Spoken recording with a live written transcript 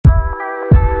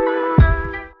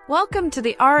Welcome to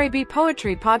the RAB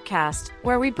Poetry Podcast,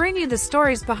 where we bring you the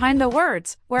stories behind the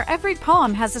words, where every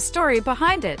poem has a story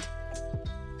behind it.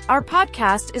 Our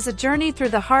podcast is a journey through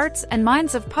the hearts and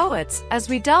minds of poets as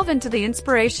we delve into the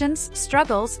inspirations,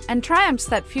 struggles, and triumphs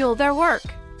that fuel their work.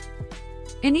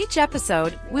 In each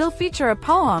episode, we'll feature a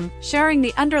poem, sharing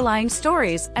the underlying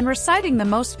stories and reciting the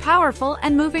most powerful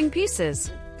and moving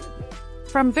pieces.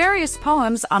 From various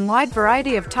poems on wide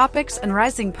variety of topics and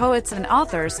rising poets and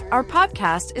authors, our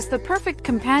podcast is the perfect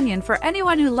companion for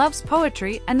anyone who loves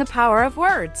poetry and the power of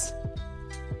words.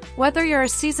 Whether you're a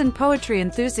seasoned poetry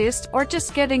enthusiast or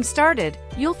just getting started,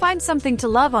 you'll find something to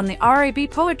love on the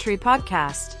RAB Poetry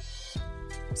Podcast.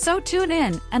 So tune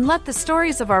in and let the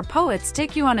stories of our poets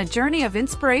take you on a journey of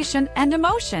inspiration and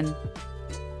emotion.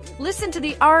 Listen to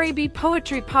the RAB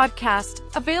Poetry Podcast,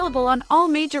 available on all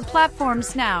major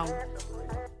platforms now.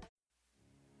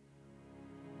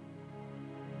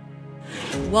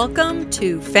 Welcome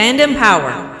to Fandom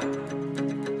Power.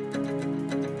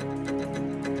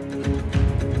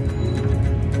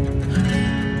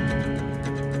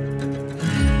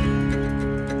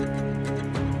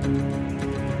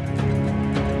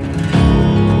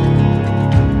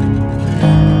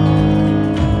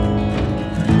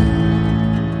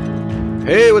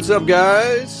 Hey, what's up,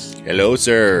 guys? Hello,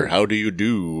 sir. How do you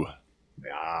do?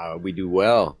 We do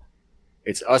well.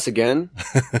 It's us again.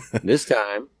 This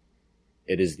time,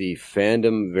 it is the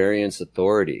Fandom Variance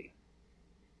Authority.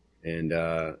 And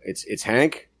it's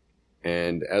Hank.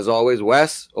 And as always,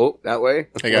 Wes. Oh, that way.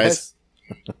 Hey, guys.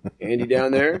 Andy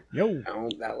down there. Yo. Oh,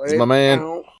 that way. It's my man.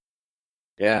 Oh.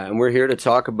 Yeah, and we're here to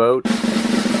talk about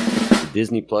the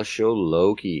Disney Plus show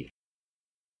Loki.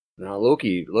 Now,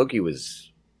 Loki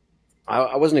was...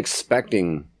 I wasn't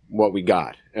expecting what we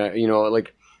got.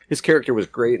 Like, his character was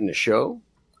great in the show.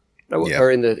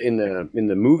 Or in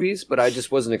the movies, but I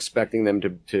just wasn't expecting them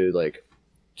to like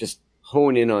just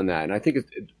hone in on that, and I think it's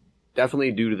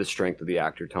definitely due to the strength of the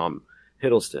actor Tom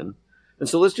Hiddleston. And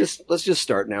so let's just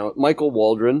start now. Michael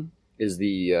Waldron is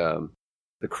the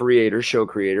show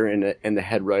creator, and the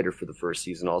head writer for the first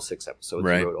season, all 6 episodes.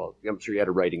 Right. He wrote all. I'm sure he had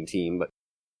a writing team,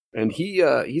 and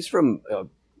he's from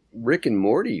Rick and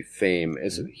Morty fame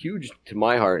is huge to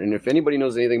my heart, and if anybody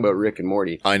knows anything about Rick and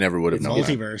Morty, I never would have known.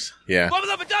 Multiverse. Yeah.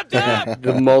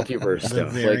 The multiverse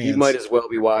stuff. The like, you might as well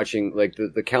be watching, like,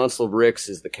 the Council of Ricks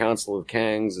is the Council of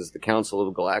Kangs, is the Council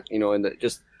of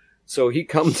so he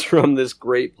comes from this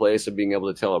great place of being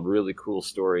able to tell a really cool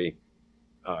story,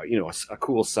 a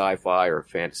cool sci-fi or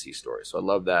fantasy story. So I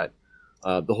love that.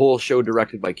 The whole show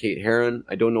directed by Kate Herron.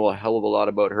 I don't know a hell of a lot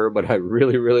about her, but I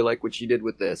really, really like what she did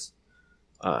with this.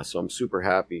 So I'm super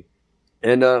happy.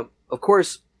 And, of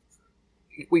course,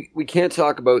 we can't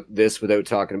talk about this without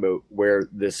talking about where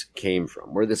this came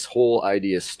from, where this whole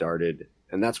idea started,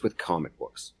 and that's with comic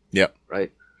books. Yep.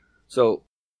 Right? So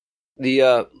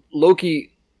the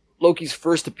Loki's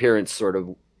first appearance, sort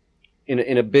of,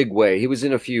 in a big way, he was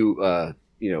in a few,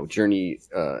 Journey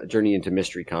into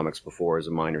Mystery comics before as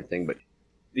a minor thing, but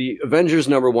the Avengers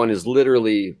 #1 is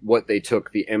literally what they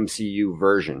took the MCU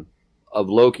version of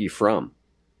Loki from.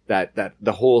 That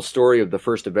the whole story of the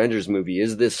first Avengers movie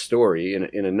is this story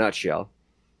in a nutshell,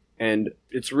 and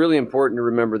it's really important to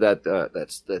remember that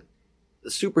the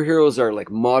superheroes are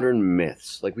like modern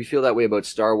myths. Like, we feel that way about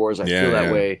Star Wars. I feel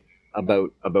that way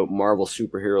about Marvel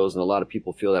superheroes, and a lot of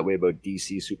people feel that way about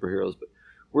DC superheroes.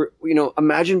 But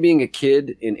imagine being a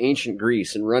kid in ancient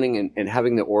Greece and running and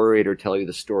having the orator tell you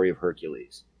the story of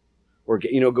Hercules, or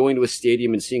going to a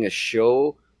stadium and seeing a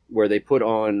show where they put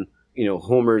on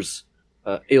Homer's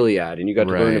Iliad, and you got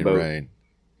to learn about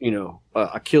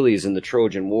Achilles and the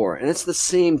Trojan War, and it's the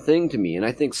same thing to me. And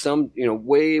I think some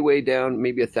way down,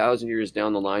 maybe 1,000 years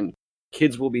down the line,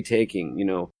 kids will be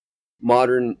taking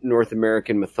modern North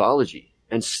American mythology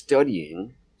and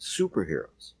studying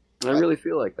superheroes. And I really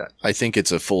feel like that. I think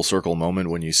it's a full circle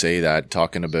moment when you say that,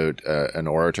 talking about an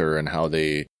orator and how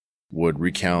they would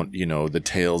recount the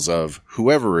tales of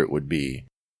whoever it would be.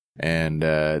 And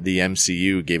the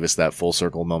MCU gave us that full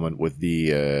circle moment with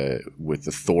the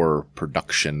Thor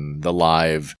production, the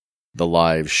live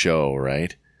show,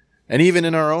 right? And even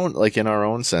in our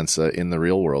own sense, in the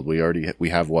real world, we have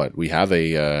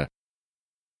a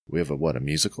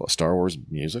musical, a Star Wars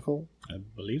musical. I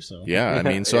believe so. Yeah, I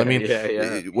mean,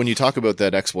 when you talk about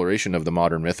that exploration of the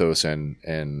modern mythos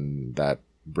and that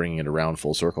bringing it around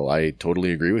full circle, I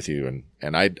totally agree with you,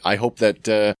 and I hope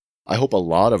that. I hope a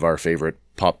lot of our favorite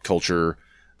pop culture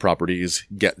properties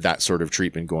get that sort of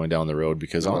treatment going down the road,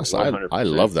 because honestly, I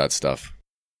love that stuff.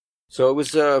 So it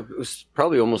was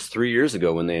probably almost 3 years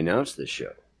ago when they announced this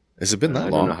show. Has it been that I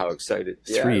long? don't know how excited.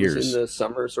 3 years. It was in the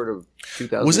summer, sort of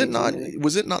 2000.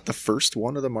 Was it not the first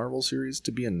one of the Marvel series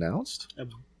to be announced? I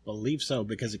believe so,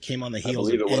 because it came on the heels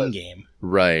believe of it was. Endgame.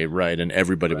 Right. And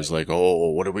everybody was like, oh,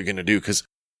 what are we going to do? Because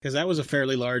that was a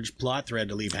fairly large plot thread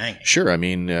to leave hanging. sure, I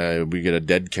mean, we get a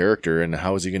dead character, and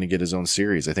how is he going to get his own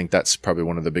series? I think that's probably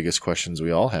one of the biggest questions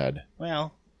we all had.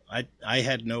 Well, I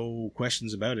had no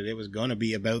questions about it. It was going to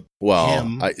be about Well,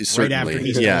 him certainly, right after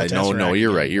he's yeah, done the no, Tesseract you're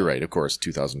again. right. You're right. Of course,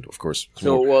 2000. Of course.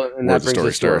 So, well, and where that the brings story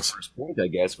us to our starts. first point, I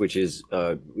guess, which is,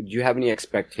 do you have any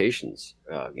expectations,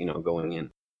 going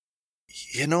in?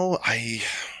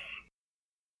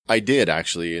 I did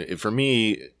actually. For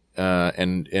me,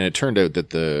 and it turned out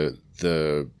that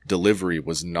the delivery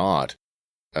was not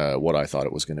what I thought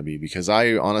it was going to be, because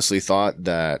I honestly thought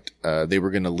that they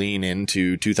were going to lean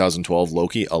into 2012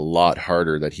 Loki a lot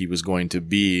harder, that he was going to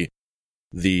be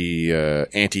the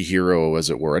anti-hero, as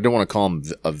it were. I don't want to call him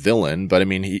a villain, but I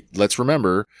mean, let's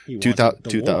remember, He wanted the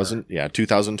 2000, war.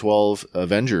 2012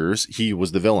 Avengers, he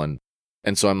was the villain.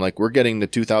 And so I'm like, we're getting the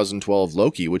 2012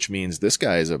 Loki, which means this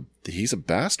guy he's a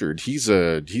bastard. He's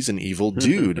an evil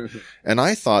dude. And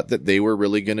I thought that they were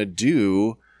really going to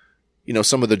do,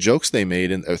 some of the jokes they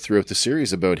made throughout the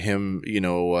series about him,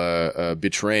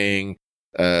 betraying,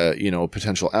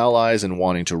 potential allies and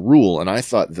wanting to rule. And I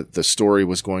thought that the story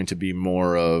was going to be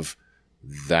more of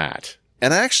that.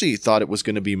 And I actually thought it was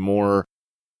going to be more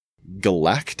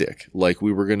galactic. Like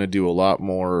we were going to do a lot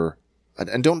more. And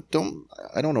I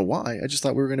don't know why. I just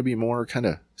thought we were going to be more kind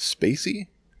of spacey.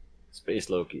 Space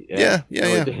Loki. Yeah.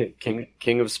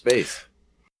 King of space.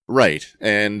 Right.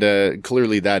 And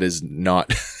clearly that is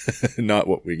not not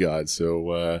what we got.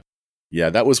 So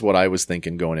that was what I was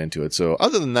thinking going into it. So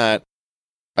other than that,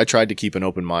 I tried to keep an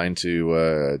open mind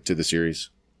to the series.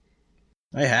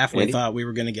 I halfway Andy? thought we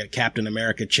were going to get Captain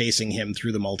America chasing him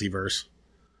through the multiverse.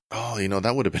 Oh,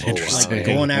 that would have been wow. interesting. Like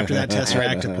going after that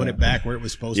Tesseract to put it back where it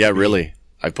was supposed Yeah, to be. really.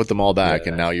 I put them all back, Yeah.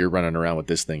 and now you're running around with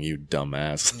this thing, you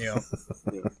dumbass. Yeah.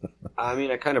 I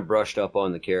mean, I kind of brushed up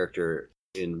on the character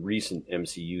in recent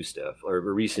MCU stuff, or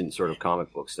recent sort of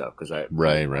comic book stuff, because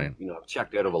Right. I've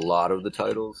checked out of a lot of the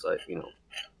titles.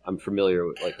 I'm familiar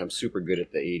with, I'm super good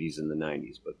at the 80s and the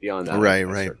 90s, but beyond that,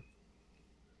 Right.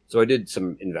 So I did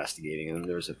some investigating, and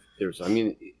there's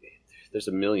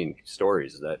a million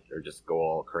stories that are just go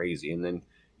all crazy, and then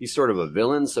he's sort of a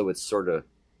villain, so it's sort of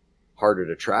harder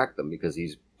to track them because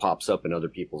he pops up in other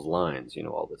people's lines,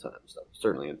 all the time. So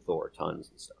certainly in Thor, tons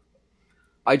and stuff.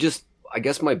 I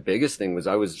guess my biggest thing was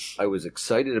I was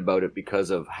excited about it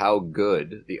because of how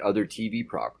good the other TV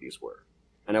properties were.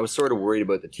 And I was sort of worried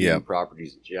about the TV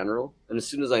properties in general. And as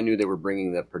soon as I knew they were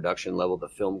bringing the production level, the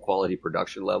film quality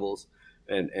production levels,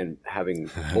 and having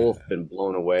both been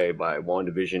blown away by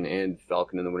WandaVision and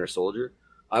Falcon and the Winter Soldier,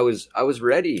 I was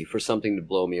ready for something to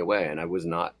blow me away, and I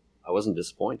wasn't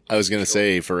disappointed. I was going to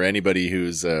say, for anybody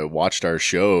who's watched our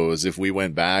shows, if we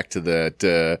went back to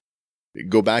that,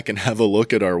 go back and have a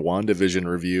look at our WandaVision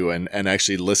review and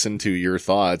actually listen to your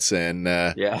thoughts. And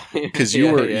because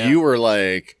you were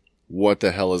like, what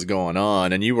the hell is going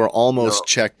on? And you were almost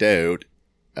checked out.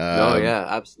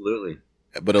 Absolutely.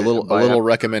 But a little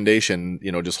recommendation,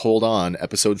 just hold on.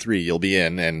 Episode 3, you'll be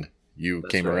in, and you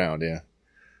came around. Yeah.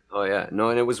 Oh yeah. No,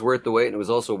 and it was worth the wait, and it was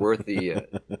also worth the.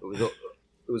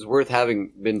 It was worth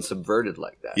having been subverted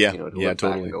like that. Yeah. To look back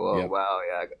Totally. and go, Yeah. wow,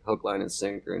 I got hook, line, and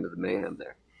sinker into the mayhem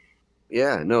there.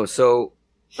 Yeah. No. So,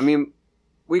 I mean,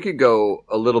 we could go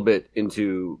a little bit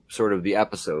into sort of the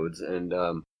episodes, and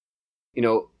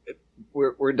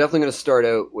we're definitely going to start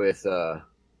out with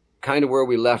kind of where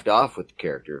we left off with the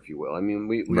character, if you will. I mean,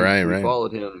 we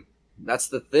followed him. That's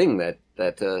the thing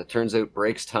that turns out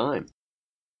breaks time.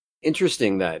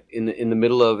 Interesting that in the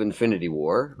middle of Infinity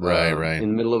War, right, in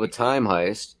the middle of a time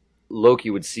heist,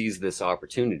 Loki would seize this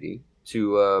opportunity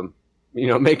to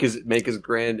make his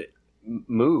grand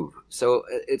move. So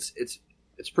it's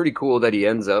pretty cool that he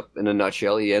ends up, in a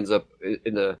nutshell, he ends up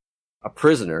in a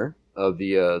prisoner of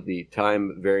the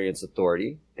Time Variance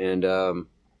Authority, and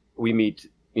we meet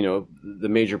the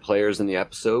major players in the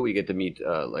episode. We get to meet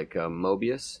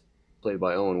Mobius, played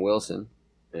by Owen Wilson,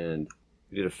 and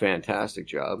he did a fantastic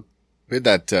job. We had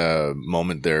that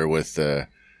moment there with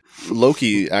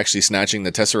Loki actually snatching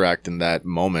the Tesseract in that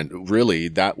moment. Really,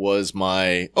 that was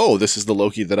this is the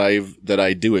Loki that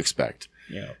I do expect.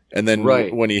 Yeah. And then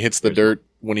when he hits the dirt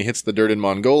in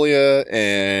Mongolia,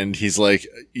 and he's like,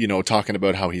 talking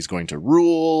about how he's going to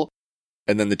rule,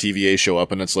 and then the TVA show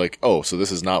up, and it's like, oh, so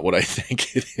this is not what I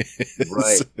think it is.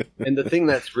 Right. And the thing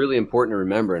that's really important to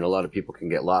remember, and a lot of people can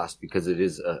get lost because it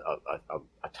is a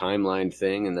timeline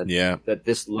thing, and that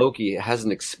this Loki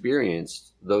hasn't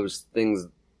experienced those things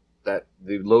that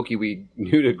the Loki we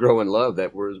knew to grow and love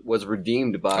that was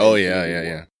redeemed by. Oh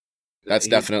yeah. That's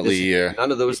definitely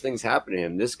none of those things happen to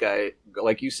him. This guy,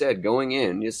 like you said, going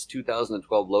in this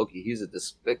 2012 Loki, he's a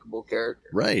despicable character.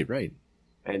 Right.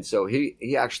 And so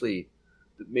he actually,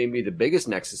 maybe the biggest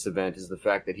Nexus event is the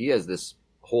fact that he has this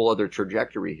whole other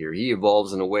trajectory here. He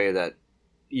evolves in a way that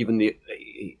even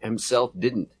himself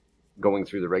didn't, going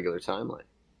through the regular timeline.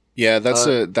 Yeah,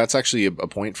 that's actually a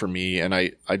point for me, and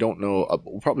I don't know.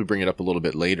 We'll probably bring it up a little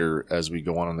bit later as we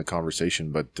go on in the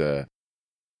conversation, but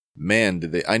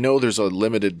man, I know there's a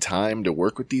limited time to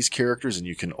work with these characters, and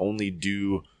you can only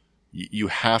do. You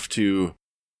have to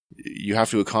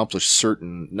accomplish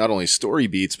certain, not only story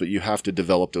beats, but you have to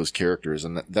develop those characters,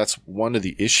 and that's one of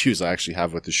the issues I actually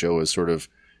have with the show is sort of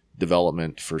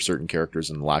development for certain characters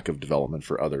and lack of development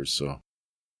for others. So,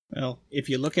 well, if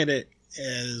you look at it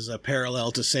as a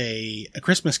parallel to, say, A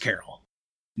Christmas Carol,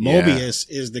 Mobius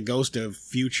is the ghost of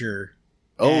future.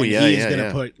 Oh, yeah, he's going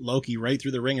to put Loki right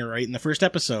through the ringer right in the first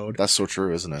episode. That's so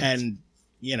true, isn't it? And,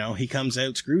 he comes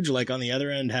out Scrooge-like on the other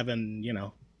end, having,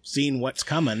 seen what's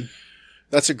coming.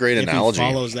 That's a great analogy.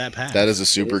 He follows that path. That is a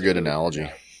super good analogy.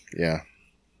 Yeah.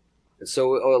 So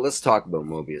let's talk about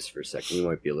Mobius for a second. We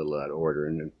might be a little out of order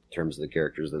in terms of the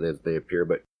characters that they appear,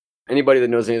 but anybody that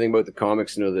knows anything about the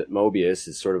comics know that Mobius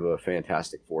is sort of a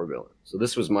Fantastic Four villain. So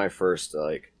this was my first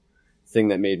thing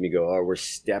that made me go, "Oh, we're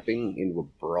stepping into a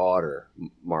broader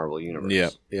Marvel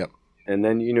universe." Yep. And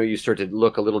then you start to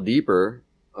look a little deeper,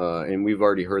 and we've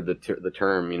already heard the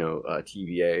term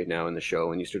TVA now in the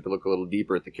show. And you start to look a little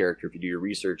deeper at the character if you do your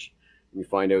research, and you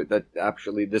find out that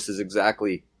actually this is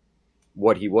exactly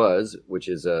what he was, which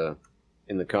is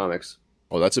in the comics.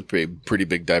 Oh, that's a pretty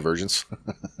big divergence.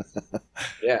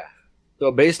 Yeah.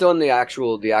 So based on the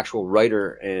actual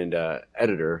writer and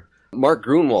editor, Mark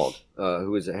Gruenwald,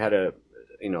 who had a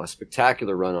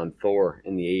spectacular run on Thor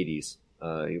in the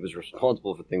 80s. He was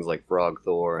responsible for things like Frog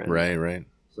Thor and right.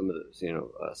 Some of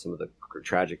the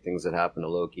tragic things that happened to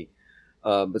Loki.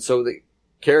 But so the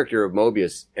character of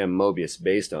Mobius and Mobius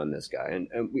based on this guy,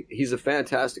 and he's a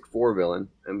Fantastic Four villain,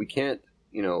 and we can't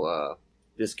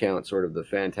discount sort of the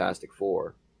Fantastic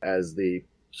Four as the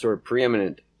sort of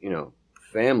preeminent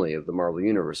family of the Marvel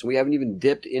Universe. And we haven't even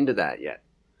dipped into that yet.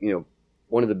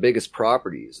 One of the biggest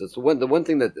properties. That's the one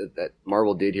thing that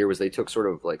Marvel did here was they took sort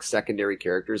of like secondary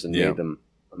characters and made them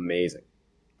amazing.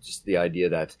 Just the idea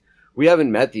that we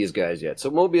haven't met these guys yet. So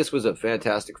Mobius was a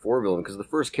Fantastic Four villain because the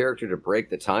first character to break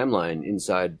the timeline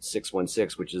inside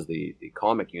 616, which is the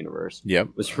comic universe,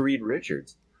 was Reed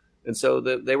Richards. And so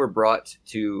they were brought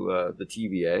to the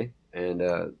TVA,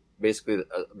 and basically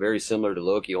very similar to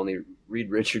Loki, only Reed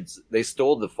Richards, they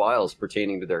stole the files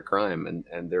pertaining to their crime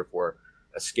and therefore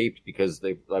escaped because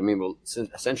they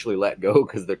essentially let go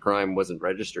because the crime wasn't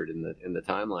registered in the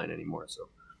timeline anymore. So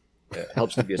it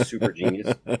helps to be a super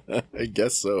genius. I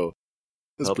guess so.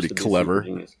 That's pretty clever.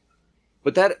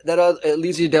 But that it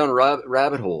leads you down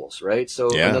rabbit holes, right?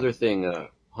 So another thing,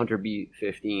 Hunter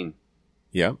B-15.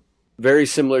 Yeah. Very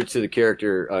similar to the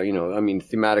character,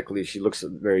 thematically she looks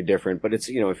very different, but it's,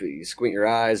 if you squint your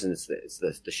eyes and it's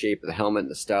the shape of the helmet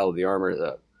and the style of the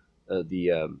armor,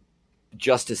 the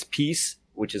Justice Peace,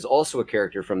 which is also a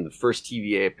character from the first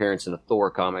TVA appearance in a Thor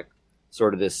comic,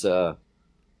 sort of this, the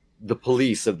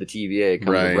police of the TVA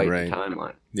coming to write the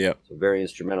timeline. Yeah. So very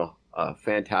instrumental,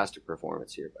 fantastic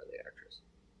performance here by the actress.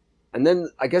 And then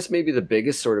I guess maybe the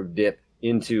biggest sort of dip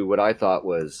into what I thought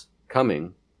was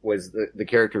coming was the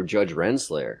character of Judge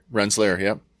Renslayer. Renslayer,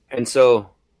 yeah. And so,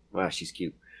 wow, she's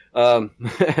cute. And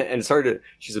it's hard to,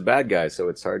 she's a bad guy, so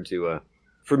it's hard to,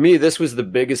 for me, this was the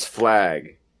biggest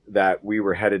flag that we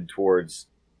were headed towards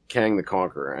Kang the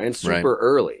Conqueror, and super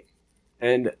early.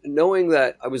 And knowing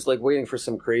that, I was like waiting for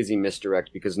some crazy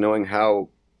misdirect, because knowing how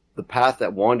the path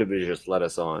that WandaVision led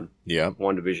us on,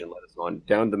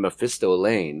 down the Mephisto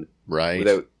lane,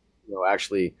 without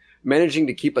actually managing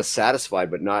to keep us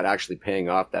satisfied, but not actually paying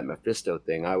off that Mephisto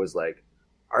thing. I was like,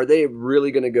 are they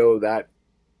really going to go that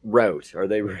route? Are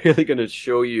they really going to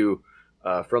show you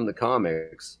from the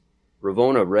comics,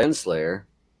 Ravonna Renslayer?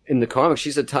 In the comics,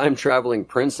 she's a time-traveling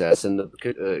princess, and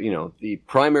the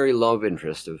primary love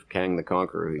interest of Kang the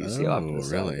Conqueror, who you see off to the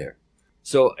side there.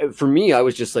 So for me, I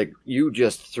was just like, you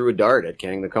just threw a dart at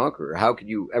Kang the Conqueror. How could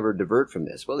you ever divert from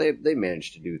this? Well, they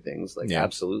managed to do things.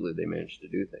 Absolutely, they managed to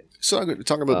do things. So I'm going to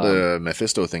talk about the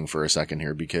Mephisto thing for a second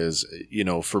here, because,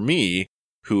 for me,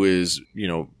 who is,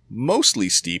 mostly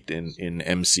steeped in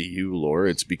MCU lore,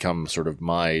 it's become sort of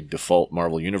my default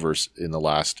Marvel universe in the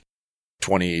last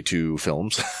 22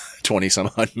 films, 20 some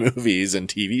odd movies and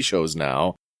TV shows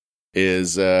now,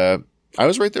 is, I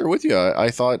was right there with you.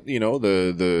 I thought,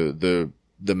 the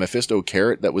the Mephisto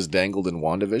carrot that was dangled in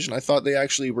WandaVision, I thought they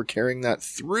actually were carrying that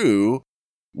through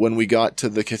when we got to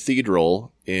the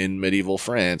cathedral in medieval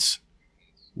France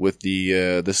with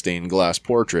the stained glass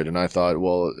portrait. And I thought,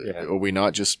 well, are we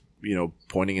not just,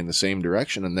 pointing in the same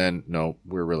direction? And then, no,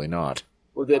 we're really not.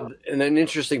 Well, and an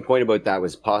interesting point about that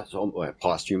was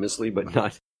posthumously, but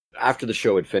not after the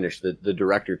show had finished. The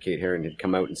director, Kate Herron, had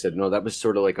come out and said, no, that was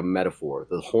sort of like a metaphor.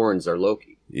 The horns are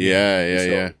Loki. Yeah.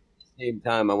 At the same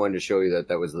time, I wanted to show you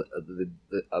that was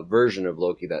a version of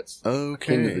Loki that's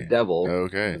akin to the devil.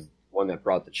 Okay. One that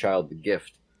brought the child the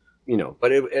gift.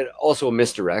 But it also a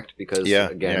misdirect because,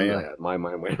 my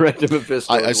mind went right to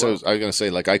Mephisto. I was going to say,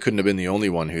 I couldn't have been the only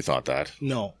one who thought that.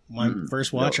 No, my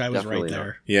first watch, I was right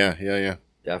there. Not. Yeah.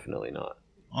 Definitely not.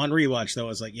 On rewatch, though, I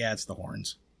was like, yeah, it's the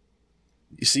horns.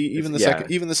 You see, even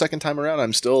the second time around,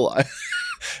 I'm still...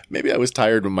 maybe I was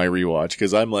tired with my rewatch,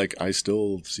 because I'm like, I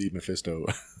still see Mephisto.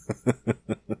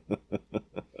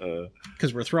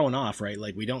 Because we're thrown off, right?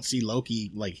 We don't see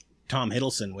Loki, Tom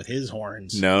Hiddleston with his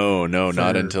horns. No,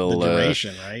 not until the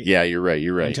duration, right? Yeah, you're right.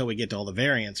 Until we get to all the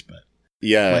variants, but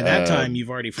by that time you've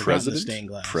already forgotten the stained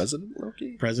glass. President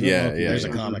Loki. Loki. There's a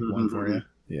comic one for you.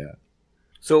 Yeah.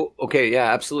 So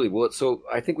absolutely. Well, so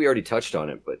I think we already touched on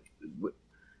it, but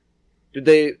did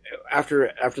they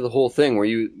after the whole thing? Were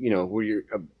your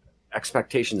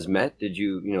expectations met? Did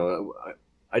you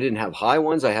I didn't have high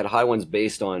ones. I had high ones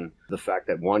based on the fact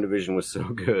that WandaVision was so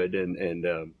good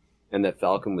and that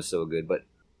Falcon was so good, but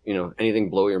anything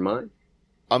blow your mind?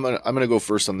 I'm gonna go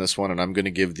first on this one, and I'm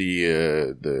gonna give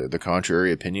the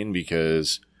contrary opinion,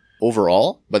 because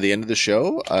overall, by the end of the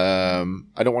show,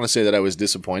 I don't want to say that I was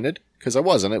disappointed, because I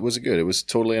wasn't. It was good. It was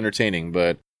totally entertaining,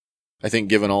 but I think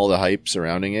given all the hype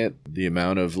surrounding it, the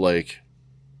amount of like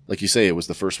you say, it was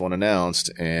the first one announced,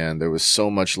 and there was so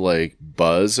much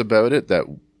buzz about it that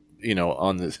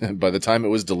by the time it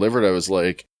was delivered, I was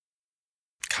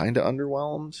kind of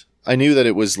underwhelmed. I knew that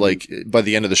it was by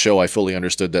the end of the show, I fully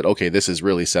understood that, okay, this is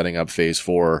really setting up phase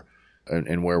 4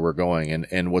 and where we're going.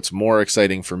 And what's more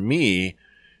exciting for me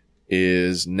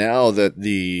is now that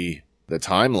the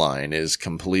timeline is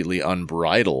completely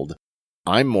unbridled,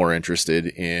 I'm more interested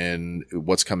in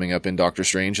what's coming up in Doctor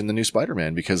Strange and the new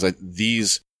Spider-Man, because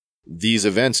these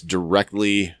events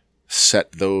directly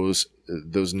set those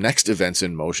next events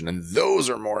in motion. And those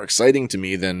are more exciting to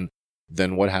me than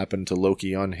what happened to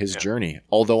Loki on his journey.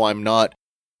 Although I'm not,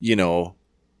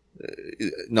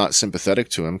 not sympathetic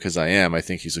to him, because I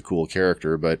think he's a cool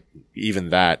character, but even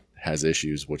that has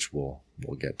issues, which we'll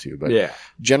get to. But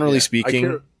generally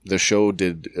speaking, the show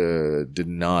did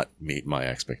not meet my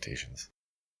expectations.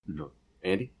 No.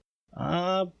 Andy?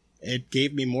 It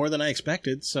gave me more than I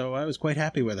expected, so I was quite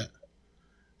happy with it.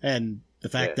 And the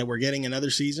fact that we're getting another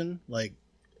season,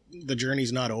 the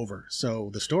journey's not over, so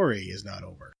the story is not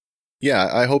over.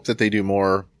 Yeah, I hope that they do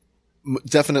more.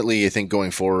 Definitely, I think going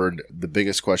forward, the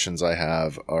biggest questions I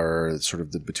have are sort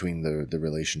of between the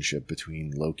relationship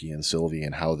between Loki and Sylvie,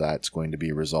 and how that's going to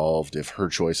be resolved. If her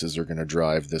choices are going to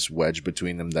drive this wedge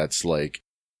between them that's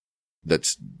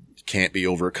can't be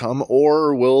overcome,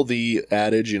 or will the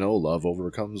adage, love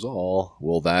overcomes all,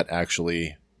 will that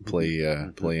actually play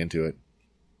into it?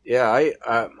 Yeah,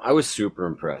 I was super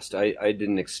impressed. I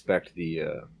didn't expect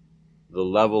the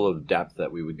level of depth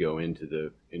that we would go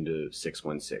into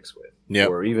 616 with,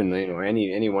 or even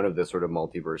any one of the sort of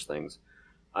multiverse things.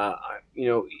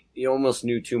 You almost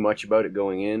knew too much about it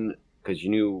going in, because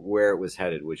you knew where it was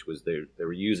headed, which was they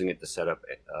were using it to set up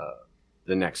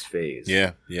the next phase.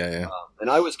 Yeah. And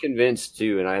I was convinced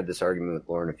too, and I had this argument with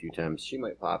Lauren a few times. She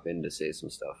might pop in to say some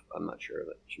stuff. I'm not sure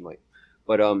that she might,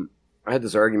 but I had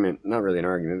this argument, not really an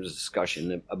argument, it was a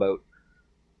discussion about,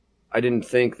 I didn't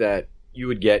think that you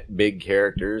would get big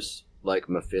characters like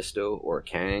Mephisto or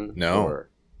Kang or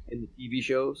in the TV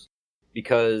shows,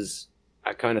 because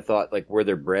I kind of thought where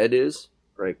their bread is,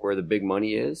 right, where the big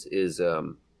money is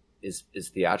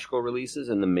theatrical releases,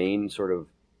 and the main sort of,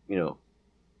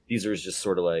 these are just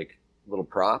sort of little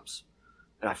props.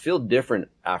 And I feel different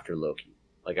after Loki,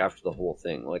 after the whole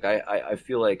thing. I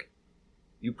feel like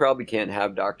you probably can't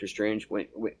have Doctor Strange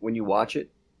when you watch it.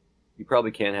 You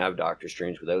probably can't have Doctor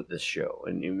Strange without this show,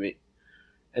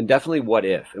 and definitely What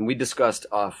If. And we discussed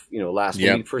off, last week.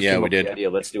 When we first came up with the idea,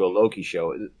 let's do a Loki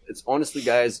show. It's honestly,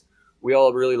 guys, we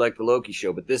all really like the Loki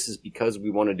show, but this is because we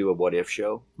want to do a What If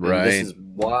show. Right. And this is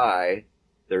why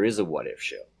there is a What If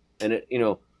show. And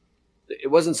it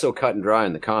wasn't so cut and dry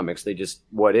in the comics. They just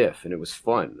what if, and it was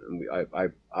fun.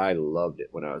 And I loved it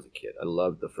when I was a kid. I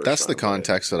loved the first. That's the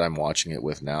context that I'm watching it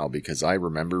with now, because I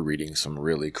remember reading some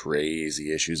really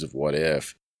crazy issues of What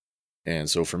If, and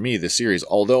so for me, the series,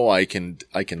 although I can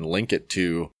link it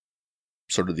to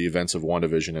sort of the events of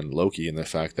WandaVision and Loki, and the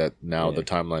fact that now the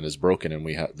timeline is broken and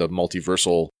we have the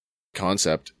multiversal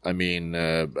concept. I mean,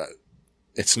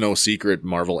 it's no secret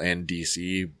Marvel and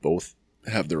DC both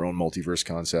have their own multiverse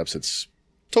concepts. It's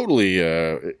totally,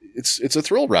 it's a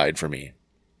thrill ride for me.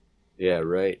 Yeah,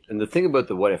 right. And the thing about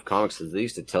the What If comics is they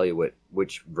used to tell you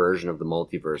which version of the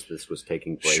multiverse this was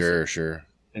taking place in. Sure.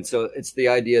 And so it's the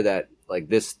idea that like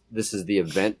this is the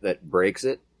event that breaks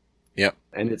it. Yep.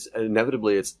 And it's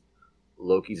inevitably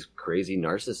Loki's crazy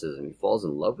narcissism. He falls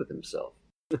in love with himself.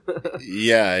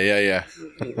 Yeah.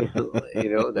 You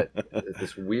know, that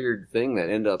this weird thing that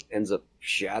ends up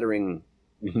shattering,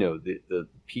 you know, the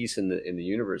peace in the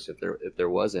universe if there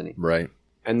was any. Right.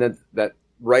 And then that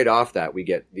right off that we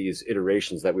get these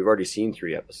iterations that we've already seen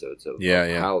 3 episodes of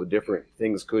how different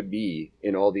things could be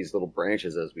in all these little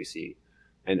branches as we see.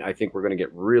 And I think we're going to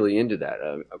get really into that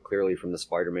clearly from the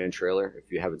Spider-Man trailer.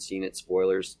 If you haven't seen it,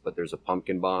 spoilers, but there's a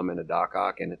pumpkin bomb and a Doc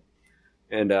Ock in it.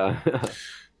 And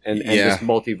this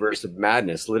multiverse of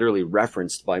madness literally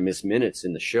referenced by Miss Minutes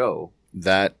in the show.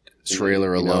 That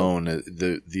trailer alone,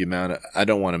 the amount of, I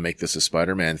don't want to make this a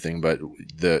Spider-Man thing, but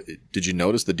did you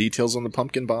notice the details on the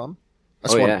pumpkin bomb?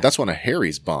 That's one of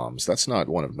Harry's bombs. That's not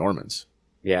one of Norman's.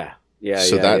 Yeah.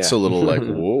 So that's a little like,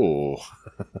 whoa.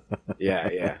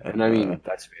 Yeah. And I mean,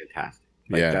 that's fantastic.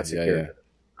 Like, that's a character.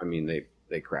 Yeah. I mean,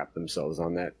 they crap themselves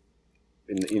on that.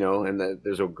 And, you know, and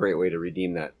there's a great way to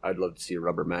redeem that. I'd love to see a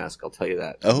rubber mask. I'll tell you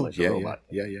that. Oh,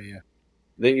 yeah.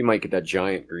 Then you might get that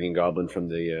giant Green Goblin from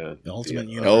the Ultimate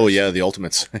Universe. Oh yeah, the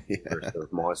Ultimates. The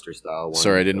monster style one.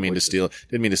 Sorry, I didn't mean to steal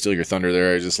your thunder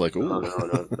there. I was just like, ooh.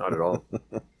 No, not at all.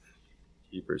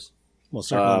 Keepers. Well,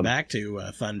 circling back to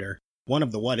Thunder, one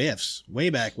of the what ifs way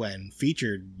back when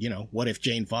featured, you know, what if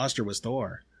Jane Foster was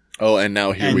Thor? Oh, and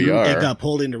now here we are. It got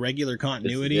pulled into regular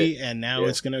continuity, and now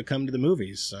it's going to come to the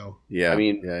movies. So I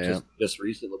mean, just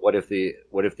recently, what if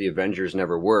the Avengers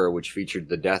never were, which featured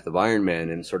the death of Iron Man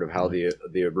and sort of how the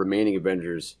remaining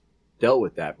Avengers dealt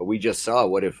with that. But we just saw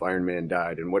what if Iron Man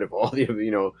died, and what if all the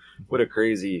what a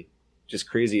crazy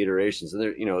iterations. And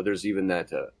there's even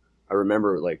that. I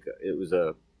remember it was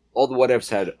all the what ifs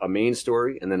had a main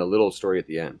story and then a little story at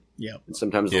the end. Yeah. And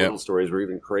sometimes the little stories were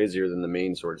even crazier than the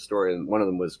main sort of story. And one of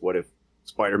them was what if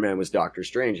Spider-Man was Doctor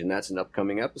Strange, and that's an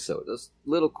upcoming episode. Those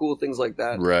little cool things like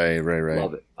that. Right.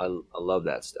 Love it. I love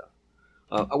that stuff.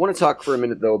 I want to talk for a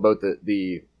minute though about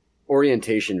the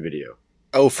orientation video.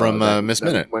 Oh, from Miss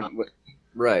Minute.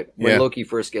 When Loki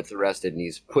first gets arrested and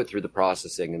he's put through the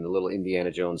processing and the little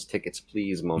Indiana Jones tickets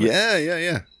please moment.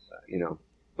 Yeah.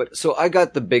 But so I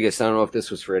got the biggest, I don't know if this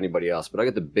was for anybody else, but I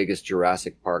got the biggest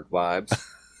Jurassic Park vibes.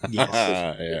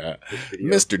 Yeah.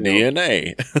 Mr.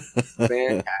 DNA.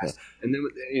 Fantastic. And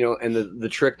then, and the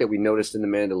trick that we noticed in The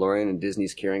Mandalorian and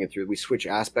Disney's carrying it through, we switch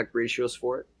aspect ratios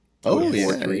for it. Oh, so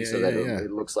that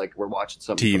it looks like we're watching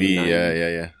something TV, from the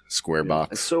 90s. yeah. Square box.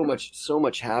 And so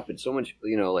much happened. So much,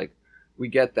 we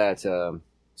get that.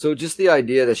 So just the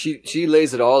idea that she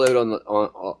lays it all out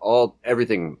on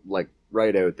everything, like,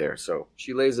 right out there. So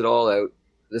she lays it all out.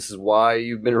 This is why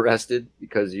you've been arrested,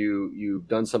 because you've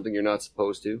done something you're not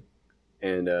supposed to.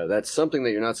 And that's something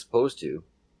that you're not supposed to.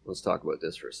 Let's talk about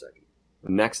this for a second.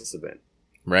 The Nexus event.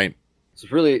 Right. So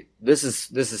really, this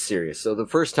is serious. So the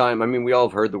first time, I mean, we all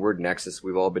have heard the word Nexus.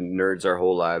 We've all been nerds our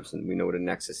whole lives, and we know what a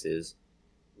Nexus is.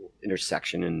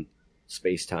 Intersection in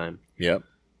space-time. Yep.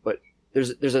 But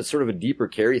there's a sort of a deeper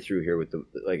carry through here with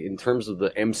in terms of the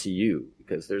MCU,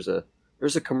 because there's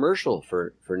a commercial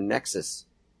for Nexus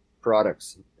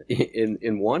products in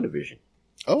WandaVision.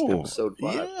 Oh, episode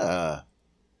 5. Yeah.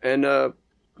 And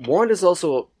Wanda's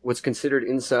also what's considered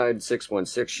inside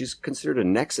 616. She's considered a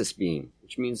Nexus being,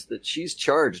 which means that she's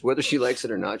charged, whether she likes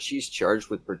it or not, she's charged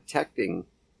with protecting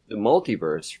the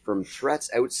multiverse from threats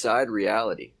outside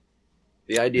reality.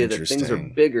 The idea that things are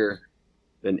bigger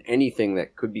than anything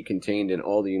that could be contained in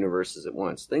all the universes at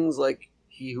once. Things like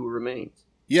He Who Remains.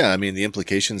 Yeah, I mean, the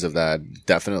implications of that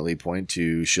definitely point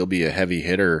to she'll be a heavy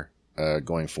hitter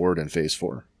going forward in Phase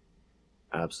 4.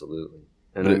 Absolutely.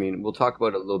 And I mean, we'll talk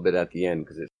about it a little bit at the end,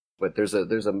 but there's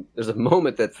a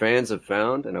moment that fans have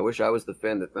found, and I wish I was the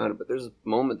fan that found it, but there's a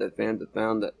moment that fans have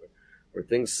found that where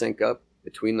things sync up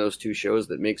between those two shows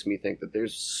that makes me think that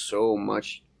there's so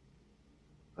much,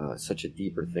 such a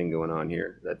deeper thing going on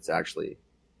here. That's actually,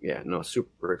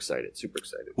 super excited.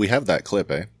 We have that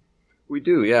clip, eh? We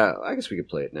do, yeah. I guess we could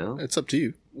play it now. It's up to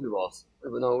you. We've all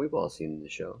seen the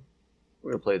show.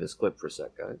 We're gonna play this clip for a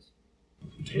sec, guys.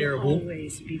 Terrible,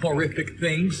 horrific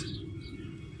things.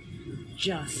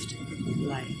 Just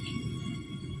like.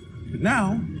 But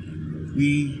now,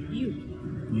 you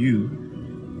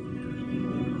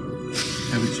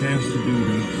have a chance to do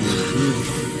them for a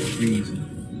good reason.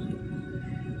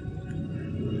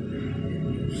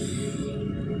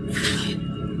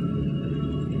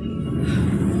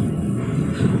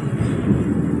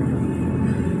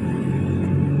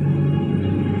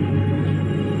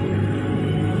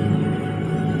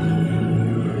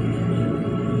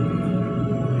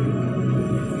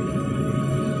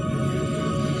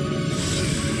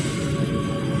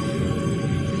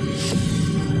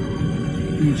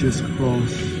 You just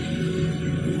crossed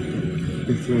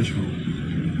the threshold.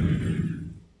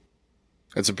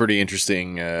 That's a pretty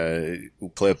interesting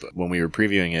clip when we were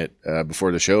previewing it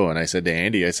before the show. And I said to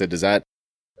Andy, I said,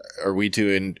 are we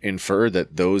to infer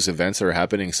that those events are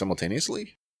happening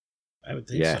simultaneously? I would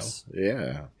think so.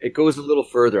 Yeah. It goes a little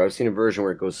further. I've seen a version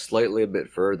where it goes slightly a bit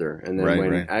further. And then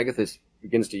when Right. Agatha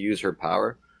begins to use her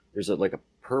power, there's like a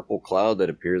purple cloud that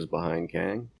appears behind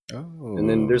Kang. Oh. And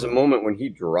then there's a moment when he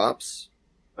drops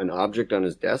an object on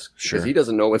his desk Sure. because he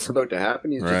doesn't know what's about to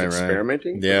happen. He's Right, just right. Yeah.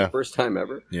 For Yeah. the first time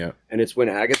ever. Yeah. And it's when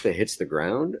Agatha hits the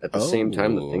ground at the same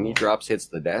time the thing he drops hits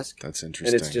the desk. That's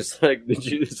interesting. And it's just like,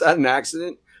 is that an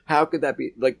accident? How could that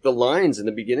be? Like the lines in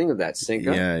the beginning of that sync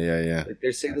up. Yeah. Like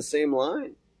they say the same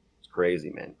line. It's crazy,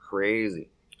 man. Crazy.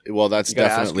 Well, that's You gotta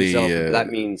definitely, ask yourself if that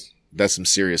means, that's some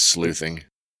serious sleuthing.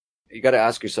 you got to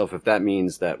ask yourself if that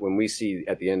means that when we see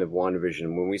at the end of WandaVision,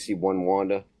 when we see one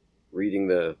Wanda reading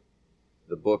the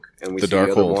book and we The see the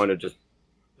other Darkhold. Wanda just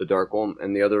the Darkhold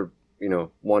and the other,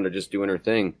 Wanda just doing her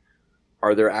thing,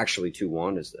 are there actually two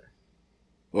Wandas there?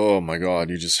 Oh my God,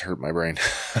 you just hurt my brain.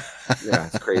 Yeah,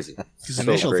 it's crazy. His So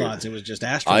initial crazy. thoughts, it was just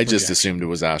astral I just projection. assumed it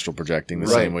was astral projecting the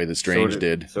Right. same way that Strange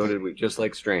did. So did we. Just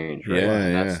like Strange, right?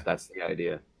 Yeah, That's the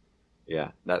idea.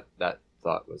 Yeah, that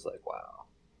thought was like, wow.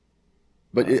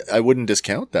 But I wouldn't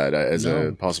discount that as a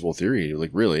No. possible theory.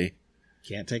 Like, really?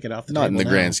 Can't take it off the Not in table the now.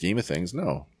 grand scheme of things,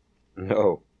 no.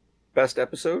 No. Best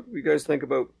episode? What do you guys think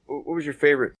about? What was your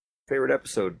favorite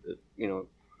episode?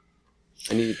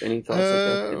 Any thoughts like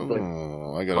that? Like,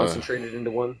 I gotta... concentrated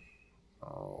into one?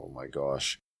 Oh my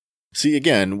gosh. See,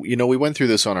 again, we went through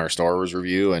this on our Star Wars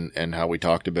review and how we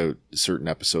talked about certain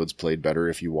episodes played better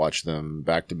if you watch them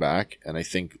back to back. And I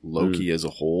think Loki as a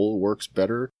whole works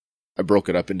better. I broke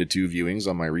it up into 2 viewings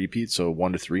on my repeat. So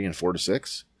 1 to 3 and 4 to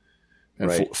 6. And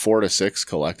Right. 4 to 6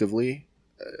 collectively,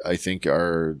 I think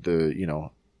are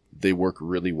they work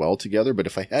really well together. But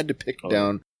if I had to pick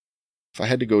down, if I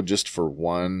had to go just for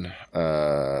one,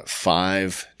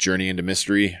 5, Journey into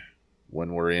Mystery,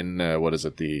 when we're in,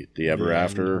 the Ever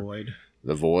After,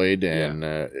 the Void, and,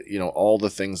 all the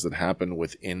things that happen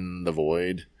within the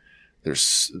Void,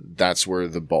 that's where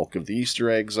the bulk of the Easter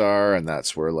eggs are, and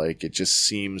that's where, it just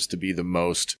seems to be the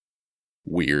most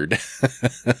weird.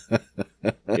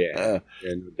 Yeah,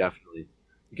 and definitely.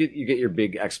 You get your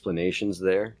big explanations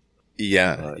there.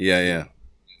 Yeah. You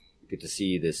get to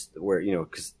see this where,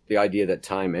 because the idea that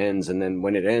time ends, and then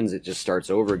when it ends, it just starts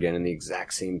over again, and the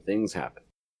exact same things happen.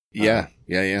 Yeah.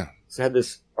 So I had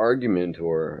this argument,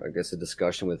 or I guess a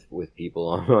discussion with people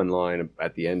online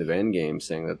at the end of Endgame,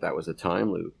 saying that was a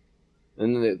time loop.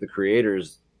 And then the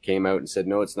creators came out and said,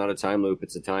 no, it's not a time loop,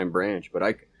 it's a time branch. But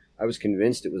I was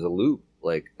convinced it was a loop,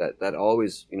 like that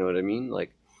always, you know what I mean?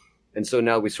 And so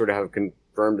now we sort of have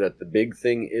confirmed that the big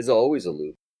thing is always a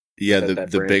loop. Yeah,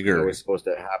 that the branch bigger. is always supposed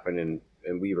to happen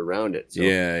and weave around it. So,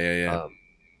 Yeah.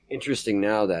 Interesting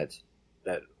now that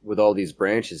with all these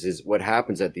branches is what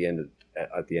happens at the end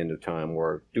of time,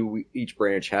 or do each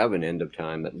branch have an end of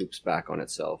time that loops back on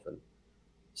itself, and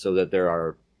so that there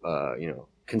are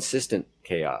consistent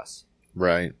chaos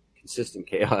throughout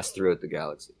the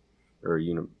galaxy or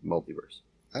multiverse.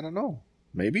 I don't know.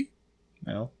 Maybe.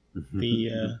 Well,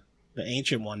 the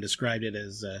ancient one described it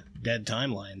as dead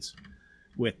timelines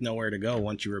with nowhere to go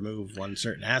once you remove one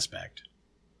certain aspect.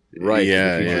 Right.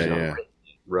 Yeah.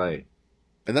 Right.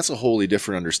 And that's a wholly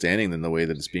different understanding than the way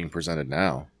that it's being presented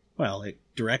now. Well, it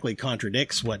directly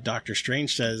contradicts what Doctor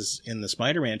Strange says in the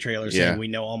Spider-Man trailer, saying we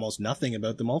know almost nothing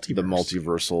about the multiverse. The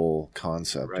multiversal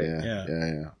concept. Right.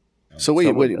 Yeah. So wait.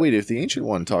 If the Ancient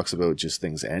One talks about just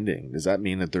things ending, does that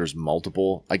mean that there's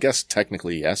multiple, I guess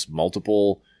technically, yes,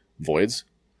 multiple voids?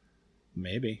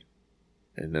 Maybe.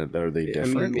 And are they I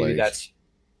different? mean, maybe that's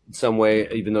in some way,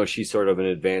 even though she's sort of an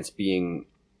advanced being,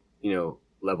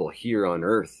 level here on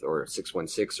Earth, or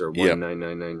 616 or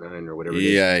 19999 or whatever it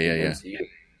is. Yeah.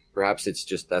 Perhaps it's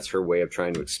just that's her way of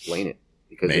trying to explain it,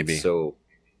 because Maybe.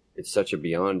 it's such a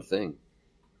beyond thing.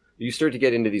 You start to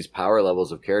get into these power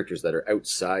levels of characters that are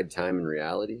outside time and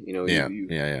reality. You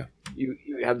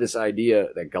have this idea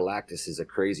that Galactus is a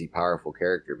crazy powerful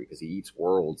character because he eats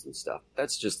worlds and stuff.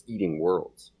 That's just eating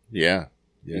worlds. Yeah.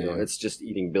 It's just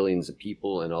eating billions of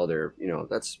people and all their,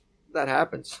 that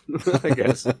happens, I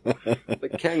guess.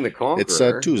 Like Kang the Conqueror.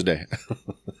 It's Tuesday.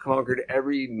 Conquered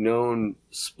every known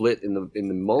split in the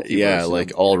multiverse. Yeah,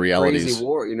 like all realities. Crazy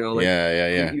war,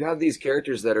 You have these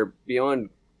characters that are beyond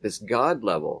this god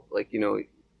level. Like,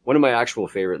 one of my actual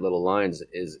favorite little lines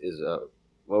is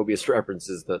Mobius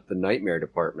references the Nightmare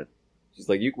Department. She's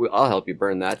like, I'll help you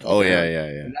burn that. Oh, down. yeah.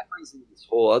 And that brings in this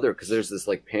whole other, because there's this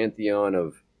like pantheon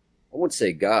of won't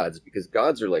say gods, because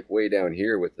gods are like way down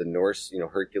here with the Norse,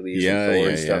 Hercules Yeah, and Thor yeah,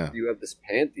 and stuff. yeah. You have this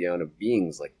pantheon of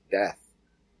beings like death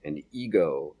and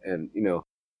ego, and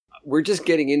we're just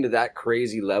getting into that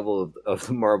crazy level of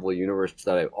the Marvel universe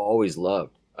that I've always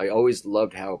loved. I always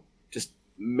loved how just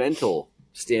mental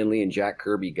Stan Lee and Jack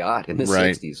Kirby got in the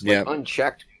Right. 60s. Yeah.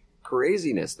 Unchecked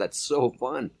craziness. That's so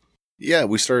fun. Yeah,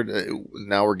 we started.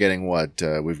 Now we're getting what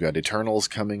we've got Eternals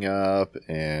coming up,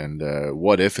 and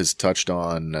What If has touched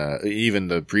on. Even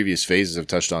the previous phases have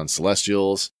touched on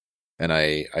Celestials, and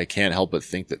I can't help but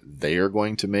think that they are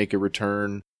going to make a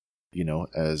return.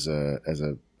 As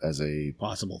a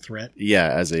Possible threat.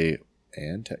 as a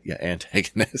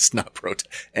antagonist, not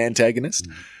antagonist.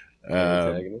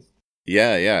 Antagonist.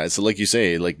 Yeah. So like you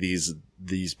say, like these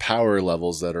power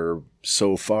levels that are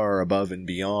so far above and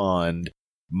beyond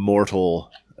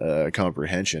mortal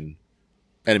comprehension.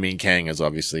 And I mean, Kang is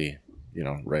obviously,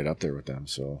 right up there with them.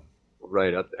 So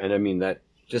Right up, and I mean that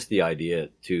just the idea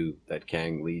too that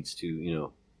Kang leads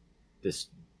to, this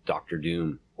Doctor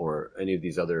Doom or any of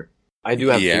these other. I do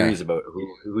have theories about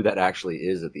who that actually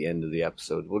is at the end of the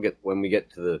episode. When we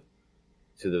get to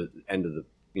the end of the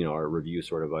our review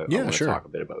sort of. I want to talk a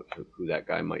bit about who that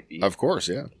guy might be. of course,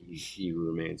 yeah. He who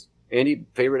remains. Andy,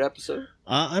 favorite episode?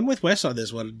 I'm with Wes on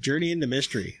this one. Journey into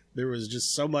Mystery. There was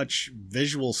just so much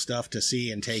visual stuff to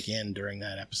see and take in during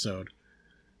that episode.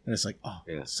 And it's like,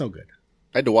 so good.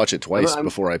 I had to watch it twice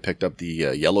before I picked up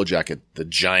the Yellow Jacket, the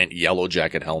giant Yellow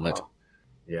Jacket helmet. Oh,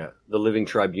 yeah. The Living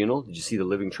Tribunal. Did you see the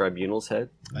Living Tribunal's head?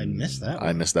 I missed that one.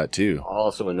 I missed that too.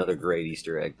 Also another great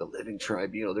Easter egg. The Living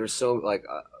Tribunal. There's so,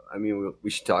 we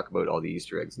should talk about all the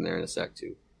Easter eggs in there in a sec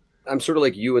too. I'm sort of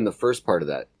like you in the first part of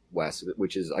that, Wes,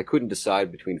 which is I couldn't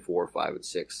decide between 4, 5, and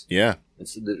 6. Yeah. And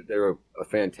so they're a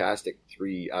fantastic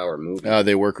 3-hour movie.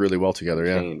 They work really well together.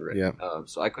 Right? Yeah.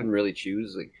 So I couldn't really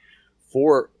choose. Like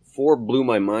 4 blew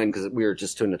my mind because we were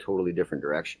just in a totally different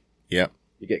direction. Yeah.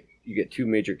 You get 2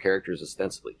 major characters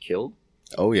ostensibly killed.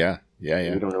 Oh yeah.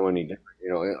 Yeah. We don't know any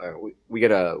different. We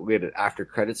get an after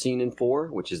credit scene in 4,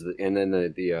 which is and then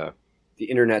the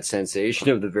internet sensation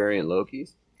of the variant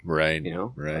Lokis. Right.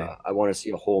 Right. I want to see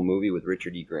a whole movie with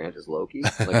Richard E. Grant as Loki,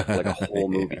 like a whole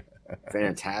movie.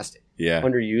 Fantastic. Yeah.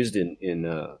 Underused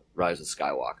in Rise of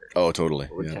Skywalker. Oh, totally.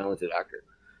 What a talented actor.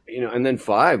 And then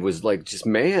 5 was like just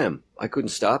mayhem. I couldn't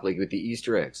stop with the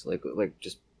Easter eggs, like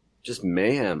just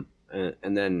mayhem,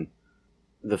 and then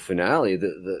the finale,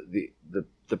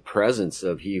 the presence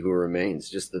of He Who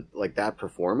Remains, just that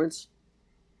performance,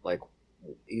 like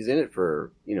he's in it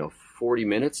for 40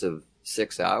 minutes of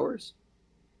 6 hours.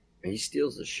 And he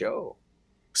steals the show.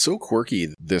 So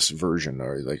quirky, this version,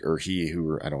 or he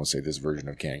who, I don't want to say this version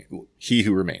of Kang, He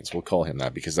Who Remains. We'll call him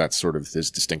that because that's sort of his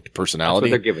distinct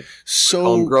personality. That's what they're given. So,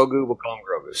 call him Grogu, we'll call him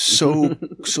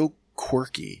Grogu. so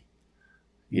quirky.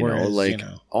 Whereas,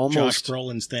 almost. Josh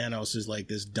Brolin's Thanos is like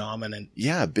this dominant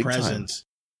big presence. Time.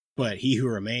 But He Who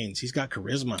Remains, he's got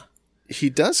charisma. He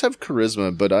does have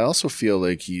charisma, but I also feel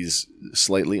like he's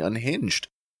slightly unhinged.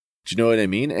 Do you know what I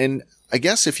mean? And I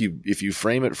guess if you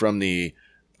frame it from the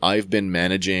I've been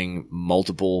managing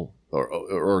multiple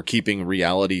or keeping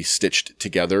reality stitched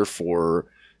together for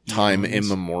time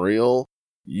immemorial,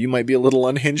 you might be a little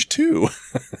unhinged too.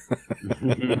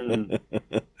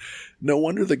 No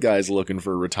wonder the guy's looking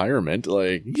for retirement.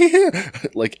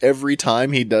 Like every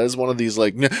time he does one of these,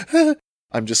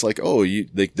 I'm just like,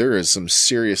 there is some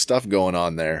serious stuff going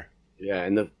on there. Yeah,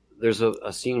 and there's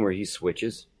a scene where he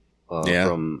switches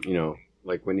from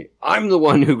when I'm the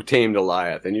one who tamed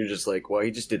Goliath, and you're just like, well,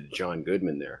 he just did John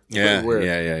Goodman there. Yeah.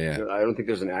 I don't think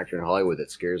there's an actor in Hollywood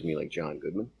that scares me like John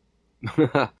Goodman.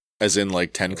 As in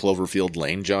 10 Cloverfield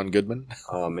Lane, John Goodman?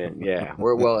 Oh man, yeah.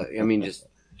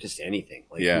 Just anything.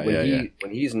 When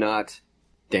he's not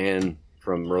Dan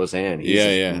from Roseanne, he's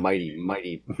a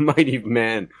mighty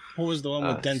man. What was the one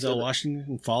with Denzel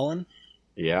Washington, Fallen?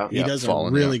 Yeah. He does a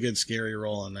really good scary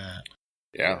role in that.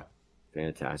 Yeah.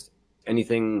 Fantastic.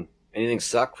 Anything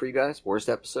suck for you guys? Worst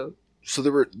episode?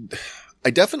 So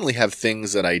I definitely have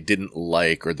things that I didn't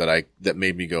like or that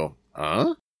made me go,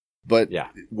 huh? But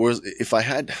if I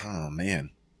had,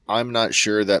 I'm not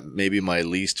sure that maybe my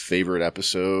least favorite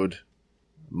episode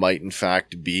might in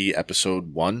fact be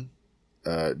episode 1,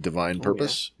 Divine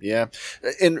Purpose. Yeah.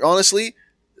 And honestly,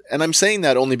 and I'm saying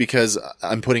that only because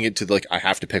I'm putting it to I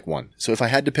have to pick one. So if I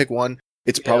had to pick one,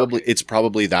 it's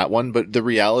probably that one. But the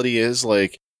reality is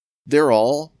they're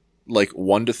all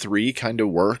 1 to 3 kind of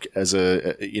work as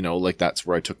that's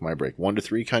where I took my break. 1 to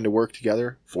 3 kind of work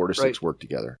together. 4 to 6 work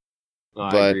together.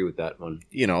 But, I agree with that one.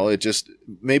 It just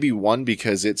maybe 1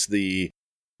 because it's the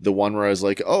one where I was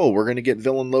like, oh, we're going to get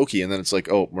villain Loki. And then it's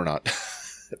like, oh, we're not.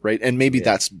 right? And maybe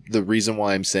that's the reason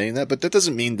why I'm saying that, but that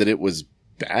doesn't mean that it was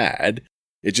bad.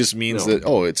 It just means that,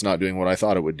 it's not doing what I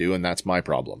thought it would do, and that's my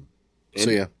problem. So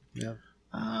yeah.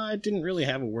 I didn't really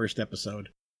have a worst episode.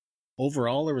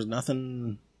 Overall, there was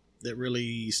nothing that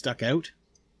really stuck out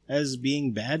as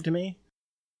being bad to me.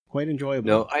 Quite enjoyable.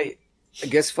 No, I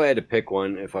guess if I had to pick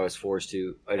one, if I was forced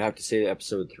to, I'd have to say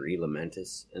episode 3,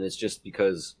 Lamentus. And it's just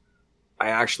because I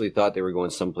actually thought they were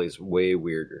going someplace way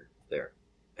weirder there.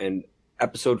 And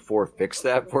episode 4 fixed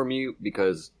that for me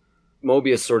because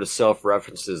Mobius sort of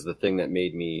self-references the thing that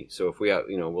made me... So if we have,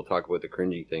 we'll talk about the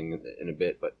cringy thing in a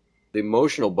bit, but the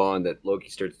emotional bond that Loki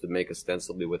starts to make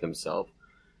ostensibly with himself.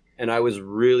 And I was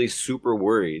really super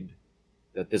worried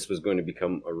that this was going to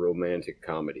become a romantic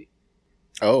comedy.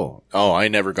 Oh, I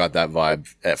never got that vibe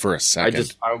for a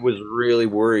second. I was really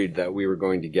worried that we were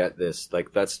going to get this.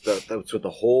 Like that's what the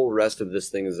whole rest of this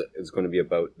thing is going to be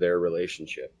about, their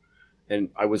relationship. And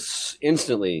I was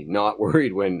instantly not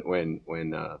worried when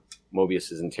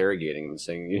Mobius is interrogating him and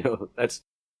saying,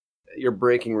 you're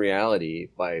breaking reality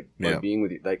by being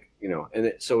with you,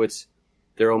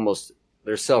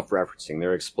 they're self-referencing.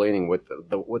 They're explaining what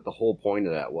the whole point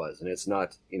of that was, and it's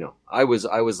not. I was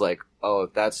like, oh,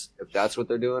 if that's what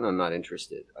they're doing, I'm not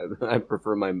interested. I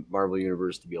prefer my Marvel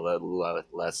universe to be a little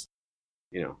less.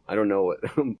 I don't know what,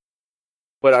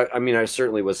 but I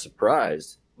certainly was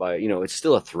surprised by. It's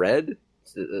still a thread.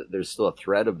 There's still a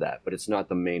thread of that, but it's not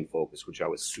the main focus, which I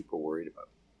was super worried about.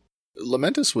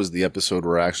 Lamentus was the episode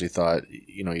where I actually thought,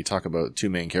 you talk about two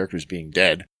main characters being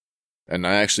dead. And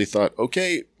I actually thought,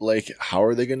 okay, how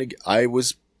are they going to...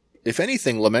 if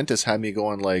anything, Lamentus had me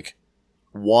going,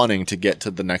 wanting to get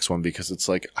to the next one because it's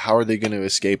how are they going to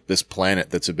escape this planet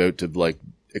that's about to,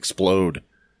 explode?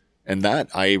 And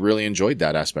I really enjoyed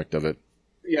that aspect of it.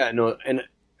 Yeah, no, and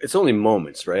it's only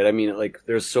moments, right? I mean,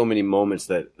 there's so many moments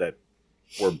that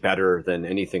were better than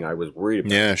anything I was worried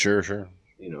about. Yeah, sure. So,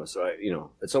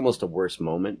 it's almost a worst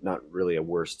moment, not really a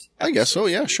worst episode. I guess so,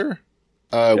 yeah, sure.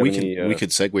 We could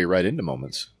segue right into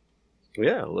moments.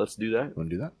 Yeah, let's do that. You want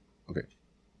to do that? Okay.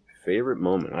 Favorite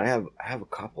moment? I have a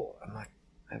couple. I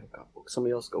have a couple.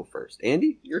 Somebody else go first.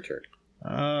 Andy, your turn.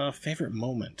 Favorite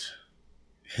moment.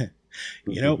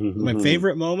 My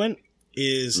favorite moment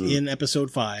is in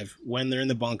episode 5 when they're in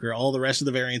the bunker. All the rest of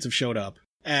the variants have showed up,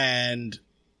 and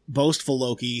boastful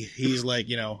Loki, he's like,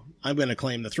 I'm going to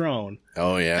claim the throne.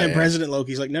 Oh yeah. And President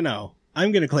Loki's like, no,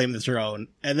 I'm going to claim the throne.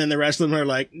 And then the rest of them are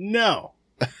like, no.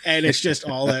 And it's just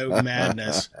all out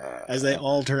madness as they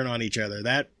all turn on each other.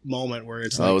 That moment where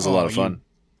it's that was a lot of fun.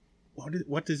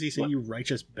 What does he say? You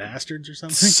righteous bastards or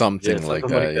something? Something like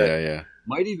that. Yeah.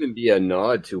 Might even be a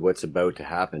nod to what's about to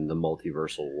happen, the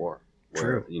multiversal war.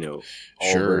 Where,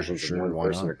 all versions of one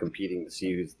person are competing to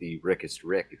see who's the rickest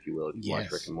Rick, if you will, if you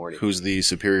watch Rick and Morty. Who's the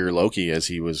superior Loki, as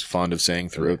he was fond of saying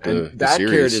throughout the series. That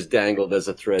carrot is dangled as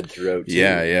a thread throughout, too.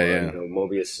 Yeah.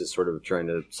 Mobius is sort of trying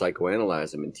to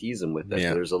psychoanalyze him and tease him with that.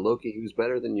 Yeah. There's a Loki who's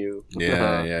better than you.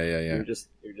 Yeah. You're just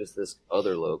this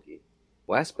other Loki.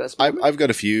 Last best moment? I've got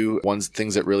a few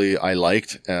things that really I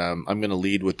liked. I'm going to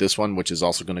lead with this one, which is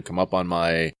also going to come up on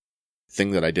my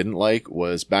thing that I didn't like.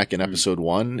 Was back in episode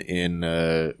 1 in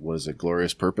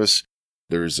Glorious Purpose.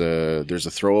 There's a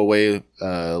throwaway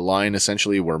line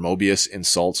essentially where Mobius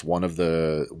insults one of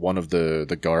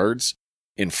the guards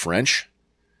in French,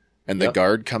 and the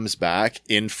guard comes back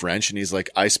in French and he's like,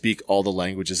 I speak all the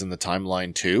languages in the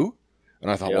timeline too.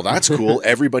 And I thought, well, that's cool.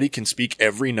 Everybody can speak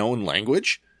every known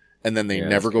language, and then they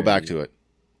never go back to it.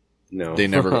 No, they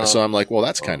never. So I'm like, well,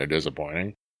 that's kind of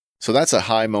disappointing. So that's a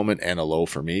high moment and a low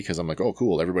for me because I'm like, oh,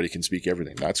 cool. Everybody can speak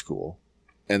everything. That's cool.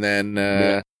 And then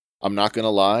I'm not going to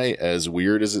lie, as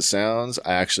weird as it sounds,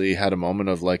 I actually had a moment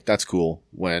of that's cool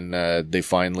when they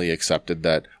finally accepted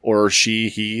that, or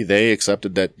they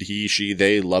accepted that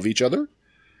they love each other.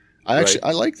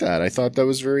 I like that. I thought that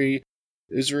was very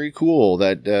cool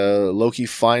that Loki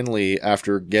finally,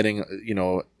 after getting,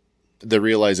 the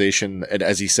realization,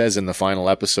 as he says in the final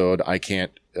episode, I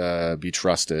can't be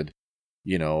trusted.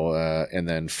 And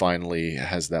then finally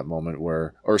has that moment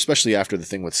where, or especially after the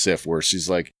thing with Sif, where he's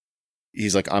like,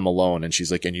 I'm alone. And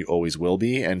she's like, and you always will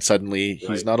be. And suddenly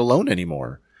he's not alone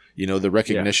anymore. The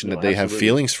recognition that they have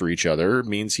feelings for each other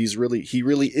means he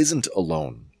really isn't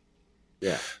alone.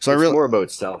 Yeah. So it's more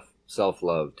about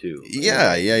self-love too.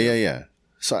 Yeah.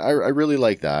 So I really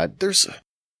like that.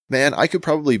 I could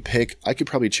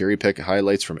probably cherry pick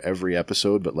highlights from every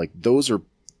episode, but those are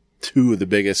two of the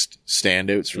biggest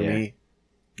standouts for me.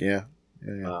 Yeah.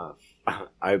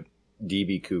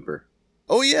 DB Cooper.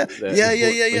 Oh yeah, That-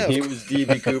 yeah. When he was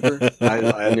D.B. Cooper.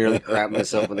 I nearly crapped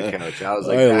myself on the couch. I was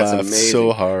like, I that's laughed amazing.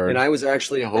 so hard. And I was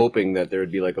actually hoping that there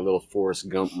would be like a little Forrest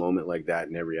Gump moment like that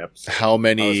in every episode. How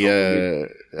many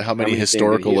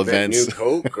historical events? New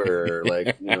Coke or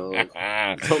like,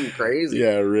 something crazy.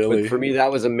 Yeah, really. But for me,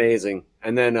 that was amazing.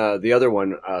 And then the other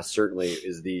one certainly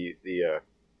is the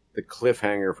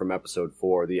cliffhanger from episode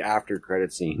 4, the after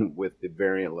credit scene with the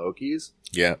variant Lokis.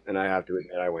 Yeah, And I have to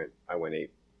admit, I went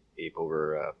ape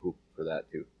over poop for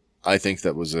that too. I think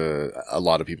that was a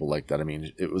lot of people like that. I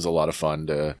mean, it was a lot of fun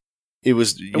to. It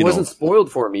was. It wasn't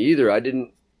spoiled for me either. I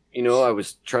didn't. I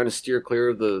was trying to steer clear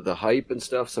of the hype and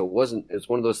stuff, so it wasn't. It's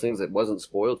one of those things that wasn't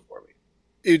spoiled for me.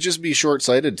 It'd just be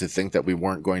short-sighted to think that we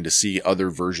weren't going to see other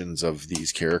versions of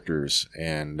these characters,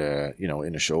 and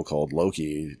in a show called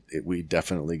Loki, we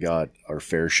definitely got our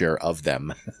fair share of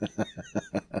them.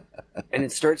 And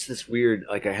it starts this weird.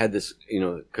 Like I had this,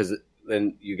 because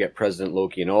then you get President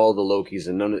Loki and all the Lokis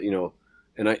and none of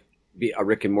and I be a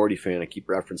Rick and Morty fan. I keep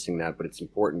referencing that, but it's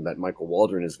important that Michael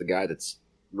Waldron is the guy that's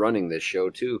running this show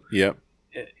too. Yep.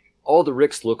 All the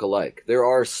Ricks look alike. There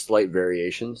are slight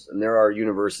variations, and there are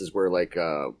universes where like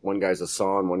one guy's a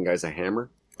saw and one guy's a hammer.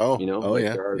 Oh,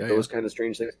 There are those kind of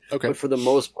strange things. Okay. But for the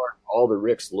most part, all the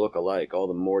Ricks look alike. All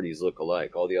the Mortys look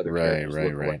alike. All the other characters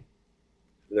look alike.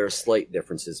 There are slight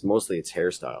differences. Mostly it's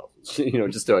hairstyles.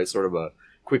 Just to sort of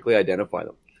quickly identify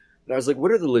them. And I was like,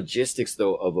 what are the logistics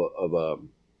though of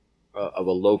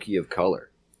a Loki of color?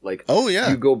 Like, oh yeah,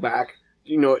 do you go back?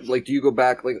 Do you go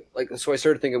back? Like? So I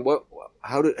started thinking,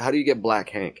 how do you get Black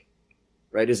Hank?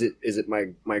 Right? Is it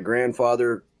my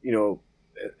grandfather?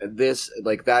 This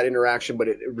like that interaction, but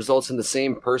it results in the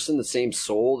same person, the same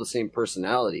soul, the same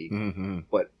personality,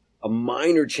 but a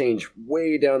minor change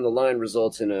way down the line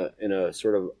results in a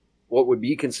sort of what would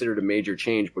be considered a major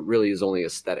change, but really is only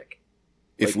aesthetic.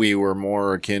 If we were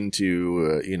more akin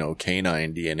to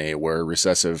canine DNA, where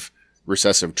recessive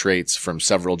traits from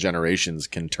several generations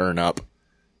can turn up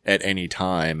at any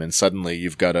time, and suddenly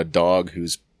you've got a dog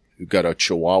who's got a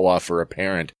Chihuahua for a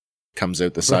parent, comes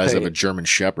out the size of a German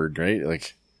Shepherd, right?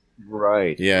 Like,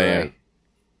 right, yeah.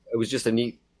 It was just a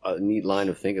neat line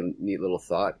of thinking, neat little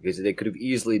thought, because they could have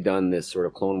easily done this sort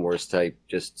of Clone Wars type,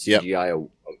 just CGI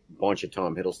a bunch of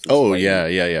Tom Hiddleston. Oh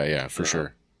yeah, for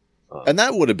sure. And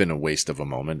that would have been a waste of a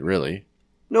moment, really.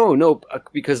 No,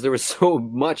 because there was so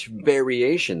much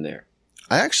variation there.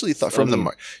 I actually thought from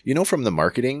the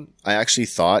marketing, I actually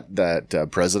thought that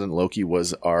President Loki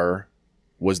was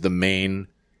the main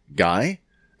guy,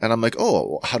 and I'm like,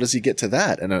 oh, how does he get to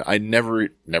that? And I never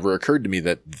occurred to me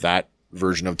that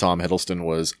version of Tom Hiddleston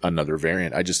was another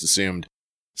variant. I just assumed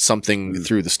something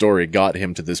through the story got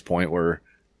him to this point where,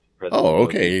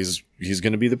 he's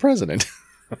going to be the president.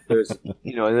 There's, and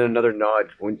then another nod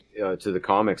to the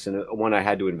comics, and one I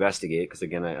had to investigate because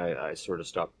again, I sort of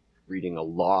stopped reading a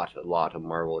lot of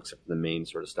Marvel except for the main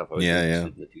sort of stuff I was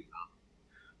interested in the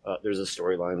 2000s. There's a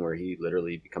storyline where he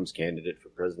literally becomes candidate for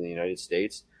president of the United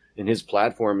States, and his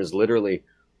platform is literally,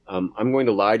 I'm going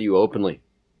to lie to you openly.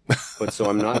 But so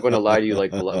I'm not going to lie to you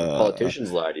like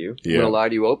politicians lie to you. I'm going to lie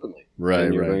to you openly. Right,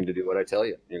 and you're going to do what I tell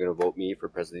you. You're going to vote me for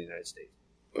president of the United States.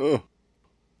 Oh.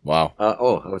 Wow. I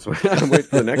was waiting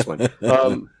for the next one.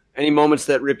 Any moments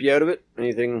that rip you out of it?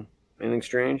 Anything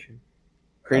strange?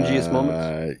 Cringiest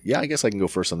moments? Yeah, I guess I can go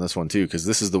first on this one too, because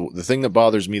this is the thing that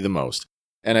bothers me the most.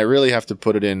 And I really have to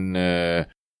put it in,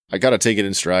 I got to take it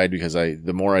in stride, because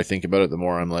the more I think about it, the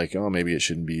more I'm like, oh, maybe it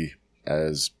shouldn't be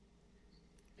as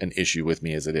an issue with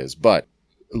me as it is. But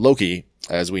Loki,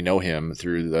 as we know him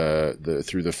through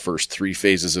the first 3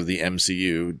 phases of the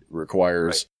MCU,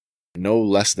 requires no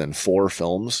less than 4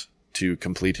 films to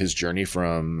complete his journey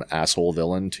from asshole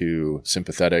villain to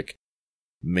sympathetic,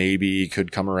 maybe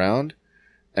could come around.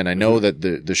 And I know that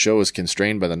the show is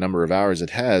constrained by the number of hours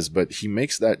it has, but he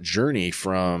makes that journey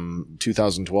from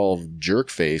 2012 jerk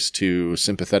face to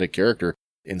sympathetic character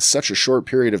in such a short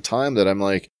period of time that I'm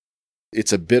like,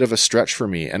 it's a bit of a stretch for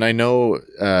me. And I know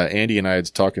Andy and I had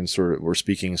we're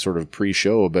speaking sort of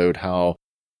pre-show about how,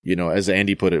 as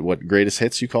Andy put it, what greatest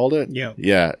hits you called it? Yeah.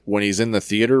 Yeah. When he's in the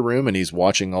theater room and he's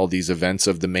watching all these events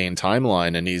of the main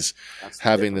timeline and he's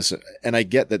having this, and I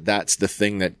get that that's the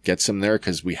thing that gets him there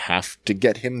because we have to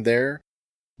get him there.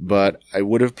 But I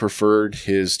would have preferred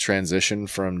his transition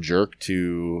from jerk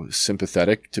to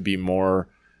sympathetic to be more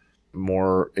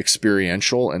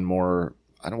experiential and more,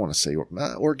 I don't want to say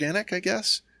organic, I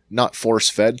guess, not force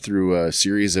fed through a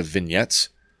series of vignettes.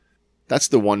 That's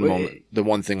the one moment, the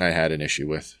one thing I had an issue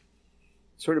with.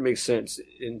 Sort of makes sense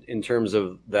in terms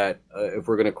of that. If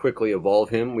we're going to quickly evolve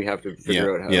him, we have to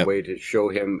figure out a way to show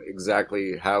him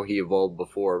exactly how he evolved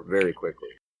before very quickly.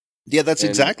 Yeah, that's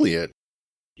exactly it.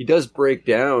 he does break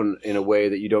down in a way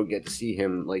that you don't get to see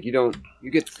him. Like you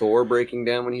get Thor breaking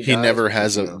down when he He dies, never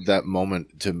has that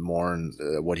moment to mourn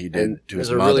what he did to his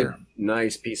there's mother. a really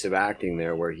nice piece of acting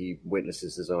there where he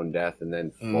witnesses his own death and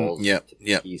then falls to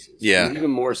pieces. Yeah. And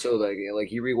even more so, like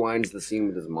he rewinds the scene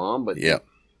with his mom, but Yeah.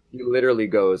 he literally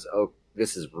goes, "Oh,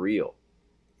 this is real."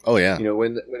 Oh yeah. You know,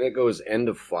 when it goes end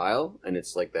of file and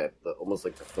it's like that, almost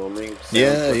like the phone ring.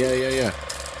 sound. Yeah.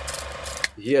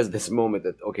 He has this moment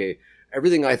that, okay,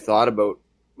 everything I thought about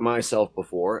myself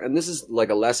before, and this is like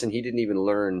a lesson he didn't even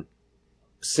learn,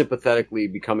 sympathetically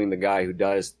becoming the guy who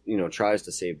does, tries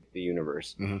to save the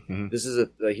universe. Mm-hmm. This is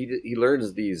he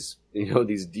learns these,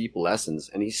 these deep lessons,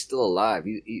 and he's still alive.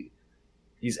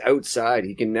 He's outside.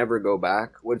 He can never go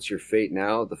back. What's your fate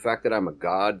now? The fact that I'm a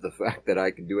god, the fact that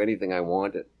I can do anything I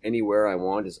want, anywhere I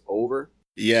want, is over.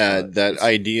 Yeah, that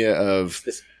idea of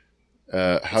It's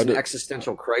an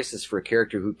existential crisis for a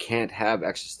character who can't have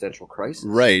existential crisis.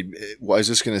 Right. Well, I was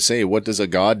just going to say, what does a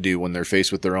god do when they're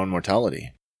faced with their own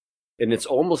mortality? And it's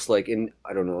almost like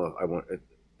I don't know,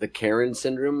 the Karen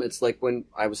syndrome. It's like when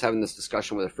I was having this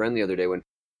discussion with a friend the other day, when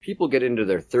people get into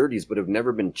their 30s but have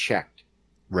never been checked.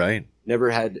 Right.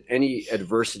 Never had any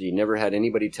adversity, never had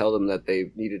anybody tell them that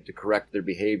they needed to correct their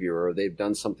behavior or they've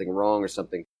done something wrong or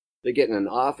something. They get in an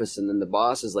office and then the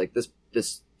boss is like,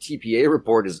 this TPA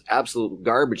report is absolute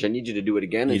garbage. I need you to do it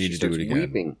again. And she starts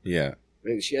weeping. Yeah.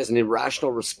 She has an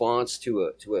irrational response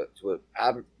to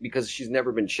because she's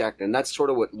never been checked. And that's sort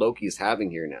of what Loki is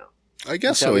having here now. I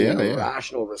guess He's so, having yeah. an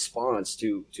irrational response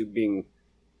to being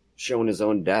shown his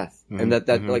own death. Mm-hmm, And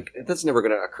that's never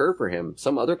going to occur for him.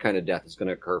 Some other kind of death is going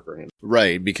to occur for him.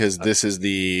 Right, because this is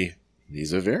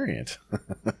he's a variant.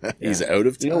 He's out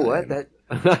of time. You know what?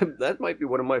 That might be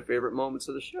one of my favorite moments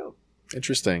of the show.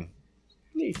 Interesting.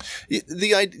 Neat.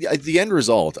 The end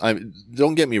result,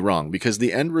 don't get me wrong, because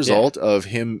the end result of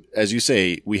him, as you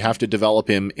say, we have to develop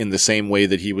him in the same way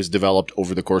that he was developed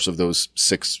over the course of those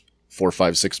 4,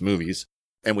 5, 6 movies.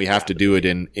 And we have to do it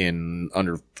in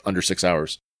under 6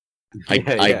 hours. I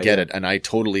get it. And I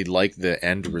totally like the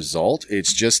end result.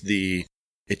 It's just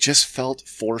it just felt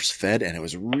force fed and it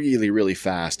was really, really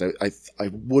fast. I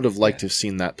would have liked to have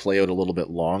seen that play out a little bit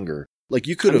longer. Like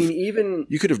you could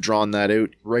have drawn that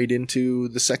out right into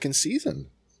the second season.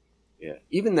 Yeah.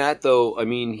 Even that though, I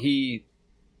mean, he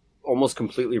almost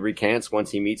completely recants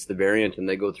once he meets the variant and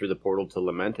they go through the portal to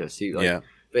Lamentus.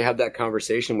 They have that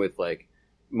conversation with like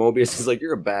Mobius is like,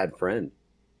 "You're a bad friend."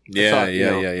 Yeah.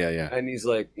 And he's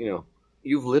like,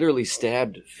 "You've literally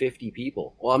stabbed 50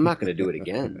 people." Well, I'm not going to do it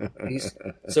again.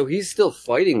 He's still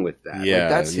fighting with that. Yeah, like,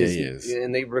 that's his. he is.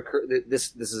 And they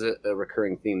this is a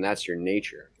recurring theme. That's your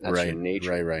nature. That's your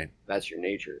nature. Right. That's your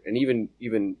nature. And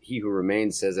even He Who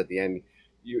Remains says at the end,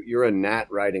 "You're a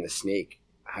gnat riding a snake.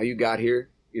 How you got here?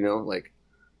 Like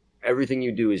everything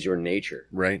you do is your nature."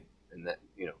 Right. And that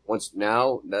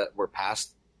now that we're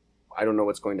past, I don't know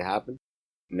what's going to happen.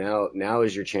 Now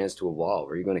is your chance to evolve.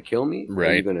 Are you going to kill me?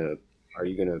 Right. Are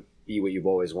you gonna be what you've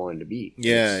always wanted to be?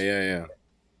 Yeah.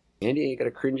 Andy, you got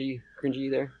a cringy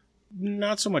there?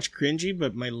 Not so much cringy,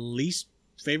 but my least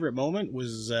favorite moment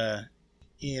was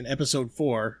in episode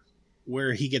 4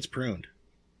 where he gets pruned.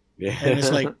 Yeah. And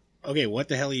it's like, okay, what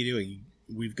the hell are you doing?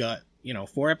 We've got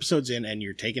 4 episodes in and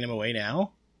you're taking him away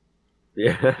now?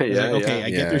 Yeah. I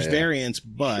get there's variants,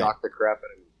 but shock the crap out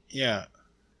of him. Yeah.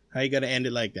 How you got to end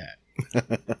it like that?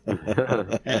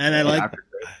 and I like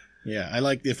I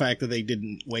like the fact that they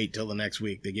didn't wait till the next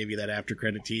week. They gave you that after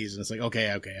credit tease, and it's like,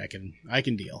 okay, I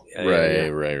can deal. Right.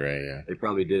 They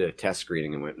probably did a test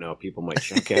screening and went, "No, people might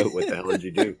check out. What the hell did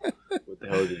you do? What the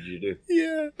hell did you do?"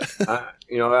 Yeah. I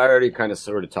already kind of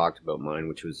sort of talked about mine,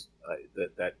 which was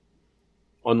that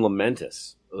on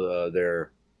Lamentus,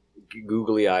 they're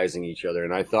googly eyesing each other,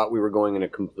 and I thought we were going in a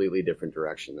completely different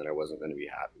direction that I wasn't going to be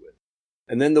happy with.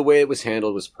 And then the way it was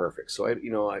handled was perfect. So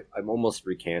I'm almost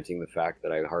recanting the fact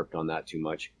that I harped on that too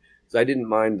much, because I didn't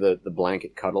mind the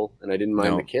blanket cuddle and I didn't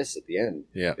mind the kiss at the end.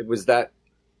 Yeah, it was that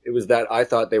I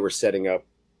thought they were setting up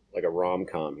like a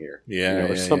rom-com here.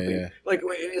 Or something. Yeah. Like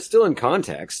it's still in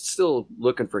context, still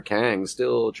looking for Kang,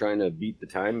 still trying to beat the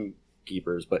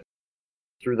timekeepers, but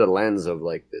through the lens of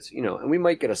like this, and we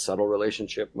might get a subtle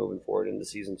relationship moving forward into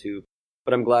season 2,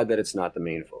 but I'm glad that it's not the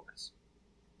main focus.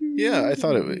 Yeah, I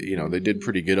thought they did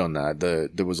pretty good on that.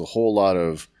 There was a whole lot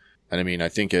of, and I mean, I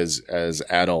think as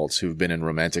adults who've been in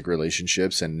romantic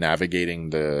relationships and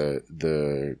navigating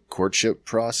the courtship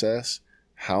process,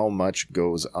 how much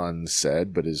goes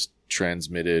unsaid but is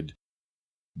transmitted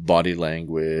body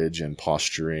language and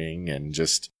posturing and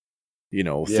just,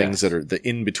 things that are the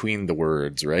in between the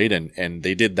words, right? And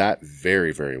they did that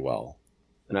very, very well.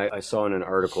 And I saw in an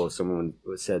article someone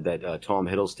said that Tom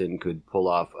Hiddleston could pull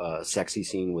off a sexy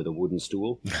scene with a wooden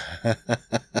stool. They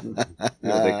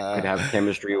could have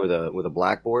chemistry with a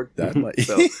blackboard. That might.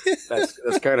 So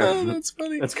that's kind of Oh, that's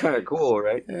funny. that's kind of cool,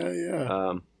 right?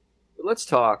 Yeah. But let's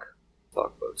talk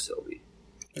about Sylvie.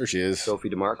 There she is. Sophie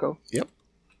DeMarco. Yep.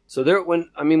 So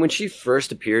when she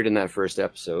first appeared in that first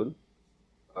episode,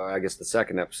 I guess the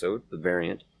second episode, the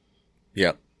variant.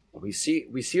 Yep. We see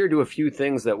her do a few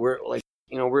things that we're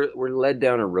led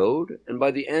down a road, and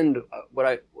by the end,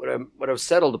 what I've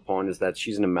settled upon is that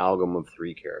she's an amalgam of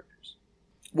three characters.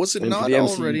 Was it And for not the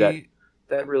MCU, already?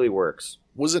 that really works?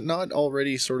 Was it not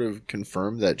already sort of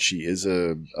confirmed that she is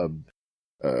a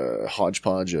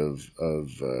hodgepodge of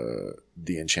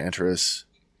the Enchantress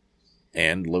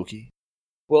and Loki?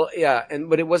 Well, yeah,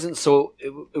 but it wasn't so.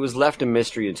 It was left a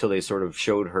mystery until they sort of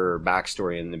showed her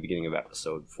backstory in the beginning of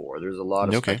episode 4. There's a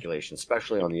lot of speculation,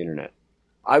 especially on the internet.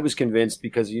 I was convinced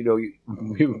because you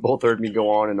both heard me go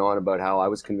on and on about how I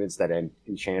was convinced that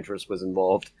Enchantress was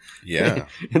involved. Yeah.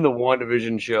 In the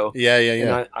WandaVision show. Yeah.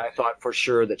 And I thought for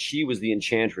sure that she was the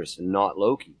Enchantress and not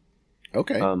Loki.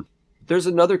 Okay. There's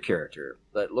another character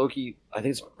that Loki. I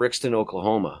think it's Brixton,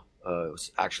 Oklahoma.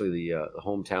 It's actually the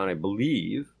hometown, I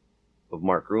believe, of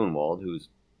Mark Gruenwald, who's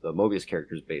the Mobius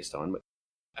character is based on. But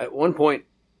at one point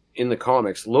in the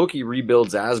comics, Loki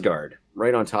rebuilds Asgard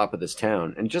right on top of this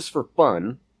town, and just for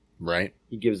fun, right,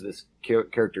 he gives this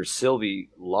character Sylvie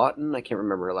Lawton, I can't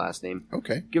remember her last name.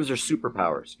 Okay. Gives her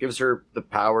superpowers, gives her the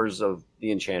powers of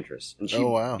the Enchantress, and she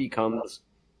becomes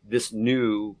the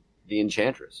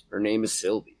Enchantress. Her name is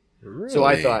Sylvie. Really? So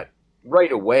I thought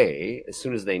right away, as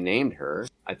soon as they named her,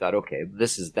 I thought, okay,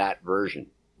 this is that version.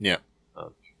 Yeah.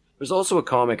 There's also a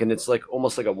comic, and it's like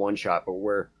almost like a one-shot, but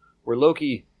where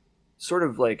Loki sort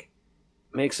of like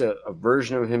makes a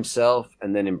version of himself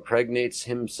and then impregnates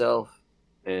himself,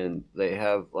 and they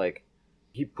have like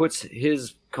he puts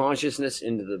his consciousness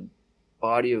into the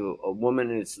body of a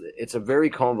woman, and it's a very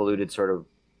convoluted sort of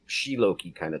She-Loki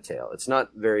kind of tale. It's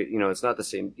not very, it's not the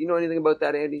same. Do you know anything about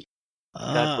that, Andy?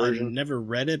 That version? I never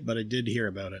read it, but I did hear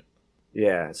about it.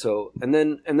 Yeah. So and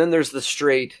then there's the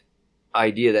straight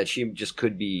idea that she just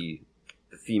could be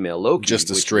the female Loki, just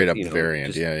a straight up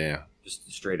variant. Just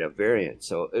a straight up variant.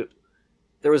 So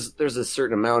there's a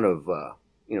certain amount of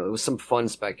it was some fun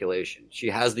speculation. She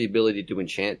has the ability to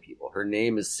enchant people. Her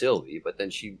name is Sylvie, but then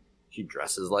she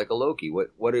dresses like a Loki.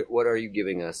 What are you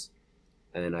giving us?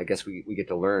 And I guess we get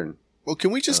to learn. Well,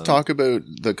 can we just talk about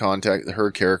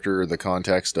her character, the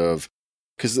context of,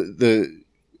 because the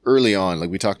early on,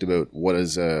 like we talked about, what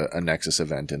is a Nexus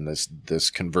event and this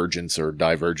convergence or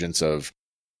divergence of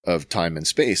time and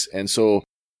space. And so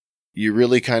you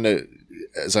really kind of,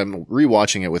 as I'm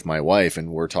rewatching it with my wife and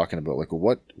we're talking about like,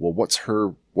 what's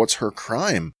her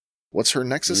crime? What's her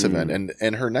Nexus event?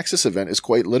 And her Nexus event is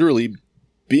quite literally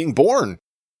being born.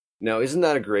 Now, isn't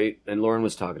that a great, and Lauren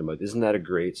was talking about, isn't that a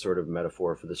great sort of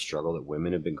metaphor for the struggle that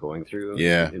women have been going through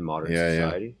in modern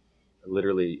society? Yeah.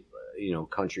 Literally,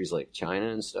 countries like China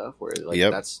and stuff, where like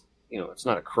that's, it's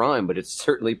not a crime, but it's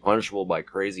certainly punishable by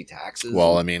crazy taxes.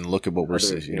 Well, I mean, look at what we're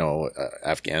seeing,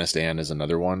 Afghanistan is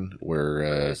another one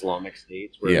where... Islamic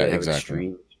states, where they have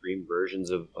extreme versions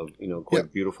of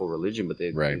quite beautiful religion, but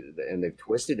they've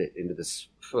twisted it into this,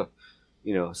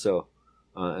 so,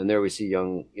 and there we see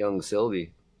young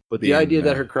Sylvie. But the idea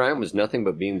that her crime was nothing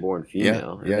but being born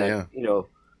female.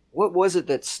 What was it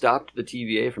that stopped the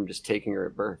TVA from just taking her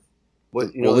at birth?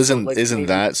 Isn't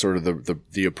that sort of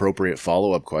the appropriate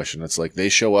follow-up question? It's like they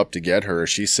show up to get her.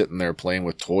 She's sitting there playing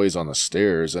with toys on the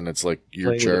stairs, and it's like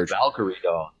you're charged. With a Valkyrie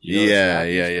doll. Yeah.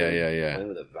 Playing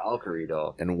with a Valkyrie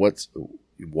doll. And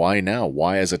why now?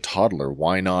 Why as a toddler?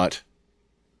 Why not?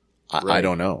 I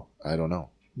don't know.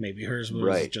 Maybe hers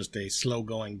was just a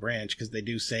slow-going branch, because they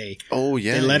do say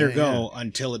they let her go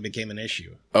until it became an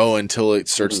issue. Oh, until it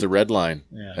starts the red line.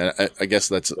 Yeah. And I guess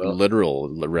that's literal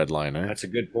red line. Eh? That's a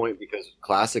good point, because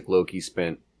classic Loki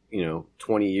spent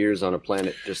 20 years on a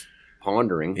planet just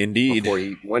pondering. Indeed. Before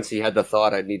once he had the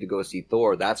thought, I'd need to go see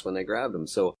Thor, that's when they grabbed him.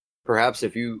 So perhaps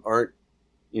if you aren't,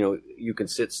 you can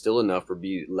sit still enough or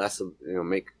be less of,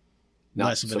 make not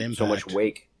less of an impact. So much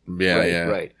wake. Yeah.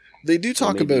 Right. They do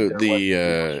talk about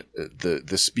the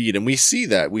speed, and we see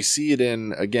that. We see it in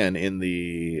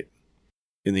the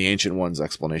Ancient One's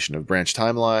explanation of branch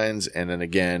timelines, and then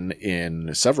again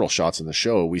in several shots in the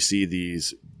show, we see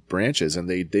these branches, and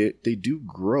they do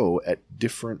grow at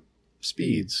different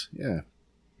speeds. Yeah,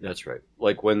 that's right.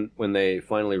 Like when they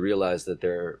finally realize that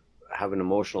they're have an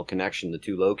emotional connection, the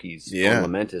two Lokis, on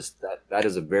Lamentis, that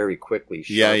is a very quickly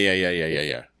shot. Yeah.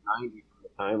 90 from the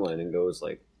timeline, and goes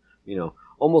like,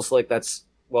 almost like that's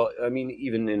Well, I mean,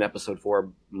 even in episode 4,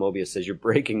 Mobius says, "You're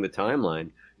breaking the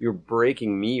timeline. You're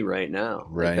breaking me right now."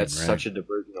 Right, Like, that's right. such a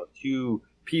diversion of two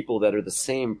people that are the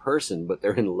same person, but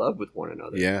they're in love with one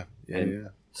another. Yeah. And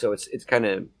so it's kind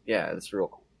of, it's real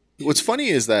cool. What's funny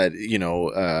is that,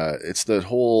 it's the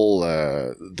whole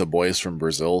the boys from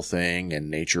Brazil thing and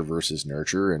nature versus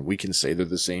nurture, and we can say they're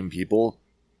the same people,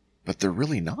 but they're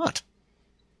really not.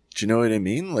 Do you know what I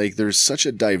mean? Like, there's such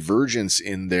a divergence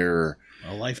in their...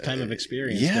 A lifetime of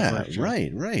experience. Yeah, differential.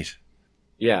 right.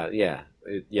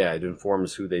 It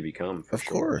informs who they become. Of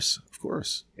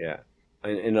course. Yeah.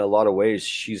 In a lot of ways,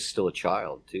 she's still a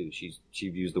child too. She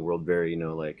views the world very,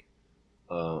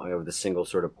 I have the single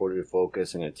sort of point of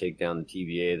focus. I'm going to take down the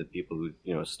TVA, the people who,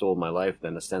 stole my life.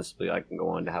 Then ostensibly I can go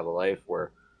on to have a life.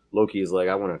 Where Loki is like,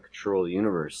 I want to control the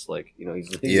universe. Like,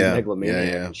 he's a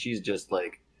megalomaniac, and she's just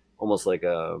like almost like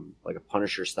a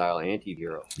Punisher style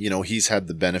anti-hero. He's had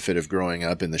the benefit of growing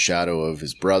up in the shadow of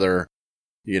his brother,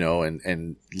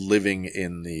 and living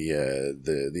in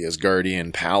the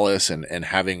Asgardian palace and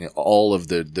having all of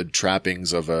the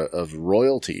trappings of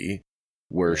royalty,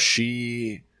 where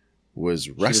she was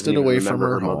wrested away from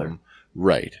her home. Mother.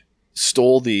 Right.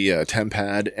 Stole the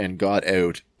Tempad and got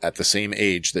out at the same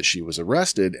age that she was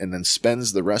arrested, and then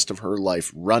spends the rest of her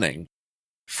life running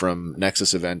from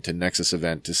Nexus event to Nexus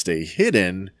event to stay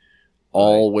hidden,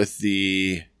 all with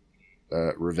the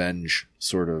revenge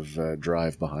sort of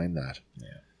drive behind that.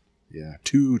 Yeah.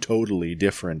 Two totally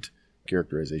different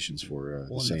characterizations for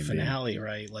the same in the finale,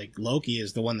 right? Like, Loki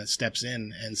is the one that steps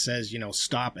in and says,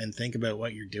 stop and think about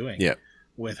what you're doing. Yeah.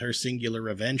 With her singular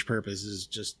revenge purpose is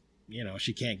just,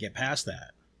 she can't get past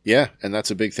that. Yeah, and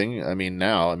that's a big thing.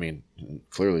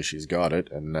 Clearly she's got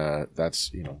it, and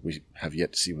that's, we have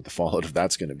yet to see what the fallout of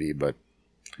that's going to be, but...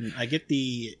 I get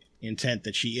the intent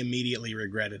that she immediately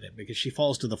regretted it, because she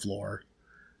falls to the floor,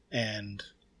 and,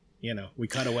 we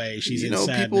cut away, she's in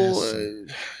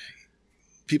sadness.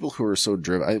 People who are so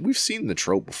driven... we've seen the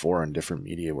trope before in different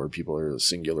media where people are a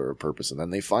singular purpose, and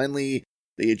then they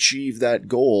achieve that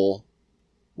goal.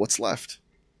 What's left?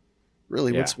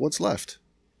 Really, what's left?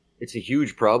 It's a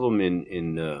huge problem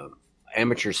in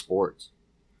amateur sports,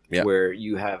 where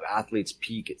you have athletes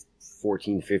peak at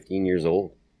 14, 15 years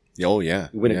old. Oh, yeah.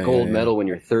 You win a gold medal when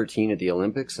you're 13 at the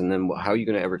Olympics, and then how are you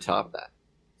going to ever top that?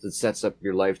 So it sets up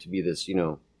your life to be this,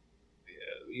 you're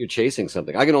chasing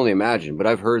something. I can only imagine, but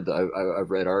I've read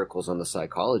articles on the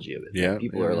psychology of it. Yeah.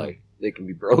 People are like, they can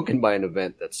be broken by an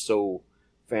event that's so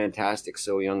fantastic,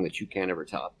 so young that you can't ever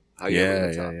top. How you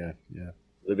ever gonna top it? Yeah.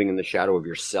 Living in the shadow of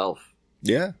yourself.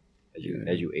 Yeah. As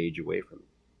you age away from it.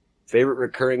 Favorite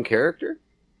recurring character?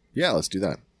 Yeah, let's do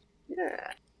that.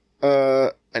 Yeah.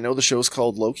 I know the show's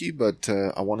called Loki, but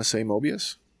I want to say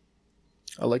Mobius.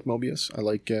 I like Mobius.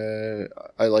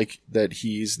 I like that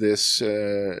he's this...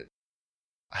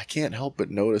 I can't help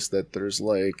but notice that there's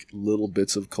like little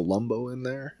bits of Columbo in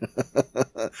there.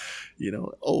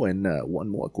 And one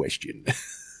more question.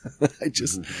 I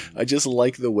just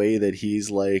like the way that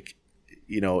he's like,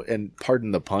 and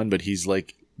pardon the pun, but he's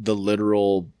like the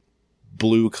literal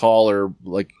blue collar,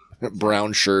 like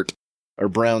brown shirt or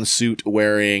brown suit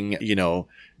wearing,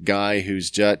 guy who's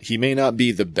he may not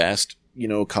be the best,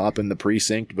 cop in the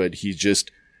precinct, but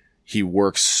he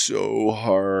works so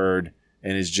hard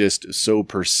and is just so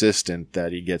persistent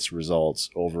that he gets results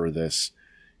over this,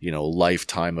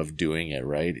 lifetime of doing it,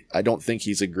 right? I don't think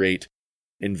he's a great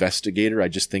investigator. I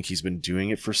just think he's been doing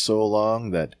it for so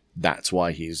long that's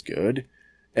why he's good.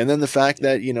 And then the fact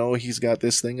that, he's got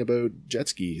this thing about jet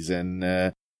skis and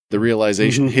the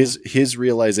realization, his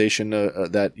realization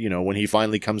that, when he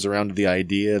finally comes around to the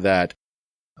idea that,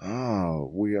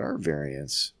 we are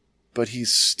variants, but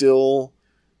he's still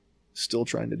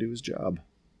trying to do his job.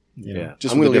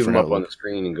 Just I'm going to leave him up on the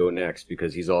screen and go next,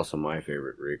 because he's also my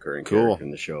favorite recurring character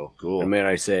in the show. Cool. And may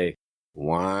I say,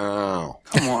 wow.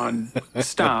 Come on.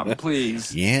 Stop,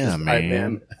 please. Yeah,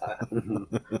 man.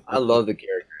 I love the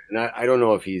character. And I don't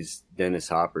know if he's Dennis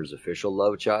Hopper's official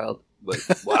love child, but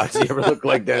wow, does he ever look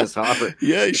like Dennis Hopper?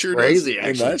 Yeah, he sure crazy, does.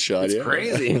 Actually. In that shot, it's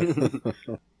crazy.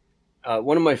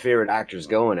 One of my favorite actors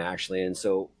going, actually. And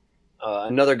so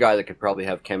another guy that could probably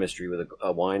have chemistry with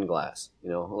a wine glass,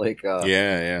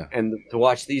 yeah. And to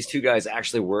watch these two guys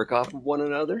actually work off of one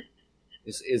another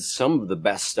is some of the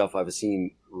best stuff I've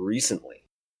seen recently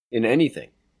in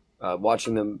anything.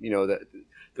 Watching them, that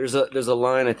there's a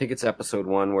line, I think it's episode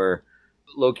 1, where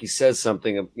Loki says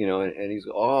something, and he's,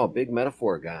 big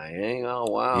metaphor guy. Eh? Oh,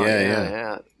 wow.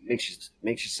 Yeah. Makes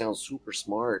you sound super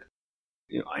smart.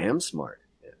 I am smart.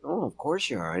 Oh, of course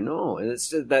you are. I know. And it's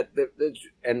that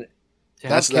and to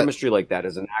have chemistry like that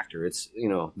as an actor, it's,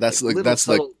 that's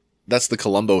the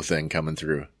Columbo thing coming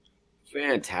through.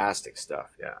 Fantastic stuff.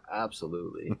 Yeah,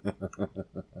 absolutely.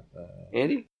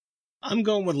 Andy? I'm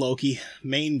going with Loki.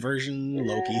 Main version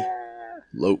Loki.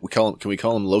 Can we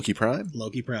call him Loki Prime?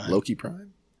 Loki Prime. Loki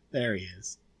Prime? There he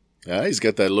is. Ah, he's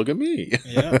got that look at me.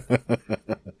 Yeah.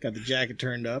 Got the jacket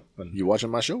turned up. And You watching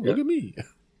my show? Yeah. Look at me.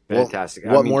 Fantastic.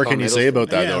 What more can you say about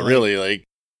that, Yeah, though? like- Really, like,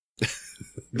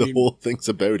 the I mean, whole thing's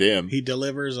about him. he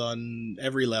delivers on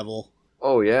every level.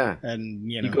 Oh, yeah. And,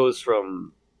 He goes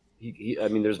from... I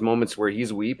mean, there's moments where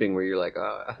he's weeping where you're like,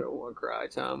 oh, I don't want to cry,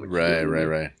 Tom. What you doing?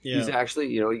 Right. yeah. He's actually,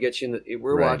 he gets you in the...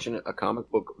 We're Right. watching a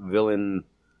comic book villain,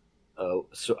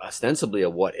 so ostensibly a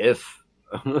what if,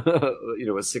 a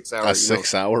 6-hour... A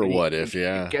 6-hour and what if,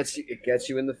 yeah. It gets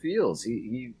you in the feels.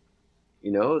 He's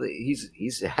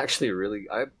actually really...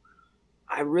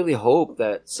 I really hope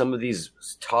that some of these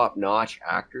top-notch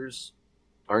actors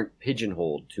aren't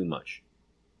pigeonholed too much,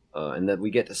 and that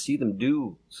we get to see them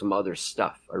do some other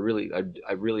stuff. I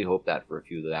really hope that for a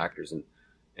few of the actors,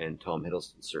 and Tom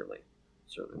Hiddleston certainly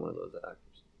one of those actors.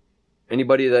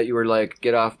 Anybody that you were like,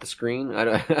 get off the screen?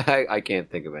 I can't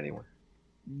think of anyone.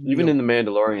 Even in The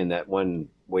Mandalorian, that one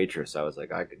waitress, I was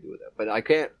like, I could do that, but I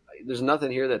can't. There's nothing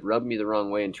here that rubbed me the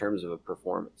wrong way in terms of a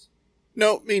performance.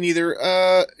 No, me neither.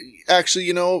 Actually,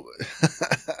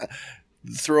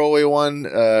 throwaway one,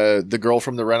 the girl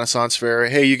from the Renaissance Fair.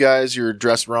 Hey, you guys, you're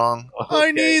dressed wrong. Okay.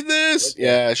 I need this. Okay.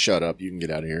 Yeah, shut up. You can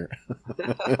get out of here.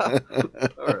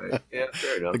 All right. Yeah,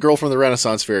 fair enough. The girl from the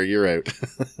Renaissance Fair, you're out.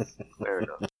 Fair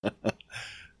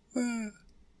enough.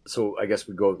 So I guess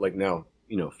we go like now,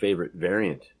 favorite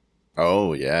variant.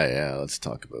 Oh, yeah. Let's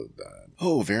talk about that.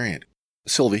 Oh, variant.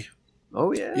 Sylvie.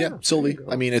 Oh, yeah. Yeah, Sylvie.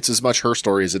 I mean, it's as much her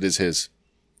story as it is his.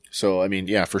 So, I mean,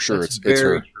 yeah, for sure. That's It's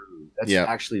very her. true. That's Yeah.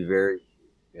 actually very,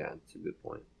 yeah, it's a good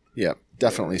point. Yeah,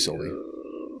 definitely Yeah. Sylvie.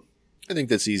 I think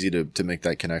that's easy to make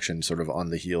that connection sort of on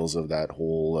the heels of that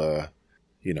whole,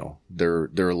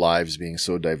 their lives being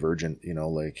so divergent,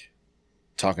 like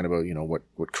talking about,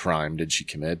 what crime did she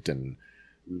commit and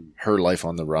her life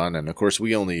on the run. And of course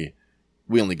we only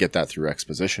get that through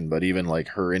exposition, but even like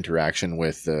her interaction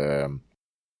with,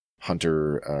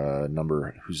 Hunter,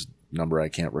 whose number I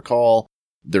can't recall,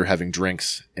 they're having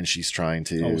drinks and she's trying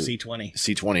to C20.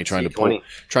 C20 trying C20.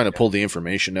 to pull the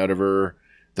information out of her.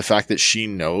 The fact that she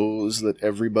knows that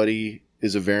everybody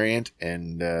is a variant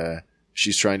and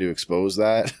she's trying to expose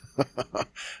that,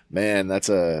 man, that's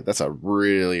a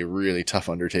really, really tough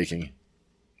undertaking.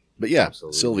 But yeah,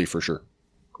 Absolutely. Sylvie for sure.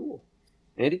 Cool.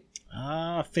 Andy?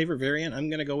 Favorite variant? I'm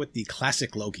going to go with the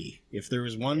classic Loki. If there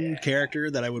was one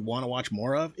character that I would want to watch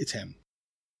more of, it's him.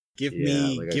 Give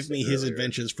me his earlier.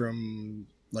 adventures from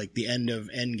like the end of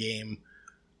Endgame.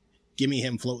 Give me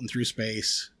him floating through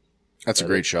space. That's a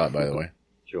great shot, by the way.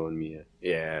 Showing me it.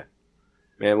 Yeah.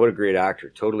 Man, what a great actor.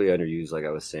 Totally underused, like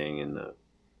I was saying in the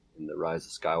Rise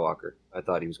of Skywalker. I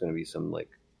thought he was going to be some like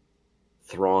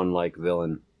Thrawn-like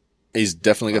villain. He's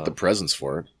definitely got the presence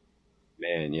for it.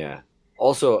 Man, yeah.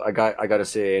 Also, I got to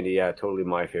say, Andy, yeah, totally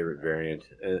my favorite variant.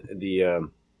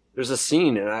 There's a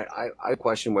scene, and I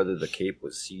question whether the cape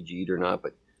was CG'd or not,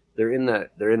 but they're in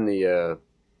the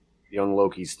young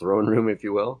Loki's throne room, if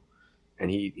you will,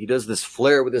 and he does this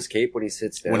flare with his cape when he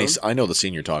sits down. I know the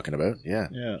scene you're talking about. Yeah.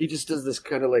 Yeah. He just does this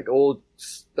kind of like old,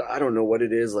 I don't know what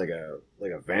it is, like a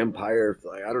vampire.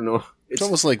 Like, I don't know. It's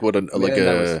almost like what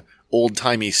a old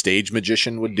timey stage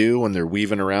magician would do when they're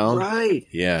weaving around. Right.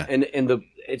 Yeah. And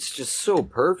it's just so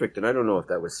perfect. And I don't know if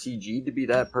that was CG to be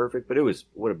that perfect, but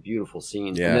what a beautiful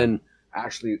scene. Yeah. And then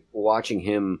actually watching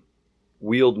him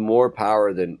wield more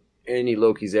power than any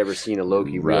Loki's ever seen a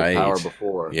Loki wield power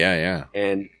before. Yeah.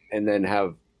 And then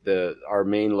have our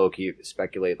main Loki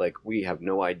speculate like, we have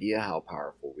no idea how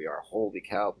powerful we are. Holy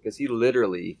cow. Because he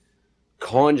literally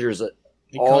conjures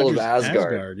all of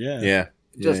Asgard. Yeah.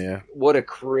 Yeah. What a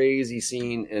crazy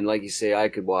scene. And like you say, I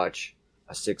could watch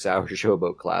a 6-hour show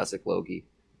about classic Loki.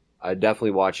 I'd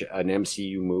definitely watch an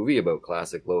MCU movie about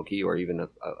classic Loki, or even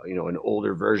an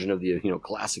older version of the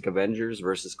classic Avengers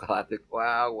versus classic.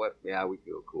 Wow, we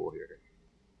feel cool here.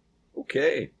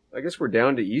 Okay, I guess we're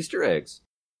down to Easter eggs.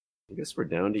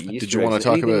 Did you want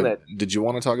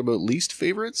to talk about least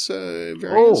favorites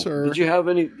variants? Or? Did you have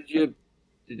any? Did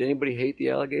anybody hate the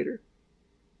alligator?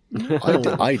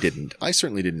 I didn't. I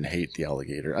certainly didn't hate the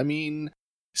alligator. I mean,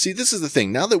 see, this is the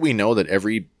thing. Now that we know that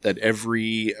every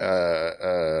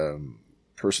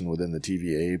person within the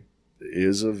TVA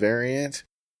is a variant,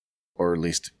 or at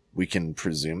least we can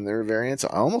presume they're variants,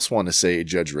 I almost want to say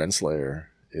Judge Renslayer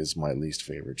is my least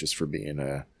favorite, just for being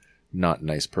a not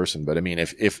nice person. But I mean,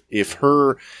 if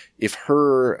her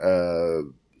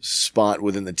spot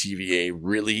within the TVA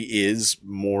really is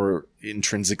more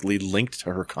intrinsically linked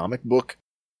to her comic book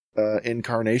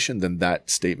incarnation, then that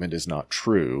statement is not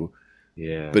true.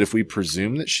 Yeah. But if we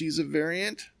presume that she's a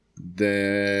variant,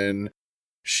 then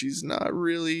she's not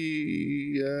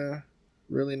really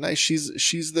really nice.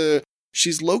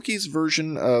 She's Loki's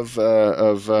version of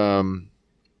the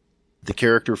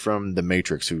character from The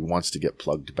Matrix who wants to get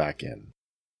plugged back in.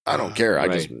 I don't care.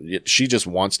 She just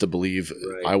wants to believe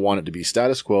I want it to be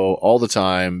status quo all the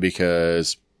time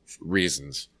because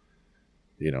reasons.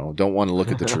 Don't want to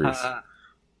look at the truth.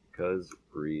 Because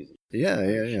reasons.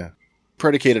 Yeah.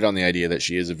 Predicated on the idea that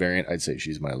she is a variant, I'd say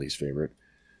she's my least favorite.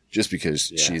 Just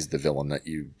because she's the villain that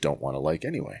you don't want to like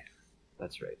anyway.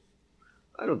 That's right.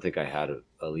 I don't think I had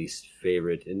a least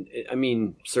favorite. And I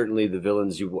mean, certainly the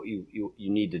villains, you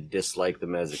need to dislike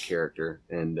them as a character.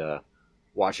 And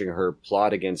watching her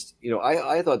plot against,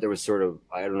 I thought there was sort of,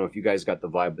 I don't know if you guys got the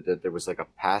vibe, but that there was like a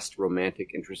past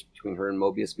romantic interest between her and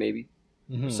Mobius, maybe.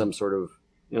 Mm-hmm. Some sort of,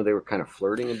 they were kind of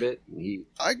flirting a bit. He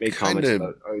made comments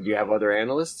about, do you have other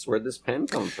analysts? Where'd this pen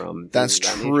come from? That's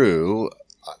true.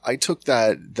 I took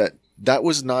that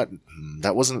wasn't at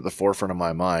the forefront of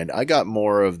my mind. I got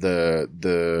more of the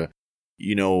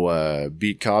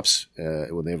beat cops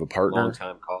when they have a partner,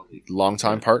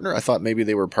 longtime partner. I thought maybe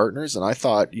they were partners, and I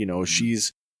thought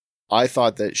I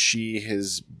thought that she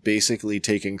has basically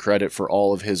taken credit for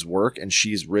all of his work, and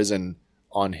she's risen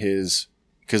on his,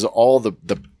 because all the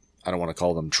I don't want to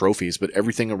call them trophies, but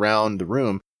everything around the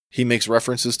room, he makes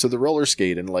references to the roller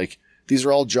skate, and like these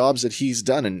are all jobs that he's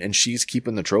done, and she's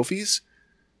keeping the trophies.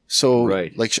 So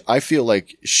like I feel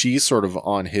like she's sort of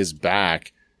on his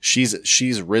back.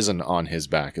 She's risen on his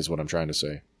back is what I'm trying to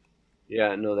say.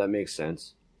 Yeah, no, that makes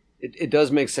sense. It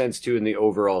does make sense too in the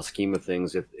overall scheme of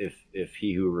things. If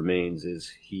he who remains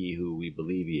is he who we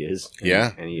believe he is,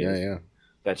 and he is,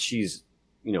 that she's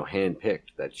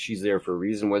handpicked, that she's there for a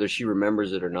reason, whether she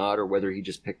remembers it or not, or whether he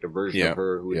just picked a version of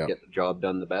her who would get the job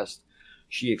done the best.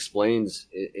 She explains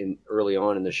in early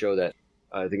on in the show that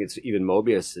I think it's even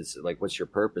Mobius is like, "What's your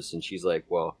purpose?" And she's like,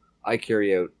 "Well, I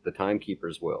carry out the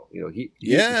timekeeper's will. He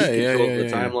controls the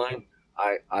timeline.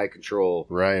 I control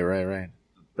right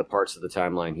the parts of the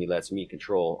timeline he lets me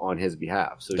control on his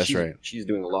behalf." So she's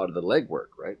doing a lot of the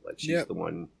legwork, right? Like she's the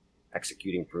one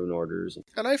executing prune orders.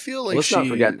 And I feel like let's not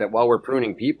forget that while we're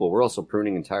pruning people, we're also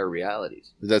pruning entire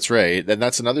realities. That's right. And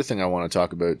that's another thing I want to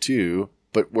talk about too.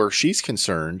 But where she's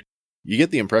concerned, you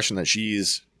get the impression that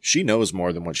she knows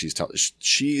more than what she's telling.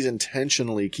 She's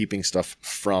intentionally keeping stuff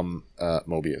from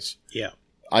Mobius. Yeah.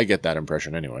 I get that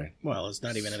impression anyway. Well, it's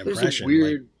not even an impression.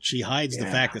 Like, she hides the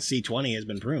fact that C20 has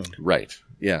been pruned. Right.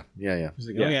 Yeah. She's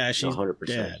like, she's 100%.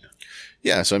 Dead.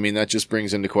 Yeah, so I mean that just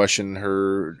brings into question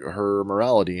her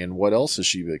morality and what else has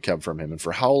she kept from him and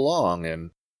for how long and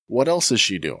what else is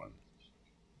she doing?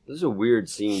 This is a weird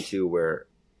scene too where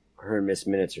her and Miss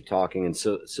Minutes are talking and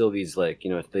Sylvie's like,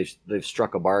 they've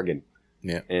struck a bargain.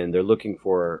 Yeah. And they're looking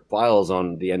for files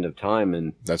on the end of time,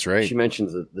 and that's right. She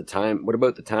mentions the time. What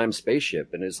about the time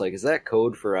spaceship? And it's like, is that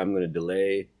code for I'm going to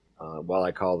delay while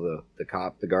I call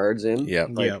the guards in? Yeah.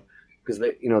 Because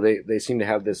they seem to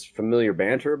have this familiar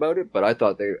banter about it, but I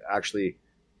thought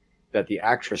that the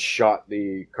actress shot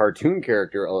the cartoon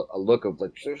character a look of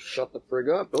like, shut the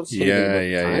frig up, don't say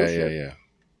anything about the time ship.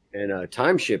 And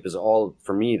time ship is all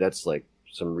for me. That's like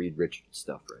some Reed Richards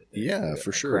stuff, right there. Yeah,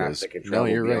 for sure. No,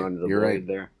 you're right. You're right.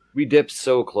 There, we dipped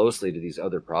so closely to these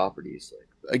other properties.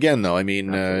 Again, though, I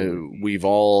mean, we've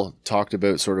all talked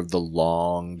about sort of the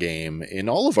long game in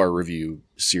all of our review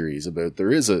series. About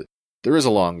there is a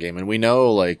long game, and we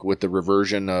know, like with the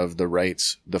reversion of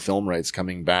the film rights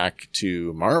coming back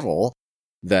to Marvel,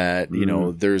 that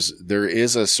there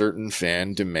is a certain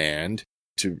fan demand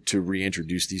to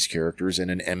reintroduce these characters in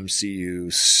an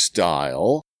MCU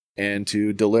style. And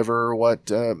to deliver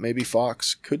what maybe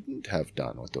Fox couldn't have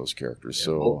done with those characters. Yeah,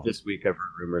 so this week I've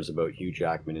heard rumors about Hugh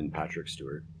Jackman and Patrick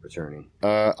Stewart returning.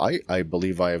 I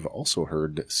believe I've also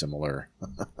heard similar.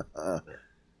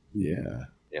 Yeah.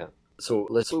 So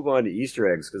let's move on to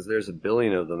Easter eggs because there's a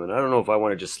billion of them, and I don't know if I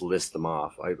want to just list them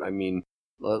off. I mean,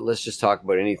 let's just talk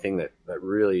about anything that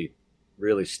really,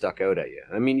 really stuck out at you.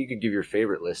 I mean, you could give your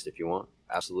favorite list if you want.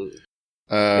 Absolutely.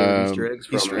 Easter eggs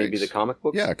from maybe the comic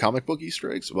books? Yeah, comic book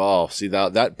Easter eggs. Well, see,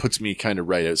 that puts me kind of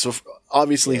right out. So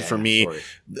obviously for me,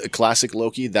 the classic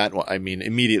Loki,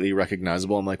 immediately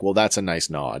recognizable. I'm like, well, that's a nice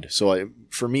nod. So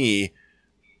for me,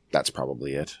 that's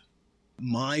probably it.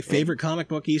 My favorite comic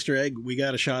book Easter egg, we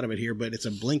got a shot of it here, but it's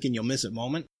a blink and you'll miss it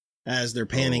moment as they're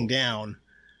panning down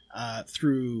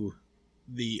through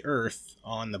the earth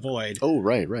on the void. Oh,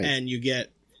 right. And you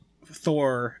get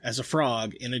Thor as a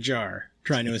frog in a jar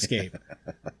trying to escape.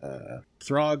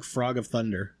 Frog of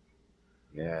thunder.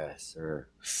 Yes, sir.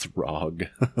 Throg.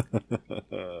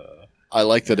 I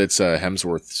like that it's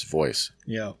Hemsworth's voice.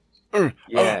 Yeah.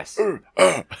 Yes.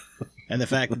 And the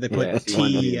fact that they put Yes, he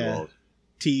wanted to be involved.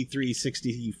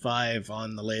 T365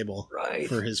 on the label Right.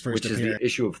 for his first which is appearance. the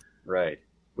issue of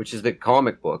which is the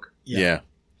comic book Yeah.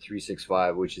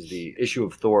 365, which is the issue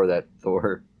of Thor that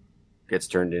Thor gets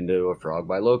turned into a frog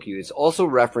by Loki. It's also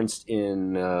referenced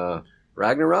in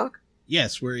Ragnarok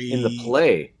Yes, where he... in the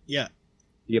play. Yeah.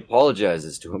 He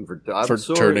apologizes to him for I'm For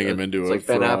sorry. turning him into it's a like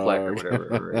Ben frog. Affleck or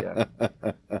whatever.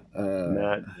 Yeah.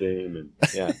 Matt Damon.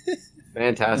 Yeah.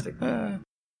 Fantastic.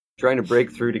 Trying to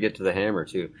break through to get to the hammer,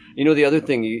 too. You know, the other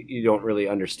thing you don't really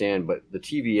understand, but the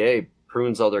TVA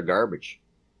prunes all their garbage.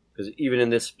 Because even in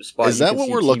this spot, Is you that can what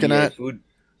see we're looking TVA at?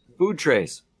 Food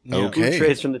trays. Yeah. Okay. Food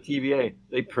trays from the TVA.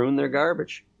 They prune their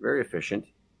garbage. Very efficient.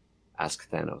 Ask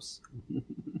Thanos.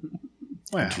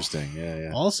 Wow. Interesting.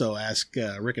 Yeah. Also ask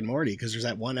Rick and Morty, because there's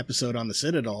that one episode on the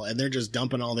Citadel, and they're just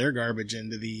dumping all their garbage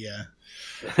into the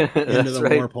That's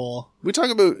right. warp hole. Let's talk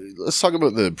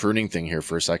about the pruning thing here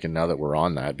for a second now that we're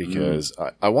on that, because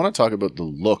I want to talk about the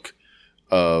look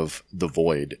of the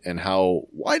Void and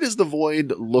why does the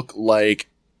Void look like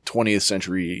 20th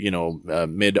century,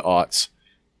 mid-aughts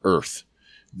Earth?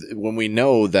 When we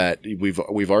know that we've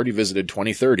already visited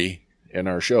 2030 in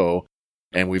our show,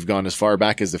 and we've gone as far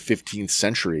back as the 15th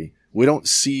century, we don't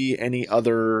see any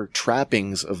other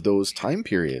trappings of those time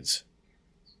periods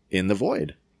in the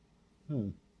Void.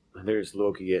 There's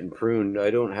Loki getting pruned.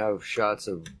 I don't have shots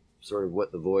of sort of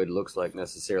what the Void looks like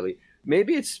necessarily.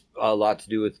 Maybe it's a lot to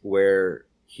do with where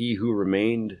He Who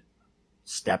Remained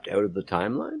stepped out of the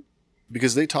timeline.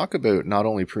 Because they talk about not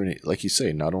only pruning, like you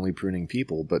say, not only pruning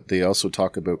people, but they also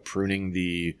talk about pruning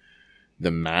the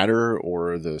matter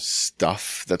or the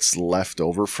stuff that's left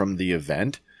over from the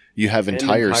event. You have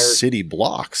entire city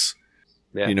blocks.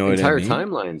 Yeah, You know what I entire mean?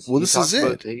 timelines. Well, He this talks is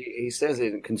about- it. He says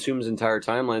it consumes entire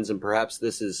timelines, and perhaps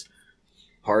this is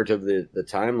part of the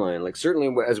timeline. Like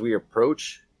certainly as we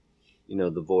approach,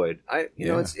 the Void.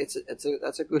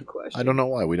 That's a good question. I don't know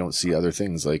why we don't see other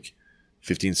things like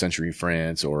 15th century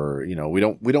France, or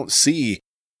we don't see.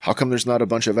 How come there's not a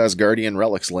bunch of Asgardian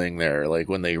relics laying there? Like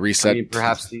when they reset. I mean,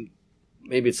 perhaps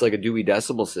maybe it's like a Dewey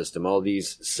Decimal System. All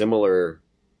these similar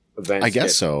events. I guess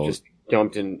get so. Just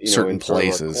dumped in Certain in sort of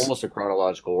places. almost a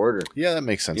chronological order. Yeah, that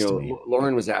makes sense to me.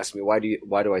 Lauren was asking me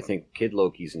why do I think Kid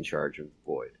Loki's in charge of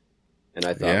Void, and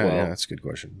I thought, Yeah, that's a good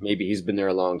question. maybe he's been there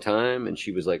a long time. And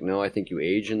she was like, no, I think you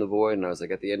age in the Void. And I was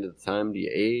like, at the end of the time, do you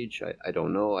age? I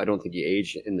don't know. I don't think you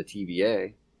age in the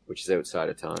TVA, which is outside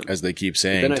of time. As they keep Then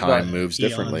saying, I time thought moves eons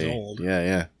differently. old.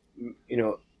 Yeah.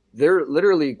 They're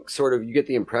literally sort of, you get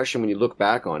the impression when you look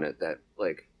back on it that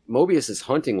like Mobius is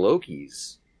hunting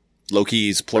Loki's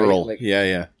Plural. Right, like-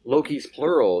 Yeah. Loki's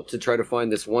plural to try to find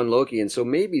this one Loki. And so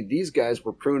maybe these guys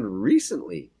were pruned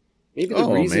recently. Maybe the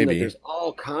reason that maybe. there's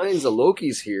all kinds of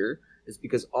Lokis here is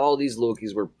because all these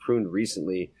Lokis were pruned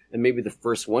recently. And maybe the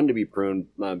first one to be pruned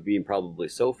being probably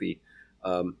Sophie,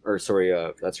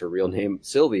 that's her real name,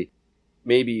 Sylvie.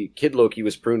 Maybe Kid Loki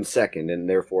was pruned second, and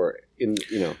therefore,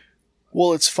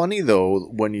 Well, it's funny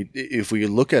though if we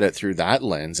look at it through that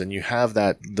lens, and you have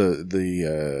that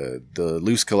the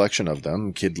loose collection of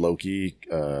them: Kid Loki,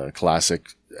 classic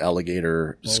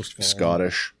alligator, Boastful.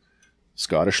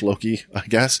 Scottish Loki, I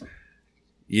guess.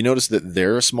 You notice that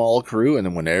they're a small crew, and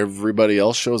then when everybody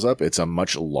else shows up, it's a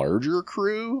much larger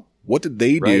crew. What did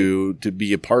they do to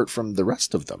be apart from the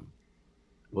rest of them?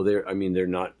 well, they're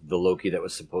not the Loki that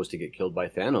was supposed to get killed by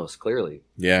Thanos, clearly.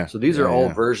 Yeah. So these are all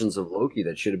yeah. versions of Loki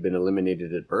that should have been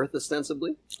eliminated at birth,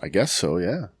 ostensibly. I guess so.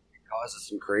 Yeah. Causes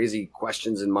some crazy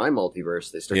questions in my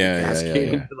multiverse. They start Yeah, to yeah, cascade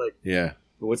yeah. into like, Yeah.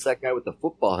 what's that guy with the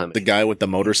football helmet? The guy with the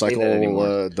motorcycle, Say that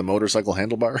anymore. the motorcycle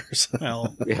handlebars.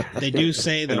 Well, Yeah. they do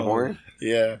say And though horn?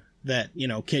 yeah. that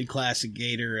Kid Classic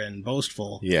Gator and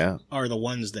Boastful Yeah. are the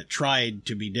ones that tried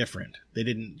to be different. They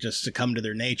didn't just succumb to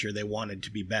their nature; they wanted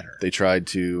to be better. They tried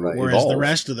to Right. Whereas the evolve.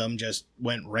 rest of them just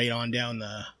went right on down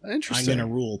the "I'm Interesting. going to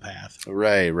rule" path.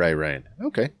 Right.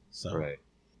 Okay. So, Right.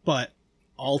 but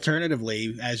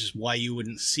alternatively, as why you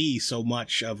wouldn't see so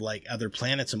much of like other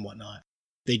planets and whatnot,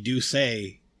 they do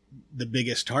say the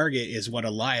biggest target is what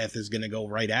Eliath is going to go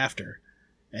right after,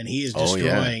 and he is Oh, yeah.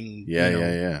 destroying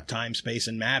Yeah. time, space,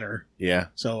 and matter. Yeah.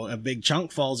 So a big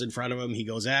chunk falls in front of him. He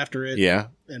goes after it. Yeah.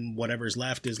 And whatever's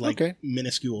left is like Okay.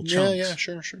 minuscule Yeah. chunks.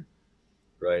 Yeah. Sure.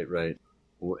 Right.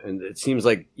 And it seems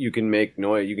like you can make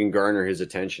noise, you can garner his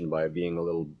attention by being a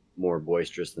little more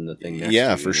boisterous than the thing next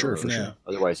Yeah, to you. for sure, for sure.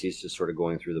 Otherwise, he's just sort of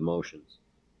going through the motions.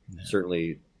 Yeah.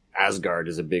 Certainly, Asgard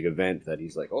is a big event that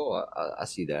he's like, oh, I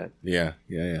see that. Yeah.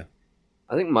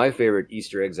 I think my favorite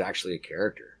Easter egg is actually a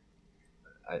character.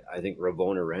 I think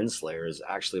Ravonna Renslayer is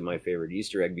actually my favorite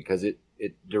Easter egg because it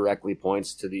directly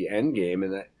points to the end game,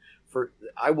 and that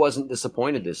I wasn't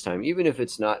disappointed this time, even if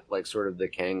it's not like sort of the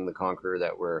Kang the Conqueror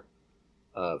that we're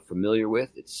familiar with.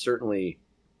 It's certainly,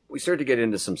 we start to get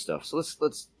into some stuff. So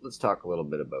let's talk a little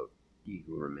bit about He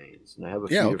Who Remains. And I have a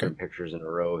few different pictures in a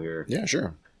row here. Yeah,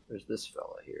 sure. There's this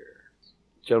fella here,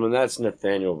 gentlemen. That's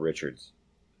Nathaniel Richards.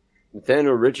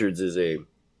 Nathaniel Richards is a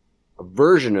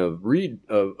version of Reed,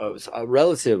 a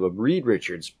relative of Reed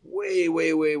Richards, way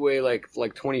like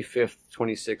 25th,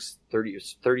 26th,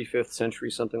 35th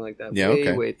century, something like that.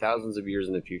 Yeah, way thousands of years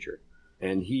in the future.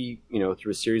 And he,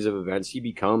 through a series of events,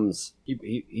 he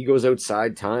goes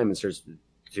outside time and starts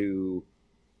to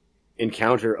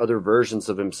encounter other versions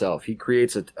of himself. He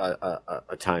creates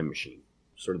a time machine,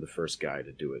 sort of the first guy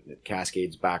to do it, and it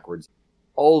cascades backwards.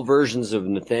 All versions of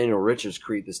Nathaniel Richards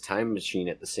create this time machine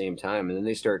at the same time, and then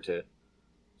they start to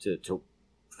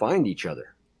find each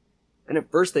other. And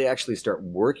at first they actually start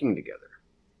working together.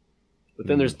 But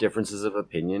then there's differences of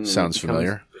opinion. Sounds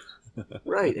familiar.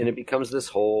 Right, and it becomes this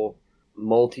whole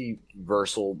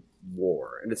multiversal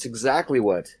war. And it's exactly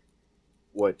what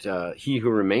He Who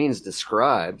Remains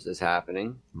describes as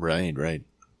happening. Right.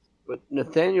 But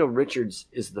Nathaniel Richards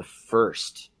is the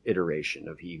first iteration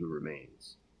of He Who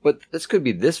Remains. But this could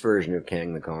be this version of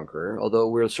Kang the Conqueror, although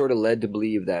we're sort of led to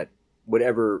believe that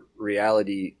whatever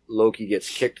reality Loki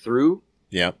gets kicked through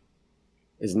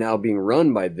is now being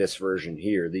run by this version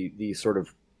here, the sort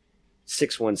of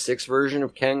 616 version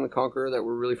of Kang the Conqueror that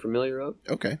we're really familiar of.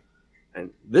 Okay.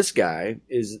 And this guy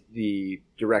is the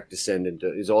direct descendant,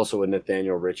 is also a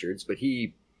Nathaniel Richards, but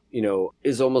he,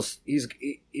 is almost,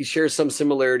 he shares some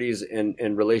similarities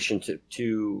in relation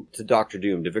to Dr.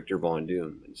 Doom, to Victor Von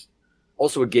Doom. It's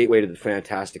also a gateway to the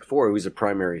Fantastic Four, who's a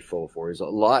primary foe for. He's a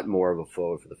lot more of a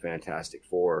foe for the Fantastic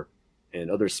Four and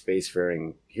other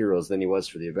spacefaring heroes than he was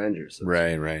for the Avengers. So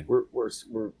right.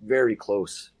 We're very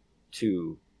close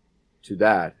to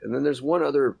that. And then there's one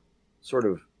other sort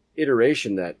of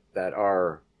iteration that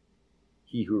our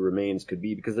He Who Remains could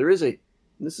be, because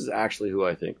this is actually who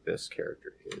I think this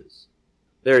character is.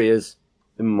 There he is,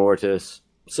 Immortus.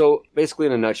 So basically,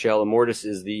 in a nutshell, Immortus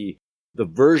is the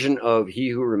version of He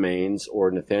Who Remains, or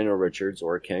Nathaniel Richards,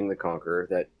 or Kang the Conqueror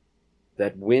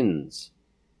that wins.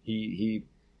 He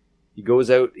goes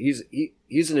out. He's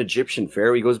an Egyptian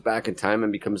pharaoh. He goes back in time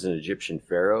and becomes an Egyptian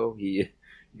pharaoh. He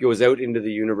goes out into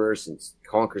the universe and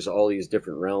conquers all these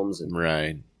different realms. And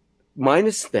right.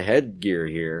 Minus the headgear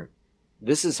here,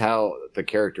 this is how the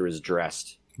character is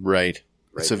dressed. Right.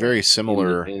 It's a very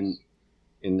similar in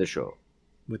the show.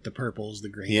 With the purples, the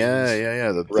greens.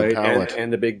 Yeah. The right, palette.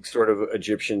 and the big sort of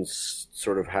Egyptian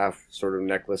sort of half sort of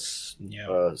necklace,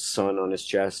 sun on his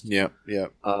chest. Yeah.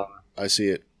 I see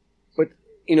it. But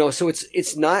so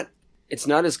it's not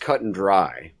as cut and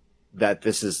dry that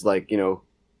this is like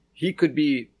he could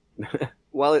be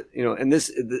and this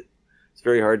it's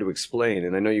very hard to explain,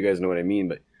 and I know you guys know what I mean,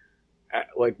 but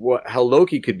how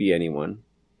Loki could be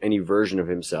any version of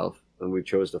himself, and we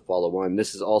chose to follow one.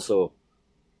 This is also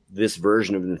this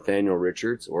version of Nathaniel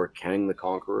Richards, or Kang the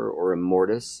Conqueror, or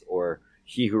Immortus, or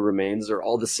He Who Remains. They're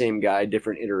all the same guy,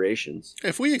 different iterations.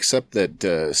 If we accept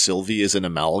that Sylvie is an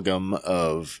amalgam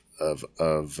of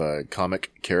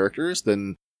comic characters,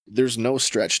 then there's no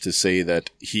stretch to say that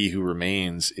He Who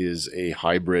Remains is a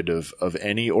hybrid of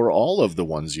any or all of the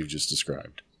ones you've just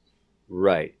described.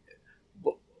 Right.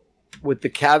 With the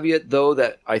caveat, though,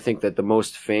 that I think that the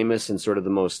most famous and sort of the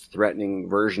most threatening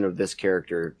version of this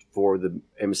character for the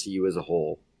MCU as a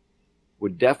whole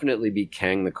would definitely be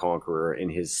Kang the Conqueror in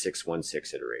his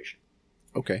 616 iteration.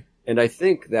 Okay. And I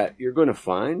think that you're going to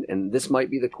find, and this might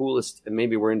be the coolest, and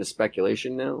maybe we're into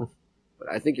speculation now, but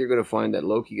I think you're going to find that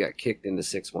Loki got kicked into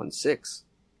 616.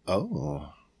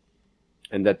 Oh.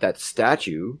 And that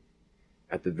statue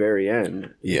at the very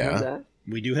end. Yeah. That?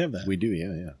 We do have that. We do,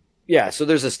 yeah. Yeah, so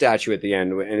there's a statue at the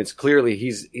end, and it's clearly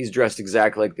he's dressed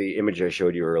exactly like the image I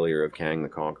showed you earlier of Kang the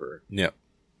Conqueror. Yep.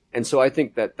 And so I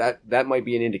think that might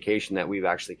be an indication that we've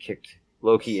actually kicked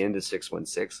Loki into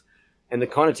 616. And the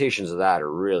connotations of that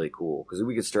are really cool, because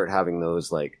we could start having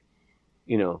those,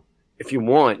 if you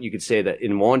want, you could say that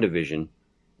in WandaVision,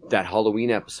 that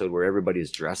Halloween episode where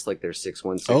everybody's dressed like their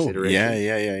 616 iteration.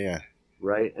 Yeah.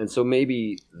 Right? And so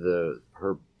maybe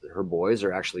her boys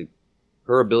are actually,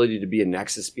 her ability to be a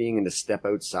Nexus being and to step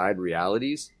outside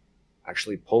realities,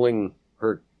 actually pulling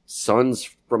her sons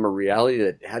from a reality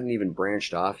that hadn't even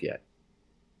branched off yet.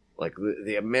 Like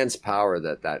the immense power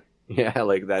that shows.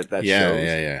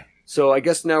 Yeah. So I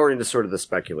guess now we're into sort of the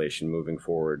speculation moving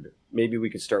forward. Maybe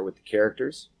we could start with the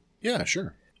characters. Yeah,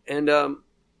 sure. And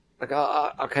like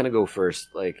I'll kind of go first.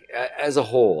 Like as a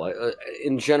whole,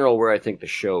 in general, where I think the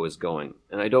show is going,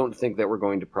 and I don't think that we're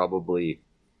probably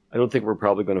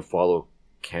going to follow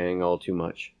Kang all too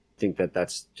much. I think that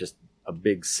that's just a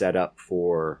big setup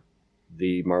for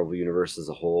the Marvel Universe as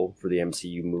a whole, for the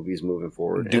MCU movies moving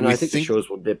forward. And I think the shows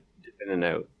will dip in and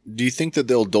out. Do you think that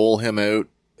they'll dole him out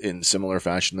in similar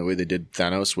fashion the way they did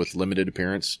Thanos with limited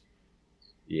appearance?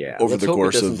 Yeah. Over the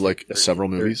course of like several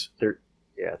movies?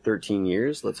 13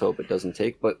 years. Let's hope it doesn't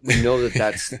take. But we know that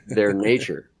that's their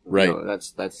nature. Right. You know,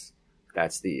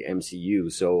 that's the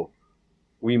MCU. So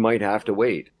we might have to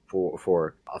wait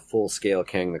for a full-scale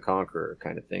Kang the Conqueror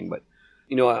kind of thing. But,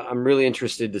 you know, I'm really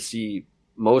interested to see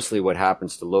mostly what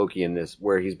happens to Loki in this,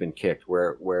 where he's been kicked,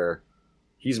 where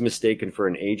he's mistaken for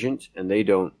an agent, and they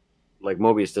don't, like,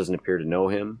 Mobius doesn't appear to know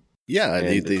him. Yeah,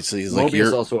 he's Mobius like,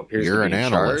 you're, also appears you're to be an in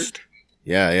analyst. Charge.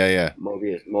 Yeah.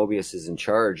 Mobius is in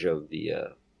charge of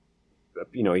the,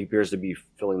 you know, he appears to be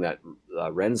filling that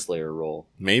Renslayer role.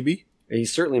 Maybe. And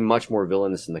he's certainly much more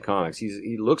villainous in the comics.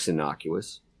 He looks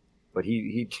innocuous, but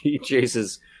he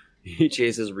chases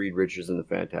Reed Richards and the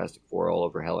Fantastic Four all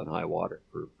over hell and high water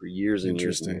for years and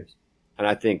years and years. And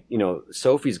I think, you know,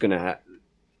 Sophie's going to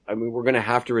we're going to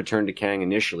have to return to Kang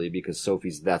initially because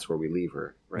that's where we leave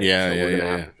her, right? Yeah, so we're going to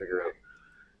have to figure out,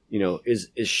 you know, is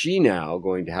she now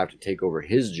going to have to take over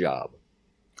his job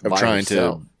of trying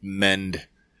to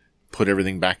put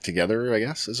everything back together, I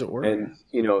guess, as it were? And,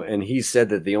 you know, and he said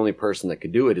that the only person that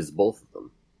could do it is both of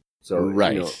them. So,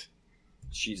 right. You know,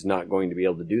 she's not going to be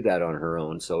able to do that on her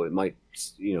own. So it might,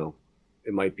 you know,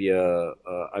 it might be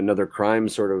another crime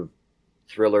sort of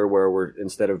thriller where we're,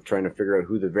 instead of trying to figure out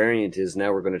who the variant is,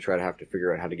 now we're going to try to have to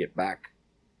figure out how to get back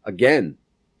again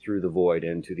through the void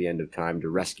and to the end of time to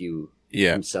rescue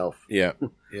himself. Yeah.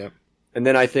 And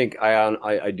then I think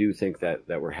I do think that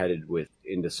we're headed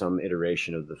into some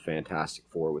iteration of the Fantastic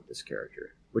Four with this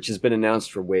character, which has been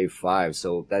announced for Wave 5.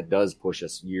 So that does push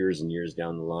us years and years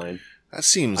down the line. That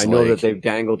seems. I know that they've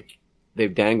dangled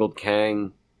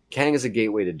Kang. Kang is a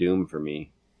gateway to Doom for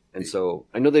me, and so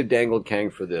I know they've dangled Kang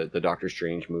for the Doctor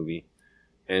Strange movie,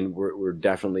 and we've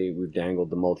dangled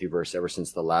the multiverse ever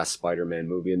since the last Spider-Man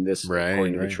movie. And this,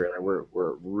 according to the trailer,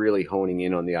 we're really honing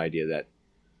in on the idea that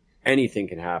anything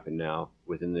can happen now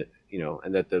within the, you know,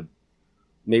 and that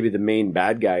maybe the main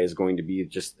bad guy is going to be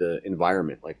just the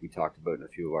environment, like we talked about in a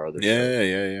few of our other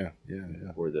shows.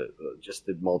 Yeah. Or just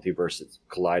the multiverse that's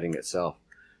colliding itself.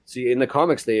 See, in the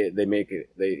comics, they make it,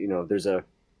 you know, there's a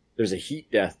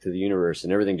heat death to the universe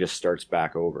and everything just starts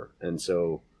back over. And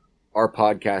so our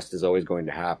podcast is always going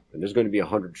to happen. There's going to be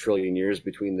 100 trillion years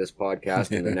between this podcast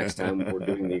and the next time we're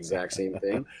doing the exact same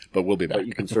thing. But we'll be back. But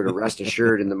you can sort of rest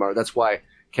assured in that's why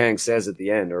Kang says at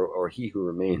the end, or he who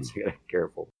remains, you gotta be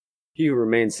careful. He who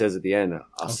remains says at the end,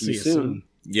 I'll see you soon.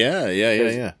 Yeah.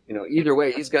 You know, either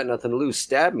way, he's got nothing to lose.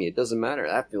 Stab me. It doesn't matter.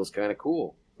 That feels kind of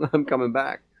cool. I'm coming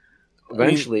back.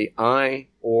 Eventually, I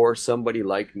or somebody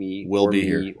like me will be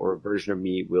here. Or a version of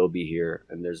me will be here,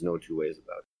 and there's no two ways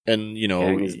about it. And, you know,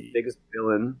 Kang is the biggest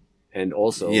villain and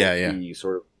also the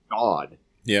sort of god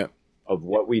of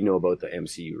what we know about the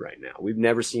MCU right now. We've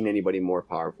never seen anybody more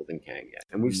powerful than Kang yet.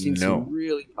 And we've seen some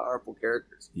really powerful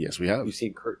characters. Yes, we have. We've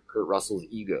seen Kurt Russell's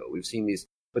ego. We've seen these,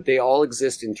 but they all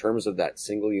exist in terms of that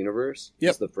single universe. Yep.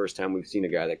 It's the first time we've seen a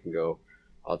guy that can go,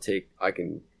 I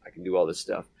can do all this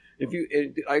stuff.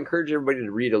 I encourage everybody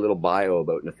to read a little bio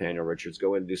about Nathaniel Richards.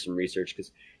 Go in and do some research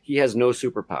because he has no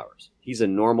superpowers. He's a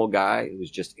normal guy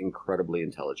who's just incredibly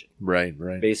intelligent. Right.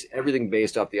 Everything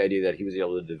based off the idea that he was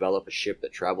able to develop a ship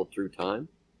that traveled through time.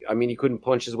 I mean, he couldn't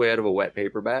punch his way out of a wet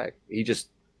paper bag. He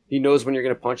knows when you're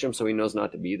going to punch him, so he knows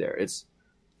not to be there. It's,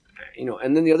 you know,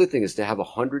 and then the other thing is to have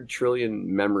 100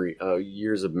 trillion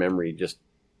years of memory just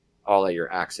all at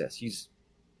your access. He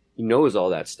knows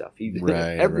all that stuff.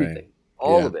 Everything. Right.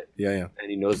 All of it. Yeah.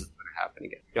 And he knows it's going to happen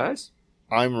again. Guys?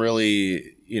 I'm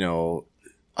really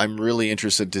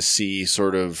interested to see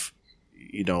sort of,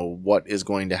 you know, what is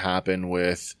going to happen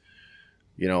with,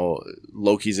 you know,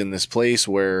 Loki's in this place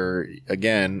where,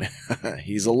 again,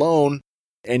 he's alone.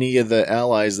 Any of the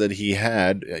allies that he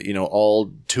had, you know,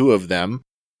 all two of them,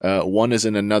 one is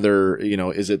in another, you know,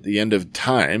 is at the end of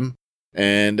time.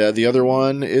 And the other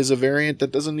one is a variant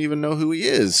that doesn't even know who he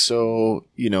is. So,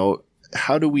 you know,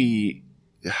 how do we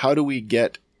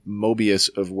get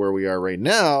Mobius of where we are right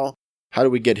now? How do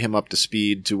we get him up to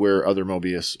speed to where other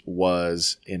Mobius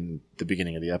was in the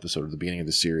beginning of the episode or the beginning of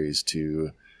the series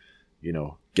to, you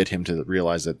know, get him to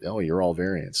realize that, oh, you're all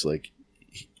variants. Like,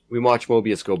 we watch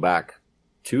Mobius go back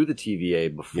to the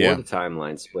TVA before the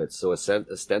timeline splits. So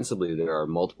ostensibly there are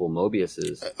multiple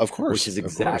Mobiuses. Of course. Which is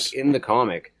exact in the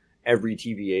comic. Every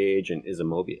TVA agent is a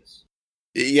Mobius.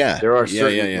 Yeah. There are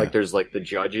certain like there's like the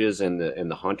judges and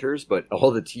the hunters, but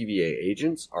all the TVA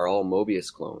agents are all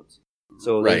Mobius clones.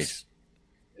 So right.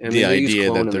 The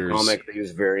idea that there's the comic, they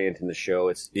use variant in the show.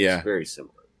 It's very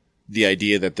similar. The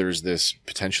idea that there's this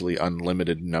potentially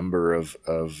unlimited number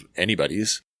of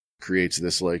anybody's creates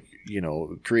this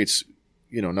creates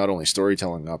not only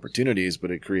storytelling opportunities,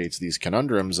 but it creates these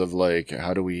conundrums of like,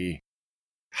 how do we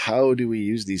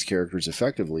use these characters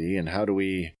effectively, and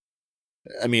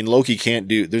Loki can't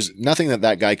do, there's nothing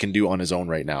that guy can do on his own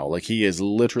right now. Like, he is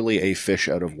literally a fish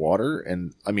out of water.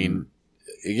 And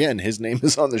again, his name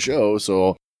is on the show,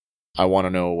 so I want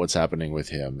to know what's happening with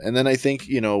him. And then I think,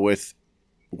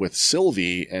 with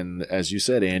Sylvie, and as you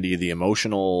said, Andy, the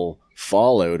emotional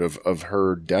fallout of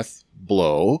her death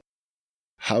blow,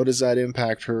 how does that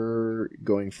impact her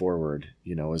going forward?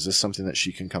 Is this something that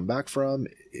she can come back from?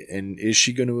 And is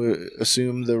she going to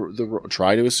assume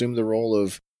try to assume the role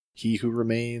of He Who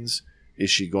Remains? Is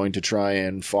she going to try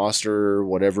and foster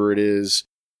whatever it is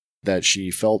that she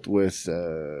felt with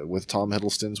Tom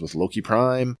Hiddleston's, with Loki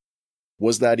Prime?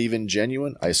 Was that even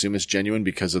genuine? I assume it's genuine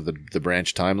because of the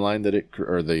branch timeline that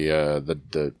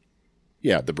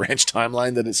the branch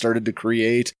timeline that it started to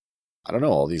create. I don't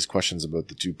know, all these questions about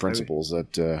the two principles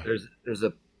that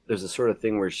there's a sort of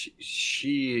thing where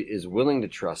she is willing to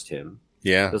trust him.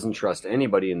 Yeah. Doesn't trust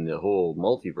anybody in the whole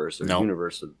multiverse or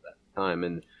universe of that time,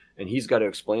 and he's got to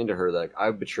explain to her that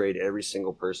I've betrayed every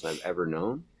single person I've ever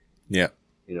known. Yeah.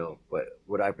 But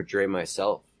would I betray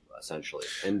myself essentially?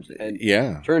 And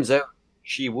turns out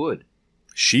she would.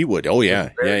 She would. Oh yeah.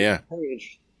 Very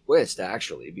interesting twist,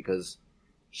 actually, because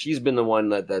she's been the one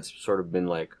that's sort of been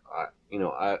like,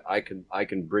 I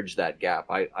can bridge that gap.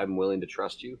 I'm willing to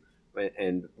trust you,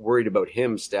 and worried about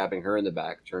him stabbing her in the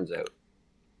back. Turns out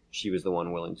she was the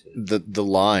one willing to. The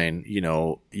line,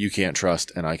 you can't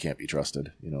trust and I can't be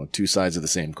trusted. Two sides of the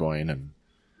same coin, and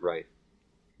right.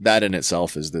 That in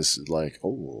itself is this like,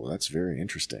 oh, that's very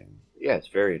interesting. Yeah, it's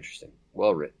very interesting.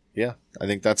 Well written. Yeah, I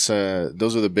think that's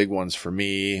those are the big ones for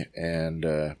me, and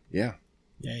yeah.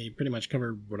 Yeah, you pretty much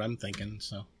covered what I'm thinking.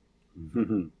 So.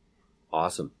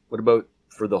 Awesome. What about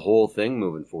for the whole thing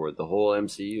moving forward, the whole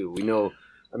MCU? We know,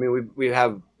 we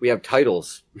have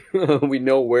titles. We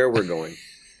know where we're going.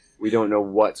 We don't know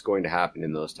what's going to happen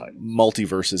in those titles.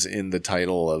 Multiverse is in the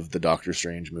title of the Doctor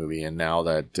Strange movie, and now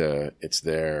that it's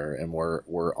there, and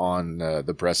we're on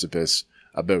the precipice,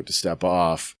 about to step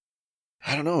off.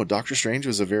 I don't know. Doctor Strange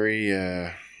was a very.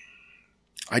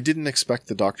 I didn't expect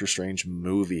the Doctor Strange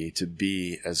movie to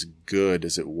be as good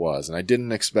as it was, and I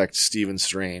didn't expect Stephen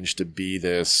Strange to be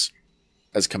this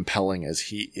as compelling as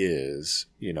he is.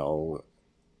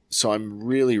 So I'm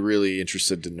really, really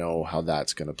interested to know how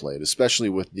that's going to play it, especially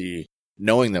with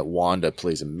knowing that Wanda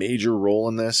plays a major role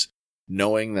in this,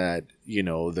 knowing that,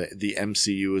 the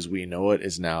MCU as we know it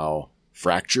is now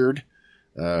fractured,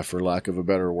 for lack of a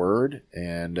better word.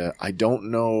 And I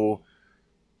don't know,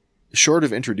 short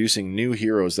of introducing new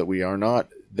heroes that we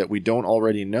don't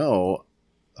already know,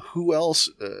 who else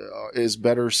is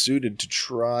better suited to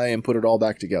try and put it all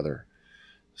back together?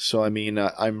 So,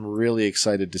 I'm really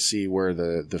excited to see where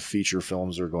the feature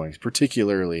films are going,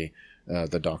 particularly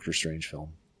the Doctor Strange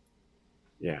film.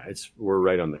 Yeah, we're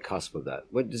right on the cusp of that.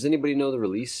 Does anybody know the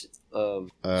release sort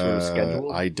of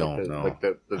schedule? I don't know. Like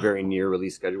the very near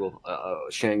release schedule.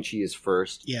 Shang-Chi is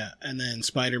first. Yeah, and then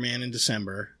Spider-Man in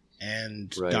December, and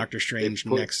Doctor Strange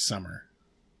next summer.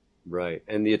 Right,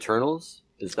 and the Eternals,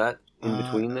 is that in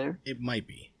between there? It might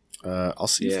be. I'll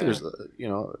see if there's,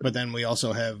 But then we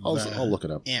also have I'll look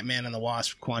it up. Ant-Man and the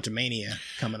Wasp: Quantumania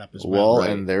coming up as well. Well,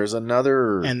 and there's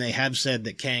another. And they have said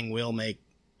that Kang will make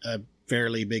a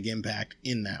fairly big impact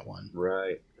in that one.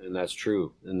 Right, and that's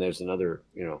true. And there's another,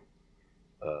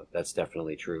 that's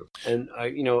definitely true. And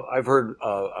I've heard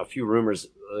a few rumors,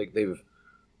 like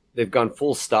they've gone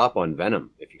full stop on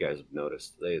Venom. If you guys have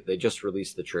noticed, they just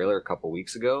released the trailer a couple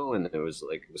weeks ago, and it was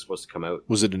supposed to come out.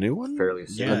 Was it a new one? Fairly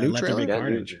soon. Yeah, a new trailer.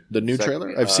 The new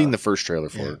trailer. I've seen the first trailer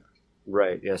for it.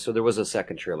 Right. Yeah. So there was a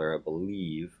second trailer, I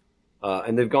believe,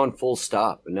 and they've gone full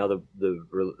stop. And now the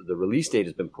release date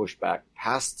has been pushed back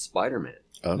past Spider-Man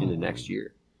into next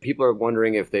year. People are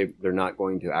wondering if they're not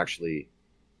going to actually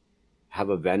have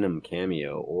a Venom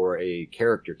cameo or a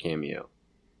character cameo,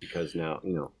 because now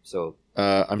so.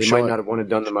 They might not have wanted to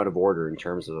done them out of order in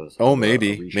terms of those. Oh,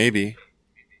 maybe.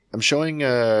 I'm showing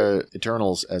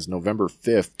Eternals as November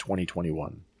 5th,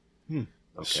 2021. Okay.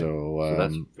 So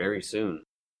that's very soon.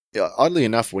 Yeah, oddly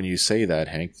enough, when you say that,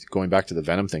 Hank, going back to the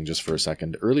Venom thing just for a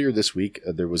second, earlier this week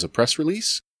there was a press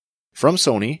release from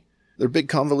Sony. Their big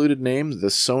convoluted name, the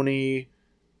Sony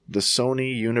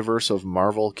Universe of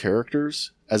Marvel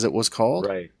Characters, as it was called.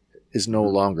 Right. is no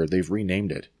longer. They've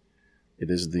renamed it. It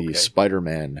is the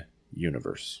Spider-Man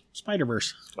universe.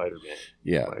 Spider-Verse. Spider-Man.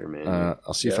 Yeah. Spider-Man.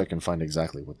 I'll see if I can find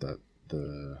exactly what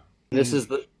This is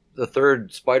the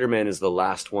third Spider-Man is the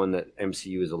last one that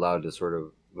MCU is allowed to sort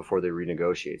of, before they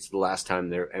renegotiate. It's the last time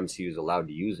their MCU is allowed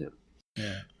to use him.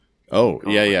 Yeah. Oh,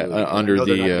 yeah. Under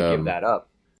they're not gonna the give that up.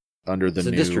 Under the It's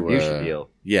a new distribution deal.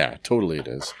 Yeah, totally it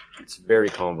is. It's very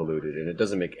convoluted, and it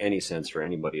doesn't make any sense for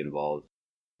anybody involved.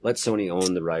 Let Sony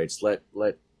own the rights. Let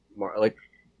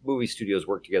movie studios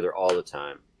work together all the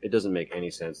time. It doesn't make any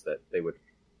sense that they would.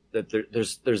 That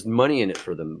there's money in it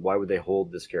for them. Why would they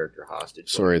hold this character hostage?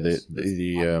 Sorry,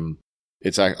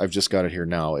 I've just got it here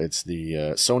now. It's the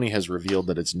Sony has revealed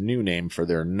that its new name for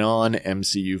their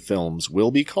non-MCU films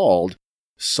will be called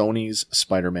Sony's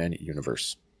Spider-Man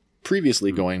Universe,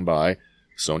 previously going by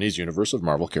Sony's Universe of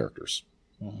Marvel Characters.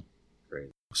 Great.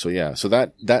 So yeah, so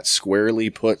that squarely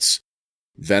puts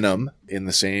Venom in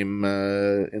the same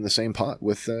pot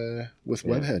with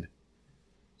Webhead.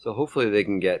 So hopefully they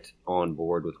can get on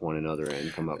board with one another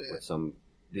and come up with some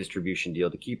distribution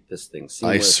deal to keep this thing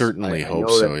seamless. I certainly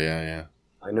hope so. Yeah.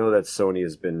 I know that Sony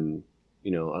has been, I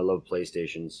love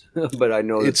PlayStations, but I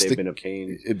know that they've been a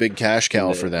pain. A big cash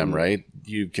cow for them, right?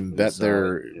 You can bet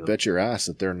bet your ass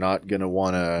that they're not going to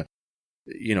want to,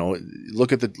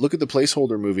 look at the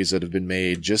placeholder movies that have been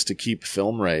made just to keep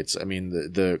film rights. I mean,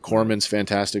 the Corman's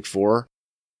Fantastic Four,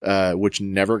 which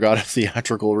never got a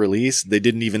theatrical release. They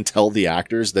didn't even tell the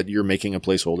actors that you're making a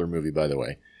placeholder movie, by the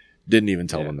way. Didn't even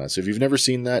tell them that. So if you've never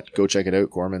seen that, go check it out.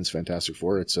 Corman's Fantastic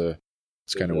Four. It's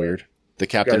kind of weird. The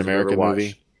Captain America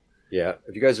movie. Yeah.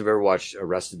 If you guys have ever watched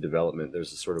Arrested Development,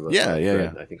 there's a sort of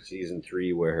I think season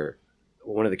 3 where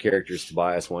one of the characters,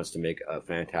 Tobias, wants to make a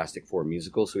Fantastic Four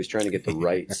musical, so he's trying to get the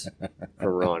rights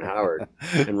for Ron Howard.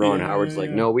 And Ron Howard's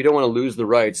like, no, we don't want to lose the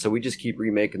rights, so we just keep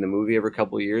remaking the movie every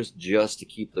couple of years just to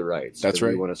keep the rights. That's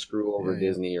right. We want to screw over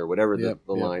Disney or whatever the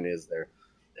line is there.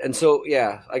 And so,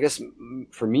 I guess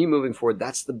for me moving forward,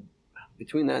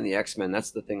 between that and the X-Men,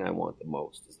 that's the thing I want the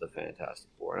most, is the Fantastic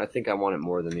Four. And I think I want it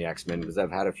more than the X-Men because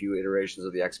I've had a few iterations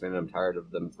of the X-Men and I'm tired of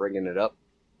them bringing it up.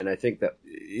 And I think that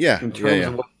in terms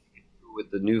of what with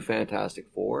the new Fantastic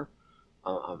Four,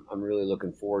 I'm really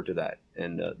looking forward to that.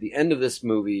 And the end of this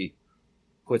movie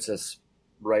puts us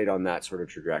right on that sort of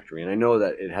trajectory. And I know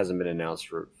that it hasn't been announced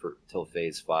for till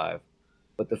Phase 5,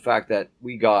 but the fact that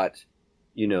we got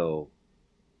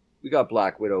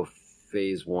Black Widow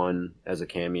Phase 1 as a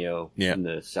cameo in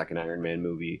the second Iron Man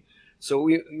movie. So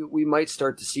we might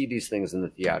start to see these things in the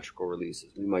theatrical releases.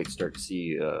 We might start to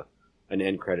see an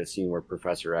end credit scene where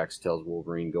Professor X tells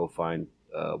Wolverine, go find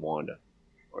Wanda,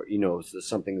 or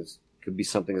could be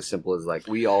something as simple as like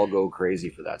we all go crazy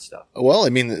for that stuff. Well, I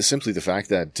mean, simply the fact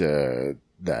that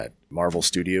that Marvel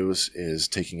Studios is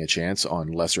taking a chance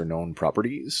on lesser known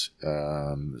properties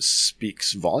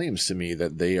speaks volumes to me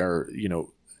that they are,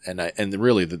 and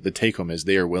really the take home is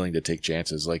they are willing to take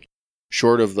chances. Like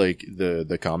short of like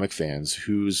the comic fans,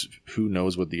 who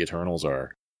knows what the Eternals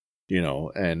are,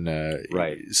 and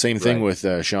same thing with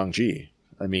Shang-Chi.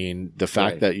 I mean, the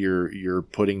fact that you're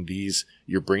bringing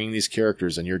these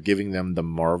characters and you're giving them the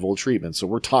Marvel treatment. So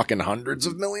we're talking hundreds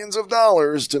of millions of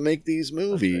dollars to make these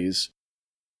movies.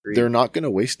 They're not going to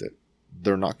waste it.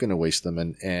 They're not going to waste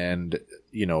them. And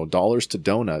dollars to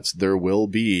donuts, there will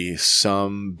be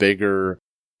some bigger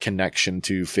connection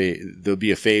to there'll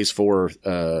be a Phase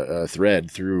 4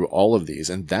 thread through all of these.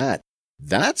 And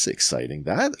that's exciting.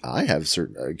 That I have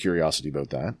certain curiosity about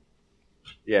that.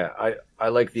 Yeah, I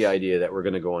like the idea that we're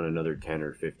going to go on another 10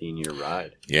 or 15 year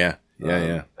ride. Yeah.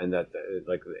 And that,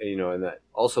 and that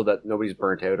also that nobody's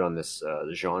burnt out on this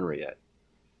the genre yet.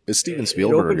 But Steven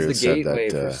Spielberg has said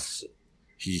that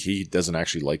he doesn't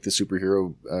actually like the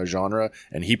superhero genre,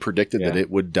 and he predicted that it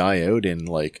would die out in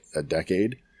like a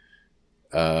decade.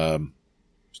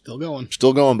 Still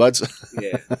going, buds.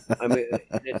 Yeah, I mean,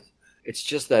 it's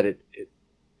just that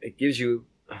it gives you.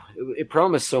 It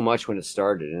promised so much when it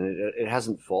started, and it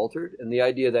hasn't faltered. And the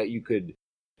idea that you could,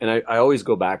 and I always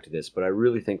go back to this, but I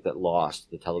really think that Lost,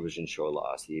 the television show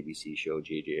Lost, the ABC show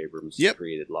J.J. Abrams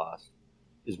created Lost,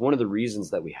 is one of the reasons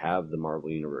that we have the Marvel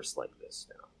universe like this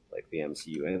now, like the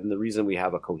MCU, and the reason we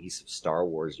have a cohesive Star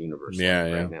Wars universe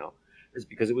right now is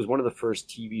because it was one of the first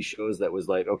TV shows that was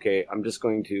like, okay, I'm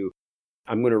going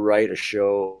to write a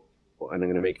show and I'm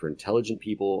going to make it for intelligent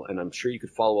people, and I'm sure you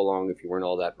could follow along if you weren't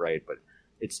all that bright, but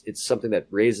it's something that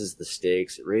raises the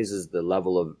stakes. It raises the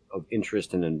level of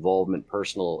interest and involvement,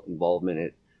 personal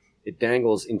involvement. It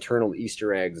dangles internal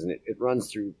Easter eggs, and it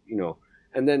runs through,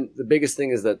 and then the biggest thing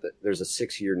is that there's a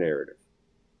 6-year narrative.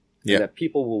 Yeah. And that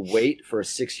people will wait for a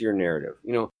 6-year narrative.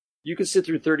 You could sit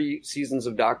through 30 seasons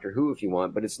of Doctor Who if you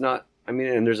want, but it's not, I mean,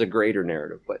 and there's a greater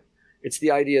narrative, but it's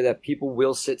the idea that people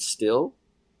will sit still.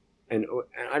 And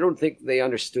I don't think they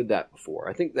understood that before.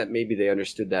 I think that maybe they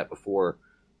understood that before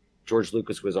George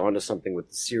Lucas was onto something with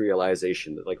the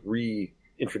serialization, like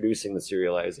reintroducing the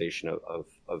serialization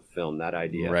of film, that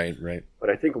idea. Right. But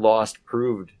I think Lost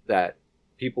proved that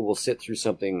people will sit through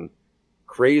something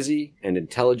crazy and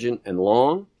intelligent and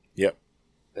long. Yep.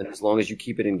 And as long as you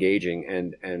keep it engaging,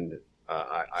 and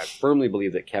I firmly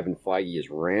believe that Kevin Feige has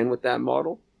ran with that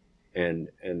model, and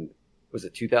was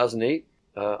it 2008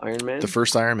 Iron Man? The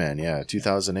first Iron Man, yeah,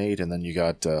 2008, and then you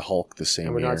got Hulk the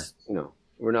same year.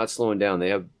 We're not slowing down.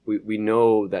 We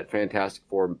know that Fantastic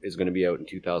Four is going to be out in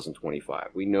 2025.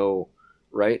 We know,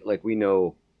 right? Like we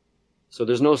know, so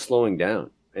there's no slowing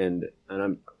down. And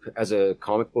I'm, as a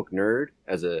comic book nerd,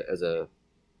 I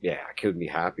couldn't be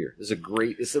happier.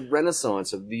 It's a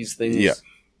renaissance of these things. Yeah.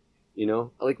 You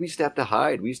know, like we used to have to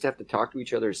hide. We used to have to talk to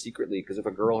each other secretly because if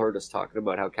a girl heard us talking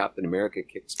about how Captain America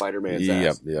kicked Spider-Man's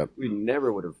ass, we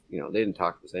never would have, they didn't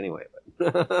talk to us anyway.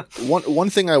 But one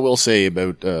thing I will say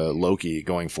about Loki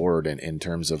going forward in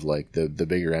terms of like the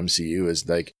bigger MCU is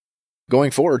like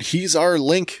going forward, he's our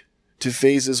link to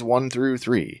phases 1 through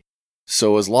 3.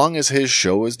 So as long as his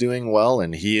show is doing well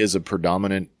and he is a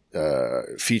predominant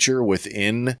feature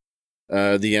within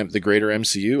the greater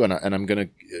MCU, and I'm going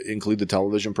to include the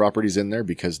television properties in there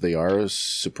because they are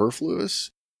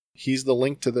superfluous. He's the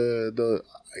link to the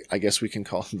I guess we can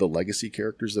call them the legacy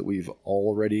characters that we've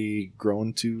already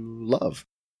grown to love.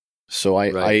 So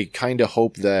I kind of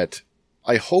hope that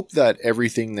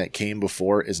everything that came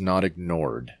before is not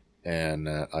ignored, and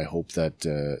I hope that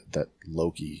that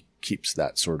Loki keeps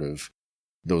that sort of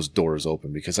those doors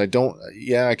open, because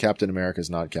Captain America is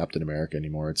not Captain America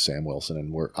anymore. It's Sam Wilson,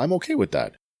 and I'm okay with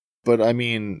that. But I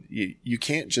mean, you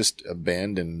can't just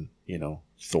abandon,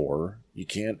 Thor. You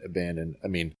can't abandon,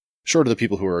 short of the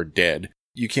people who are dead,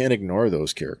 you can't ignore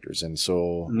those characters. And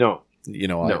so, no.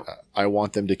 I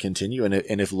want them to continue. And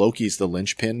if Loki's the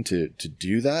linchpin to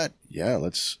do that, yeah,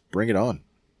 let's bring it on.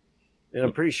 And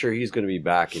I'm pretty sure he's going to be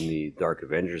back in the Dark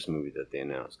Avengers movie that they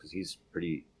announced, because he's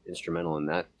pretty instrumental in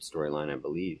that storyline, I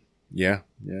believe. Yeah.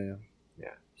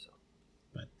 So,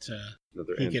 but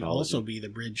he could also be the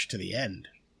bridge to the end.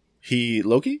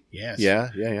 Loki? Yes.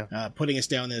 Yeah. Putting us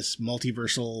down this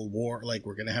multiversal war, like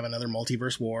we're going to have another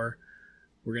multiverse war.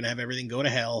 We're going to have everything go to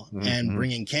hell, and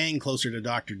bringing Kang closer to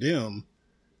Doctor Doom,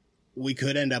 we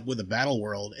could end up with a battle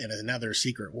world and another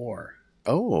secret war.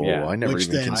 Oh, yeah. I never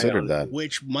even considered that.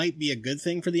 Which might be a good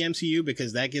thing for the MCU,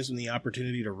 because that gives them the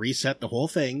opportunity to reset the whole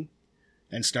thing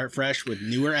and start fresh with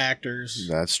newer actors.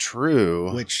 That's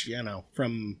true. Which,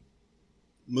 from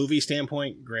movie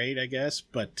standpoint, great, I guess.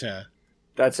 But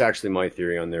that's actually my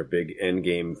theory on their big end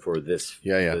game for this.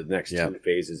 The next 2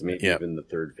 phases, maybe even the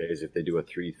third phase, if they do a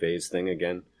 3-phase thing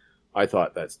again. I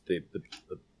thought that's the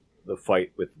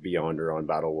fight with Beyonder on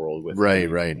Battle World with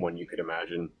one you could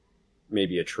imagine.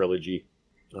 Maybe a trilogy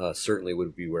certainly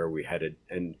would be where we headed.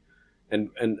 And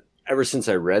ever since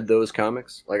I read those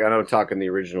comics, like I'm talking the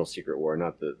original Secret War,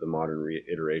 not the modern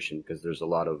reiteration, because there's a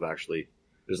lot of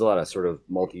sort of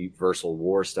multiversal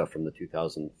war stuff from the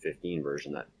 2015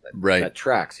 version that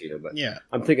tracks, But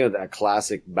I'm thinking of that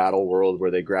classic Battle World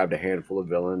where they grabbed a handful of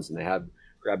villains and they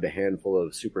grabbed a handful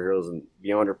of superheroes, and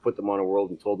Beyonder put them on a world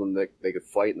and told them that they could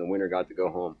fight, and the winner got to go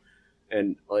home.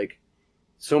 And like,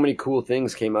 so many cool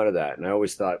things came out of that. And I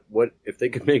always thought, what if they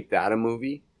could make that a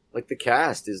movie? Like, the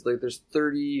cast is like, there's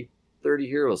 30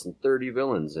 heroes and 30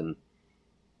 villains. And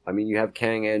I mean, you have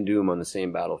Kang and Doom on the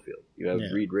same battlefield. You have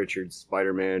Reed Richards,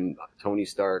 Spider-Man, Tony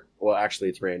Stark. Well, actually,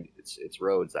 it's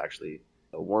Rhodes, actually.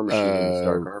 A War Machine and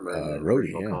Stark Armor in the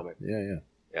original comic.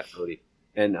 Yeah, Rhodey.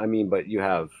 And I mean, but you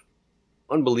have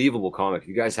unbelievable comic. If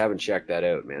you guys haven't checked that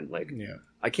out, man,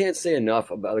 I can't say enough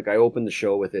about, like, I opened the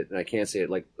show with it, and I can't say it,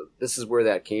 like, this is where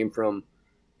that came from,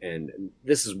 and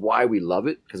this is why we love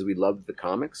it, because we love the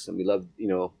comics, and we love,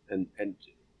 and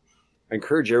I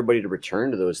encourage everybody to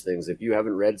return to those things. If you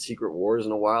haven't read Secret Wars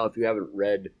in a while, if you haven't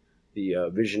read the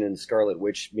Vision and Scarlet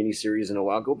Witch miniseries in a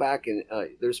while, go back, and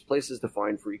there's places to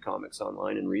find free comics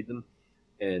online and read them.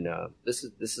 And this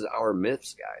is our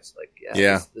myths, guys. Like,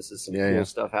 this is some cool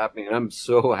stuff happening, and I'm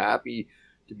so happy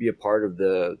to be a part of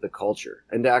the culture.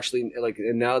 And actually, like,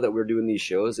 and now that we're doing these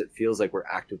shows, it feels like we're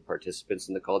active participants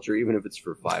in the culture, even if it's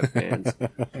for 5 fans.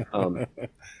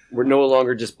 We're no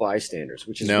longer just bystanders,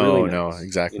 which is really nice. No,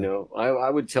 exactly. I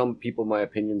would tell people my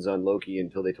opinions on Loki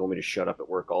until they told me to shut up at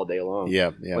work all day long. Yeah.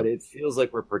 But it feels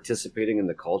like we're participating in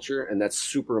the culture, and that's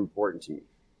super important to me.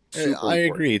 I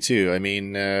agree too. I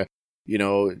mean, you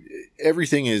know,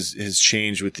 everything has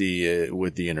changed with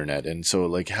the internet. And so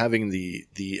like having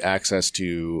the access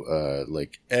to,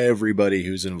 like everybody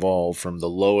who's involved from the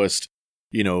lowest,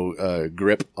 you know,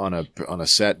 grip on a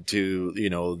set to, you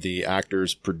know, the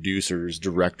actors, producers,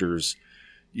 directors,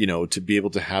 you know, to be able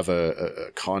to have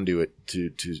a conduit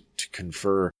to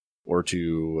confer or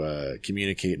to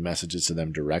communicate messages to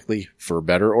them directly, for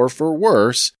better or for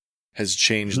worse, has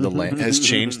changed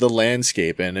the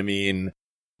landscape. And I mean,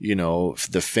 you know,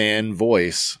 the fan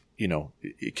voice, you know,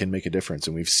 it can make a difference,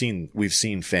 and we've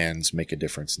seen fans make a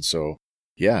difference. And so,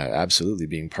 yeah, absolutely,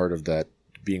 being part of the,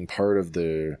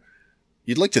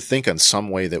 you'd like to think in some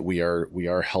way that we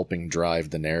are helping drive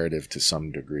the narrative to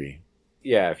some degree.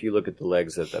 Yeah, if you look at the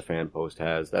legs that the fan post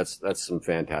has, that's some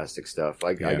fantastic stuff.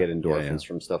 I get endorphins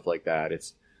from stuff like that.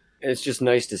 It's just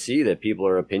nice to see that people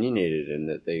are opinionated and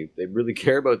that they really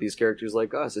care about these characters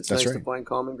like us. It's nice to find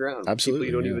common ground. Absolutely,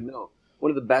 people you don't even know. One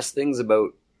of the best things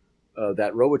about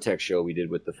that Robotech show we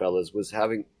did with the fellas was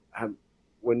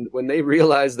when they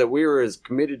realized that we were as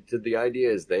committed to the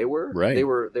idea as they were. Right. They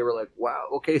were like, wow,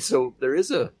 okay, so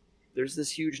there's this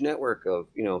huge network of,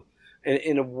 you know, and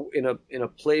in a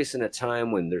place in a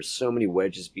time when there's so many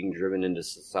wedges being driven into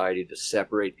society to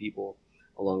separate people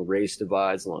along race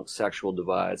divides, along sexual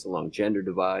divides, along gender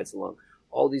divides, along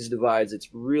all these divides. It's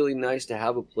really nice to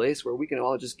have a place where we can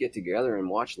all just get together and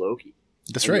watch Loki.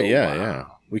 That's right. Yeah, wow. Yeah.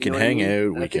 We can hang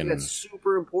out. I think that's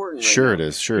super important. Sure, it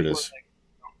is. Sure, it is.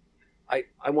 I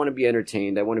want to be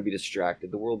entertained. I want to be distracted.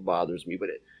 The world bothers me, but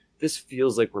this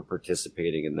feels like we're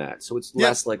participating in that. So it's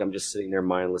less like I'm just sitting there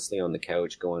mindlessly on the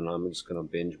couch going, I'm just going to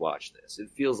binge watch this. It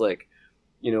feels like,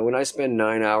 you know, when I spend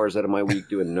 9 hours out of my week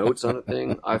doing notes on a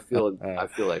thing, I feel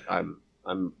like I'm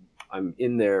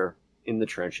in there in the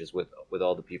trenches with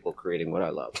all the people creating what I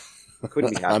love.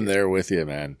 Couldn't be happier. I'm there with you,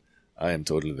 man. I am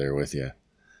totally there with you.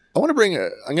 I'm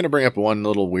going to bring up one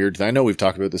little weird thing. I know we've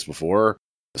talked about this before,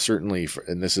 certainly,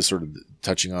 and this is sort of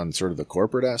touching on sort of the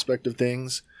corporate aspect of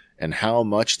things and how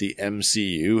much the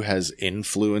MCU has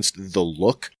influenced the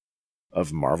look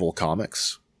of Marvel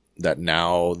Comics. That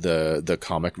now the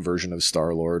comic version of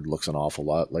Star-Lord looks an awful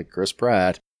lot like Chris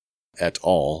Pratt et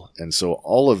al. And so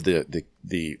all of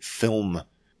the film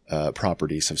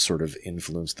properties have sort of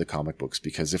influenced the comic books,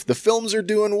 because if the films are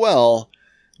doing well,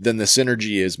 then the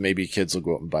synergy is maybe kids will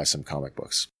go out and buy some comic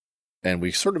books. And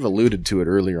we sort of alluded to it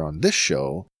earlier on this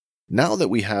show. Now that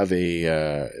we have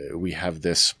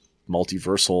this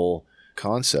multiversal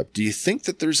concept, do you think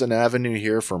that there's an avenue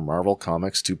here for Marvel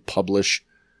Comics to publish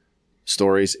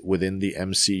stories within the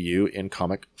MCU in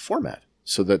comic format,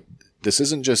 so that this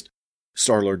isn't just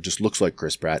Star-Lord just looks like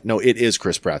Chris Pratt? No, it is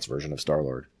Chris Pratt's version of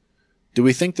Star-Lord. Do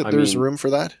we think that there's room for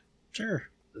that? Sure.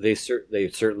 They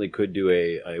certainly could do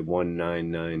a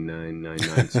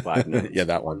 1999959. Yeah,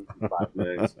 that one.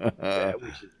 59,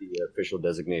 which is the official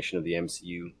designation of the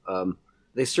MCU.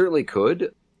 They certainly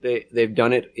could. They've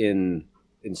done it in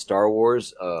Star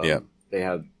Wars. They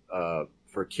have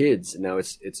for kids now.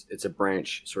 It's a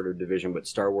branch sort of division, but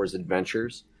Star Wars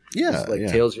Adventures. Yeah, like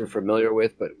tales you're familiar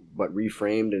with, but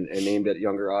reframed and aimed at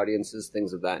younger audiences,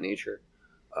 things of that nature.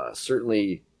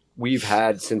 Certainly, we've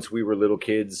had since we were little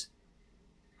kids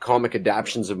comic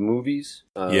adaptions of movies.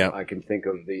 I can think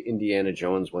of the Indiana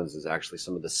Jones ones as actually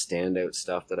some of the standout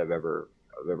stuff that I've ever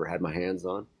had my hands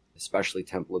on, especially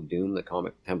Temple of Doom. The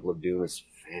comic Temple of Doom is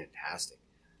fantastic.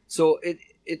 So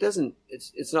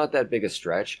it's not that big a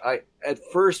stretch. When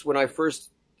I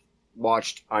first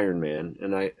watched Iron Man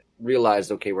and I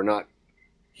realized, okay,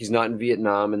 he's not in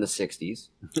Vietnam in the 60s.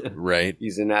 Right.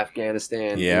 He's in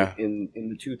Afghanistan in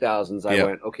the 2000s. I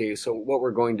went, okay, so what we're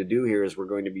going to do here is we're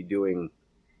going to be doing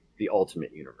the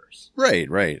Ultimate Universe. Right.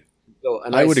 So,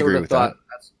 and I would agree with that.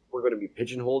 We're going to be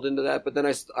pigeonholed into that. But then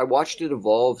I watched it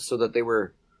evolve so that they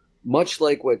were much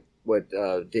like what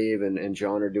Dave and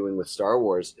John are doing with Star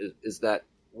Wars is that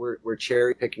we're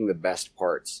cherry picking the best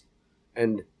parts.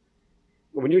 And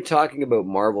when you're talking about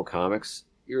Marvel Comics,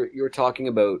 you're talking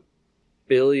about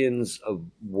billions of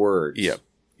words. Yeah.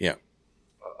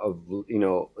 Of,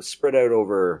 spread out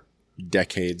over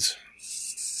decades.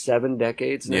 7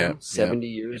 decades now, 70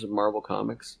 years of Marvel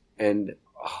Comics, and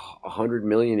 100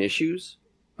 million issues.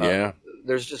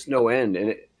 There's just no end,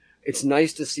 and it's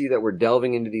nice to see that we're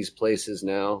delving into these places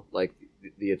now, like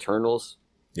the Eternals,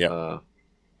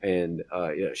 and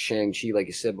Shang-Chi, like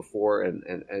you said before,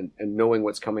 and knowing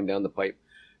what's coming down the pipe,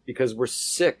 because we're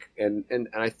sick, and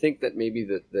I think that maybe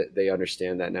that they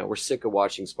understand that now. We're sick of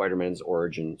watching Spider-Man's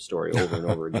origin story over and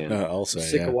over again. I'll say, we're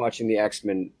sick of watching the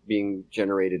X-Men being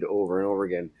generated over and over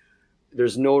again.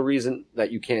 there's no reason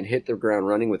that you can't hit the ground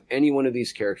running with any one of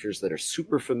these characters that are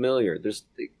super familiar.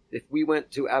 If we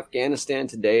went to Afghanistan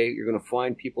today, you're going to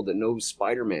find people that know who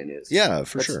Spider-Man is. Yeah,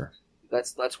 for sure.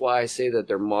 That's why I say that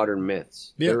they're modern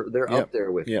myths. Yeah. They're up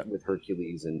there with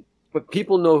Hercules, but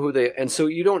people know who they, and so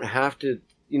you don't have to,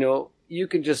 you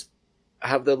can just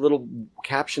have the little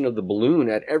caption of the balloon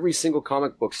at every single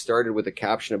comic book started with a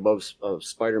caption above of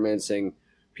Spider-Man saying,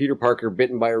 Peter Parker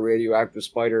bitten by a radioactive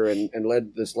spider and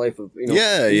led this life of,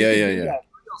 Yeah. Real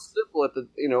simple at the,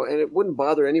 and it wouldn't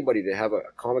bother anybody to have a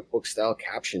comic book style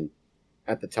caption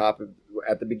at the top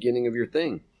at the beginning of your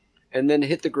thing, and then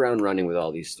hit the ground running with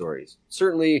all these stories.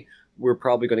 Certainly, we're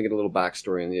probably going to get a little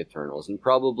backstory on the Eternals, and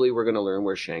probably we're going to learn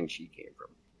where Shang-Chi came from.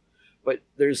 But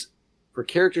for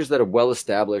characters that are well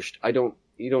established,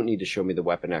 you don't need to show me the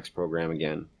Weapon X program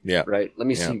again. Yeah. Right? Let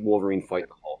me see Wolverine fight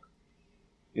the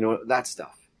Hulk. That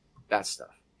stuff.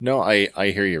 No,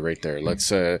 I hear you right there.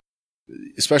 Let's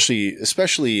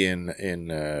especially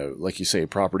in like you say,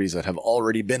 properties that have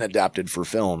already been adapted for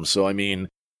film. So I mean,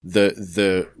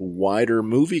 the wider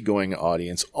movie-going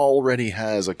audience already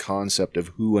has a concept of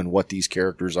who and what these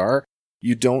characters are.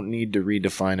 You don't need to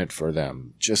redefine it for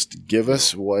them. Just give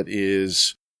us what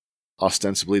is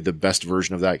ostensibly the best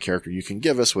version of that character you can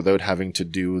give us without having to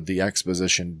do the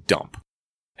exposition dump.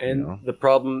 And the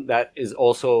problem that is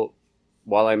also,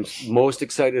 while I'm most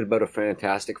excited about a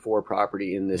Fantastic Four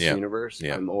property in this universe,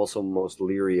 I'm also most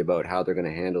leery about how they're going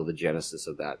to handle the genesis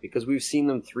of that, because we've seen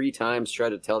them 3 times try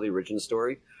to tell the origin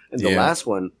story, and the last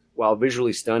one, while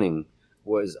visually stunning,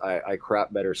 was I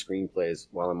crap better screenplays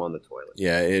while I'm on the toilet.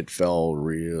 Yeah, it fell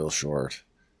real short.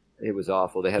 It was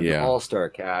awful. They had an all-star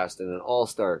cast and an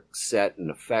all-star set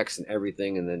and effects and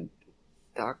everything, and then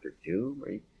Doctor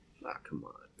Doom? Come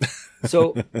on.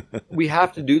 So we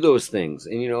have to do those things,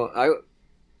 and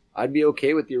I'd be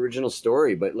okay with the original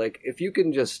story, but like if you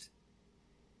can just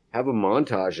have a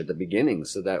montage at the beginning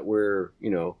so that we're,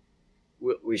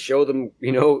 we show them,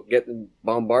 getting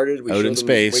bombarded, we out show in them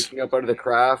space, waking up out of the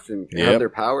craft and have their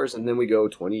powers, and then we go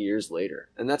 20 years later,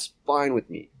 and that's fine with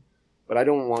me. But I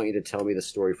don't want you to tell me the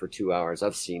story for 2 hours.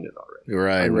 I've seen it already.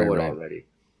 Right, I know it already,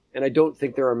 and I don't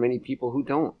think there are many people who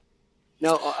don't.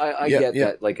 Now, I get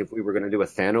that, like, if we were going to do a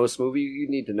Thanos movie, you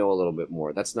need to know a little bit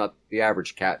more. That's not, the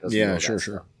average cat doesn't know that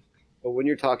stuff. But when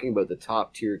you're talking about the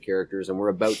top tier characters, and we're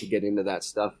about to get into that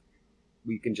stuff,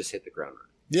 we can just hit the ground running.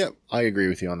 Yeah, I agree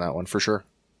with you on that one, for sure.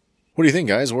 What do you think,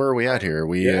 guys? Where are we at here?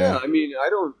 I mean,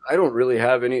 I don't really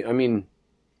have any, I mean...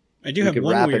 I do have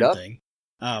one weird thing.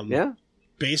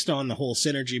 Based on the whole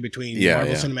synergy between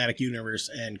Marvel Cinematic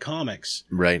Universe and comics.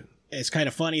 Right. It's kind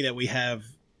of funny that we have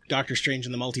Doctor Strange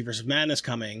and the Multiverse of Madness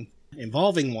coming,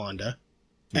 involving Wanda,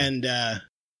 and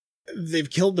they've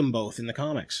killed them both in the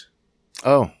comics.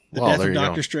 Oh, the death of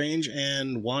Doctor Strange,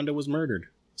 and Wanda was murdered.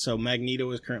 So Magneto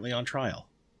is currently on trial.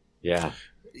 Yeah.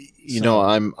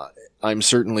 I'm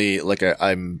certainly, like,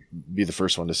 I'm be the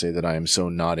first one to say that I am so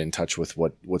not in touch with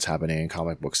what's happening in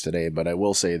comic books today, but I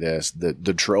will say this,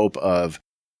 the trope of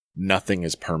nothing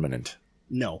is permanent.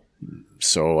 No.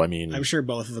 So, I mean... I'm sure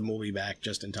both of them will be back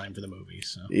just in time for the movie.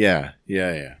 So. Yeah.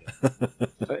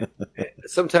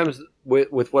 Sometimes,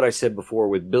 with what I said before,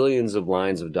 with billions of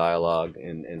lines of dialogue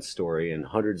and story and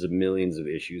hundreds of millions of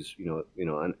issues,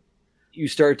 and you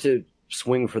start to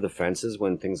swing for the fences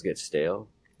when things get stale.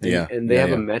 And they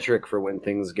have a metric for when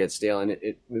things get stale, and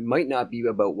it might not be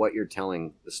about what you're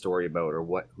telling the story about,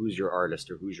 or who's your artist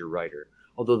or who's your writer,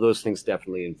 although those things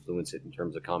definitely influence it in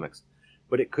terms of comics.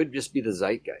 But it could just be the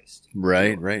zeitgeist.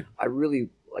 Right. I really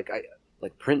like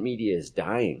print media is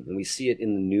dying, and we see it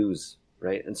in the news,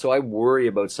 right? And so I worry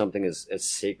about something as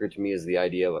sacred to me as the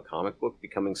idea of a comic book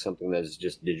becoming something that is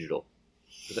just digital.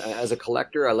 As a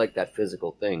collector, I like that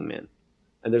physical thing, man.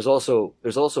 And there's also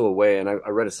a way, and I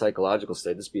read a psychological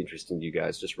study. This would be interesting to you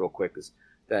guys, just real quick, is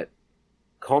that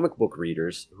comic book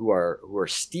readers who are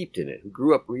steeped in it, who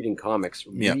grew up reading comics,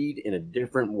 read in a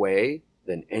different way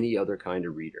than any other kind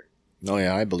of reader. Oh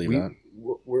yeah, I believe that.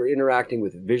 We're interacting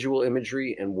with visual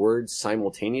imagery and words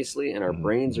simultaneously, and our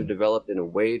brains are developed in a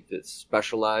way that's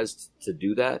specialized to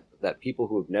do that. That people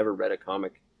who have never read a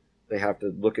comic, they have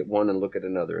to look at one and look at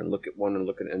another, and look at one and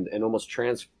look at, and almost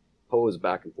transpose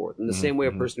back and forth. In the same way,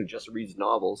 a person who just reads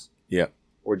novels,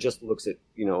 or just looks at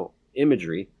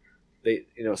imagery, they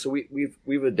so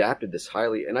we've adapted this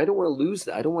highly, and I don't want to lose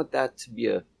that. I don't want that to be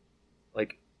a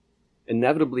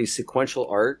inevitably sequential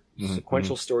art.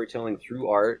 Sequential storytelling through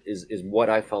art is what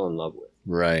I fell in love with.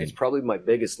 Right. It's probably my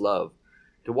biggest love.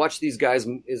 To watch these guys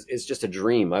is just a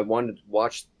dream. I wanted to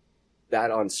watch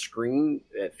that on screen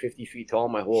at 50 feet tall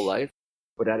my whole life.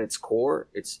 But at its core,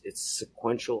 it's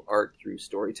sequential art through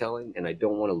storytelling, and I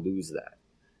don't want to lose that.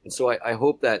 And so I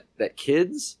hope that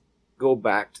kids go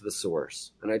back to the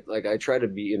source. And I try to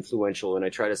be influential, and I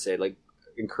try to say, like,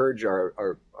 encourage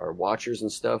our watchers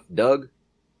and stuff. Doug,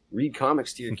 read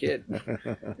comics to your kid.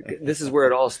 This is where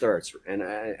it all starts. And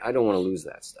I don't want to lose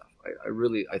that stuff.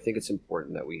 I think it's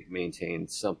important that we maintain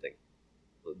something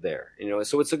there,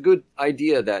 so it's a good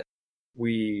idea that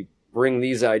we bring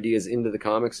these ideas into the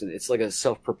comics, and it's like a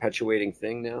self-perpetuating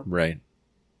thing now. Right.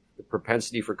 The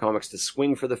propensity for comics to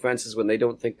swing for the fences when they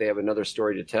don't think they have another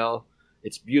story to tell.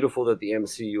 It's beautiful that the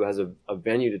MCU has a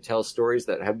venue to tell stories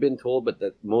that have been told, but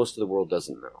that most of the world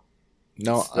doesn't know.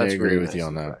 No, I agree with you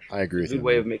on that. I agree with you. Good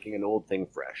way of making an old thing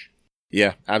fresh.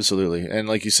 Yeah, absolutely. And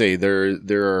like you say,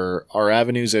 there are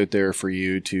avenues out there for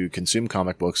you to consume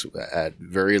comic books at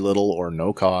very little or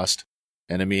no cost.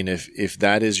 And I mean, if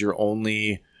that is your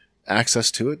only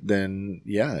access to it, then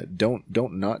yeah, don't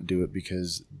not do it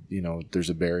because, there's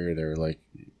a barrier there. Like,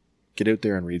 get out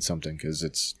there and read something because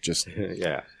it's just...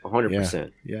 yeah,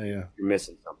 100%. Yeah. You're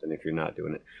missing something if you're not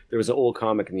doing it. There was an old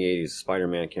comic in the 80s,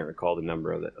 Spider-Man, I can't recall the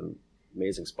number of it.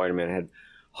 Amazing Spider-Man. It had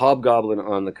Hobgoblin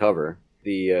on the cover.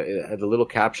 It had the little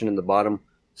caption in the bottom,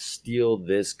 "Steal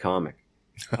this comic."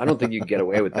 I don't think you could get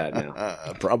away with that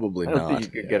now. Probably not. I don't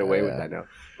think you could get away with that now.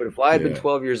 But if I had been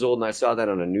 12 years old and I saw that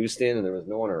on a newsstand and there was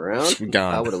no one around,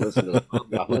 I would have listened to the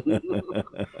Hobgoblin.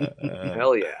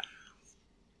 Hell yeah.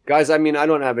 Guys, I mean, I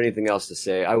don't have anything else to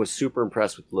say. I was super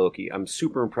impressed with Loki. I'm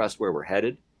super impressed where we're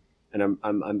headed. And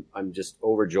I'm just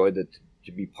overjoyed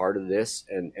to be part of this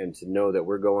and to know that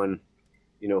we're going,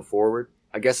 forward.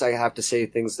 I guess I have to say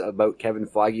things about Kevin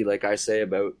Feige like I say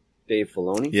about Dave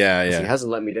Filoni. Yeah. He hasn't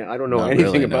let me down. I don't know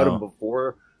anything about him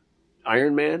before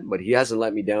Iron Man, but he hasn't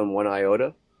let me down one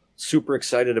iota. Super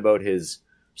excited about his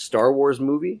Star Wars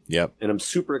movie. Yep. And I'm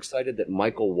super excited that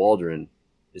Michael Waldron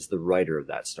is the writer of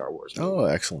that Star Wars movie. Oh,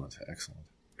 excellent.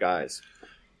 Guys,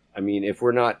 I mean,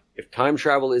 if time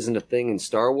travel isn't a thing in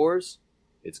Star Wars,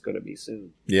 it's going to be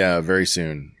soon. Yeah, very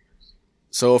soon.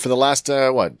 So for the last,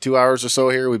 2 hours or so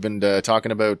here, we've been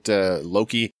talking about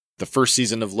Loki, the first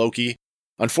season of Loki.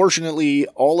 Unfortunately,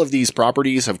 all of these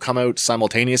properties have come out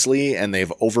simultaneously and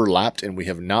they've overlapped, and we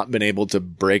have not been able to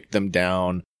break them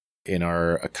down in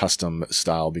our custom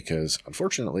style because,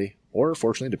 unfortunately, or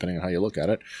fortunately, depending on how you look at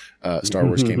it, Star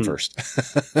Wars came first.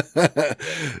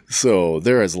 So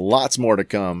there is lots more to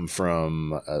come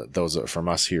from from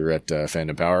us here at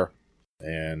Fandom Power.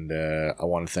 And I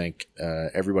want to thank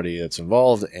everybody that's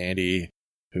involved. Andy,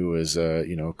 who is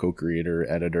co-creator,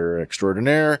 editor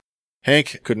extraordinaire.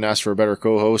 Hank, couldn't ask for a better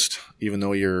co-host, even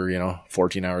though you're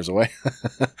 14 hours away.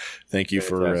 Thank you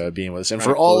for being with us, and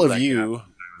for all of you,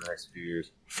 the next few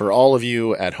years. For all of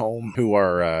you at home who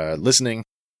are listening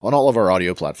on all of our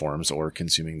audio platforms or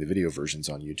consuming the video versions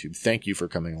on YouTube, thank you for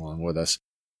coming along with us.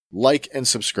 Like and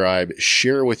subscribe,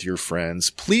 share with your friends.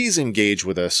 Please engage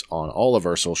with us on all of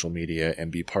our social media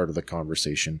and be part of the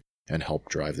conversation and help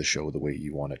drive the show the way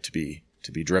you want it to be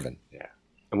driven. Yeah.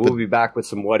 And we'll be back with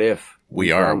some What If.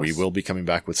 We are. We will be coming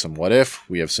back with some What If.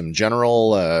 We have some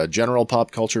general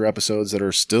pop culture episodes that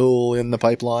are still in the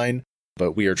pipeline,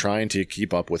 but we are trying to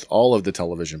keep up with all of the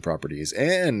television properties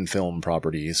and film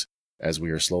properties as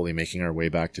we are slowly making our way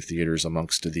back to theaters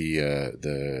amongst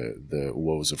the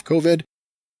woes of COVID.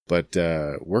 But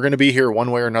we're going to be here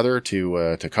one way or another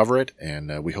to cover it,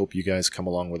 and we hope you guys come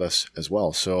along with us as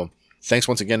well. So thanks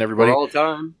once again, everybody. For all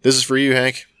time. This is for you,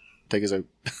 Hank. Take us out.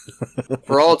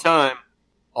 For all time.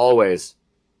 Always.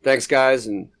 Thanks, guys,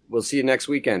 and we'll see you next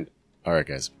weekend. All right,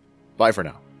 guys. Bye for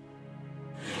now.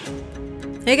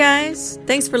 Hey, guys.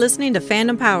 Thanks for listening to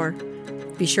Fandom Power.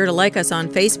 Be sure to like us on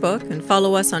Facebook and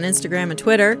follow us on Instagram and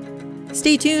Twitter.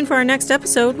 Stay tuned for our next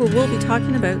episode where we'll be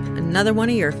talking about another one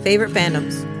of your favorite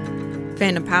fandoms.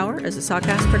 Fandom Power is a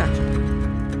Sawcast production.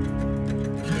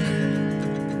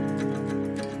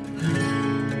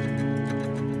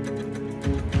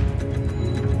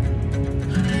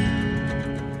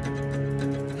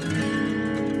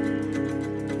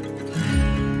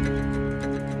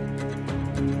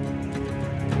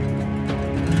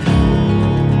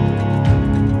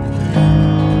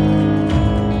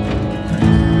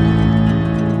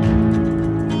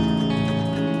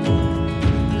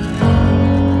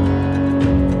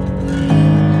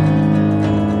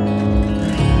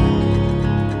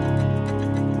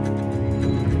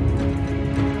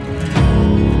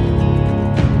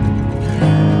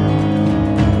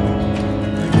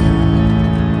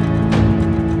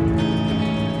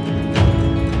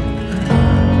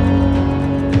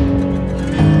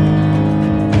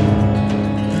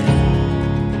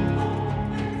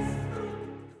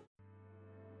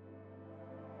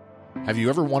 Have you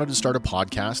ever wanted to start a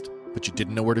podcast, but you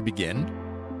didn't know where to begin?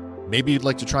 Maybe you'd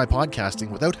like to try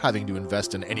podcasting without having to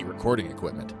invest in any recording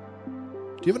equipment.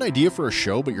 Do you have an idea for a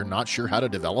show but you're not sure how to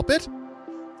develop it?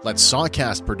 Let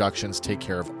Sawcast Productions take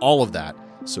care of all of that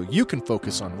so you can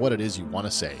focus on what it is you want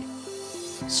to say.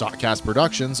 Sawcast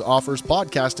Productions offers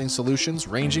podcasting solutions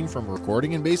ranging from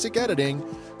recording and basic editing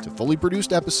to fully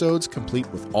produced episodes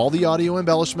complete with all the audio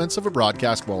embellishments of a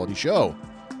broadcast quality show.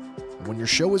 And when your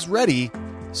show is ready,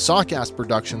 Sawcast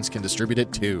Productions can distribute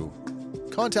it too.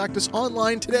 Contact us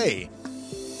online today.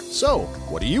 So,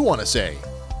 what do you want to say?